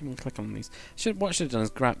no, keep on clicking on these. What I should have done is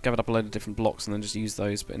gathered up a load of different blocks and then just use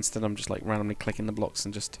those, but instead I'm just like randomly clicking the blocks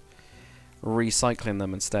and just recycling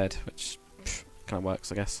them instead, which kind of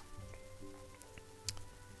works, I guess.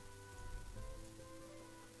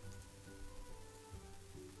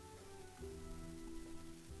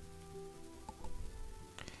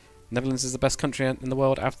 Netherlands is the best country in the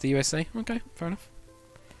world after the USA. Okay, fair enough.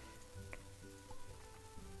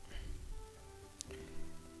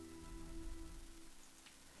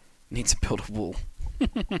 Need to build a wall.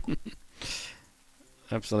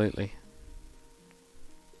 Absolutely.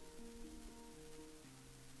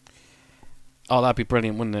 Oh, that'd be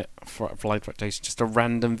brilliant, wouldn't it? For live practice, just a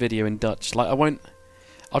random video in Dutch. Like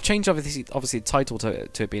I'll change obviously the title to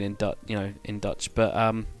it being in Dutch, you know, in Dutch, but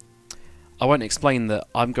I won't explain that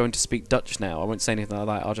I'm going to speak Dutch now. I won't say anything like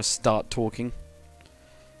that. I'll just start talking.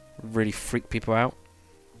 Really freak people out.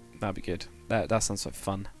 That'd be good. That sounds like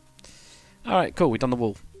fun. Alright, cool. We've done the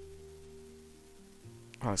wall.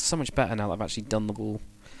 Oh, it's so much better now that I've actually done the wall.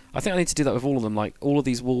 I think I need to do that with all of them. Like, all of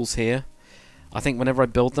these walls here. I think whenever I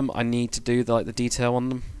build them, I need to do the detail on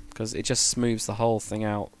them. Because it just smooths the whole thing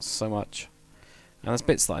out so much. And there's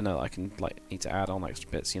bits that I know that I can, need to add on extra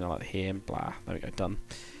bits. You know, like here and blah. There we go, done.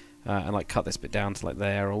 And cut this bit down to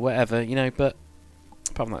there or whatever, you know, but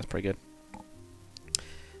apart from that, it's pretty good.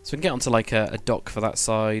 So we can get onto a dock for that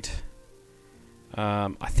side.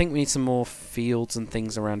 I think we need some more fields and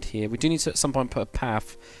things around here. We do need to at some point put a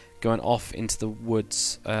path going off into the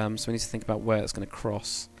woods, so we need to think about where it's going to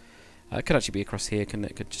cross. It could actually be across here, couldn't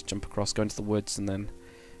it? It could just jump across, go into the woods, and then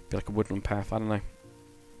be like a woodland path. I don't know.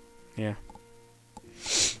 Yeah.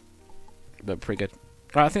 But pretty good.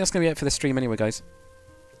 Right, I think that's going to be it for this stream anyway, guys.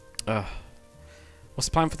 What's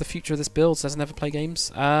the plan for the future of this build? Says never play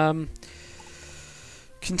games.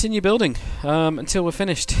 Continue building until we're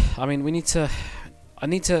finished. I mean, we need to. I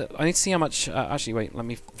need to see how much. Actually, wait. Let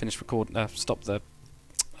me finish record. Stop the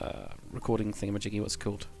recording thingamajiggy. What's it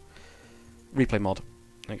called? Replay mod.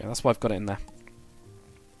 There you go. That's why I've got it in there.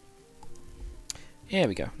 Here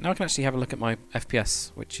we go. Now I can actually have a look at my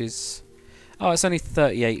FPS, which is. Oh, it's only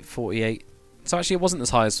 38, 48. So actually, it wasn't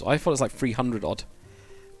as high as I thought. It was like 300 odd.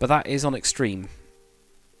 But that is on extreme.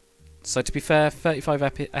 So to be fair, 35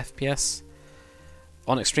 FPS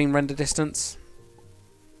on extreme render distance.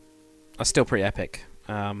 That's still pretty epic.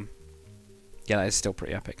 Yeah, that is still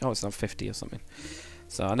pretty epic. Oh, it's now 50 or something.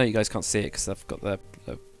 So I know you guys can't see it because I've got the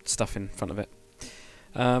stuff in front of it.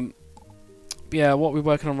 Yeah, what we're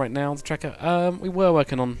working on right now, the tracker. We were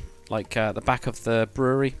working on the back of the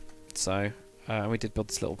brewery. So we did build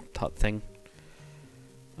this little hut thing.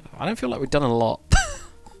 I don't feel like we've done a lot.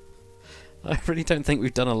 I really don't think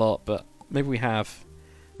we've done a lot, but maybe we have.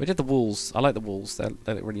 We did the walls. I like the walls. They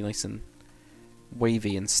look really nice and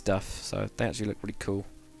wavy and stuff, so they actually look really cool.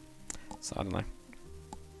 So I don't know.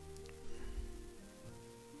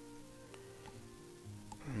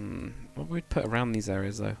 we'd put around these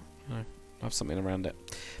areas though? You know, have something around it.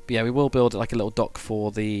 But yeah, we will build like a little dock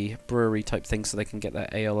for the brewery type thing so they can get their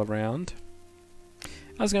ale around.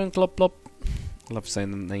 How's it going, Glob Blob? I love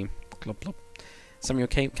saying the name, Glob Blob. Some of your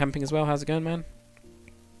camping as well. How's it going, man?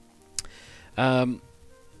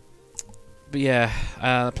 But yeah,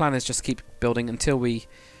 the plan is just to keep building until we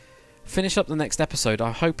finish up the next episode.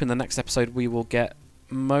 I hope in the next episode we will get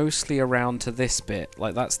mostly around to this bit.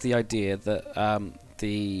 Like, that's the idea, that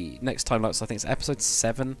the next time lapse, I think it's episode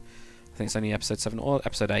 7. I think it's only episode 7 or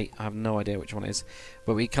episode 8. I have no idea which one it is.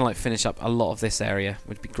 But we can like finish up a lot of this area,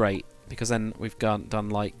 which would be great, because then we've done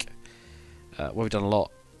like, well, we've done a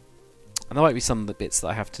lot. And there might be some of the bits that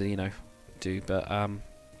I have to, you know, do, but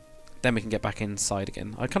then we can get back inside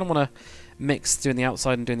again. I kind of want to mix doing the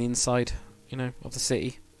outside and doing the inside, you know, of the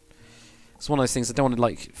city. It's one of those things I don't want to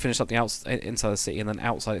like finish up the inside the city and then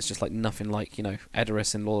outside it's just like nothing, like, you know,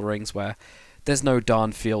 Edoras in Lord of the Rings, where there's no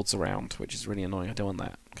darn fields around, which is really annoying. I don't want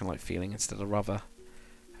that kind of like feeling. Instead, I'd rather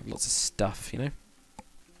have lots of stuff, you know.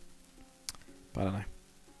 But I don't know.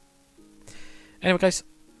 Anyway, guys,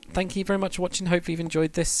 thank you very much for watching. Hopefully you've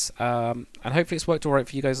enjoyed this, and hopefully it's worked alright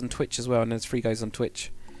for you guys on Twitch as well. And there's 3 guys on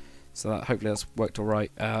Twitch, so that hopefully that's worked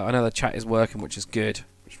alright. I know the chat is working, which is good,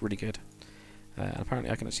 which is really good. And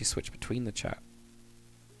apparently I can actually switch between the chat.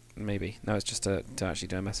 Maybe. No, it's just to actually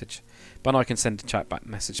do a message. But I can send a chat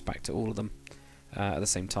message back to all of them at the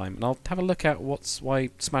same time. And I'll have a look at why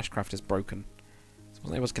Smashcraft is broken. It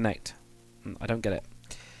wasn't able to connect. I don't get it.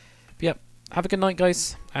 But yeah, have a good night,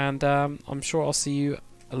 guys. And I'm sure I'll see you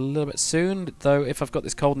a little bit soon. Though if I've got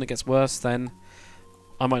this cold and it gets worse, then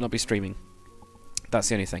I might not be streaming. That's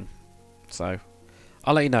the only thing. So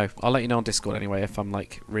I'll let you know. I'll let you know on Discord anyway if I'm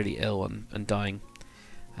like really ill and dying.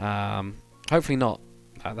 Hopefully not.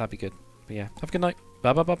 That'd be good. But yeah, have a good night.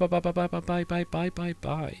 Bye bye bye bye bye bye bye bye bye bye bye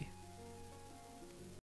bye.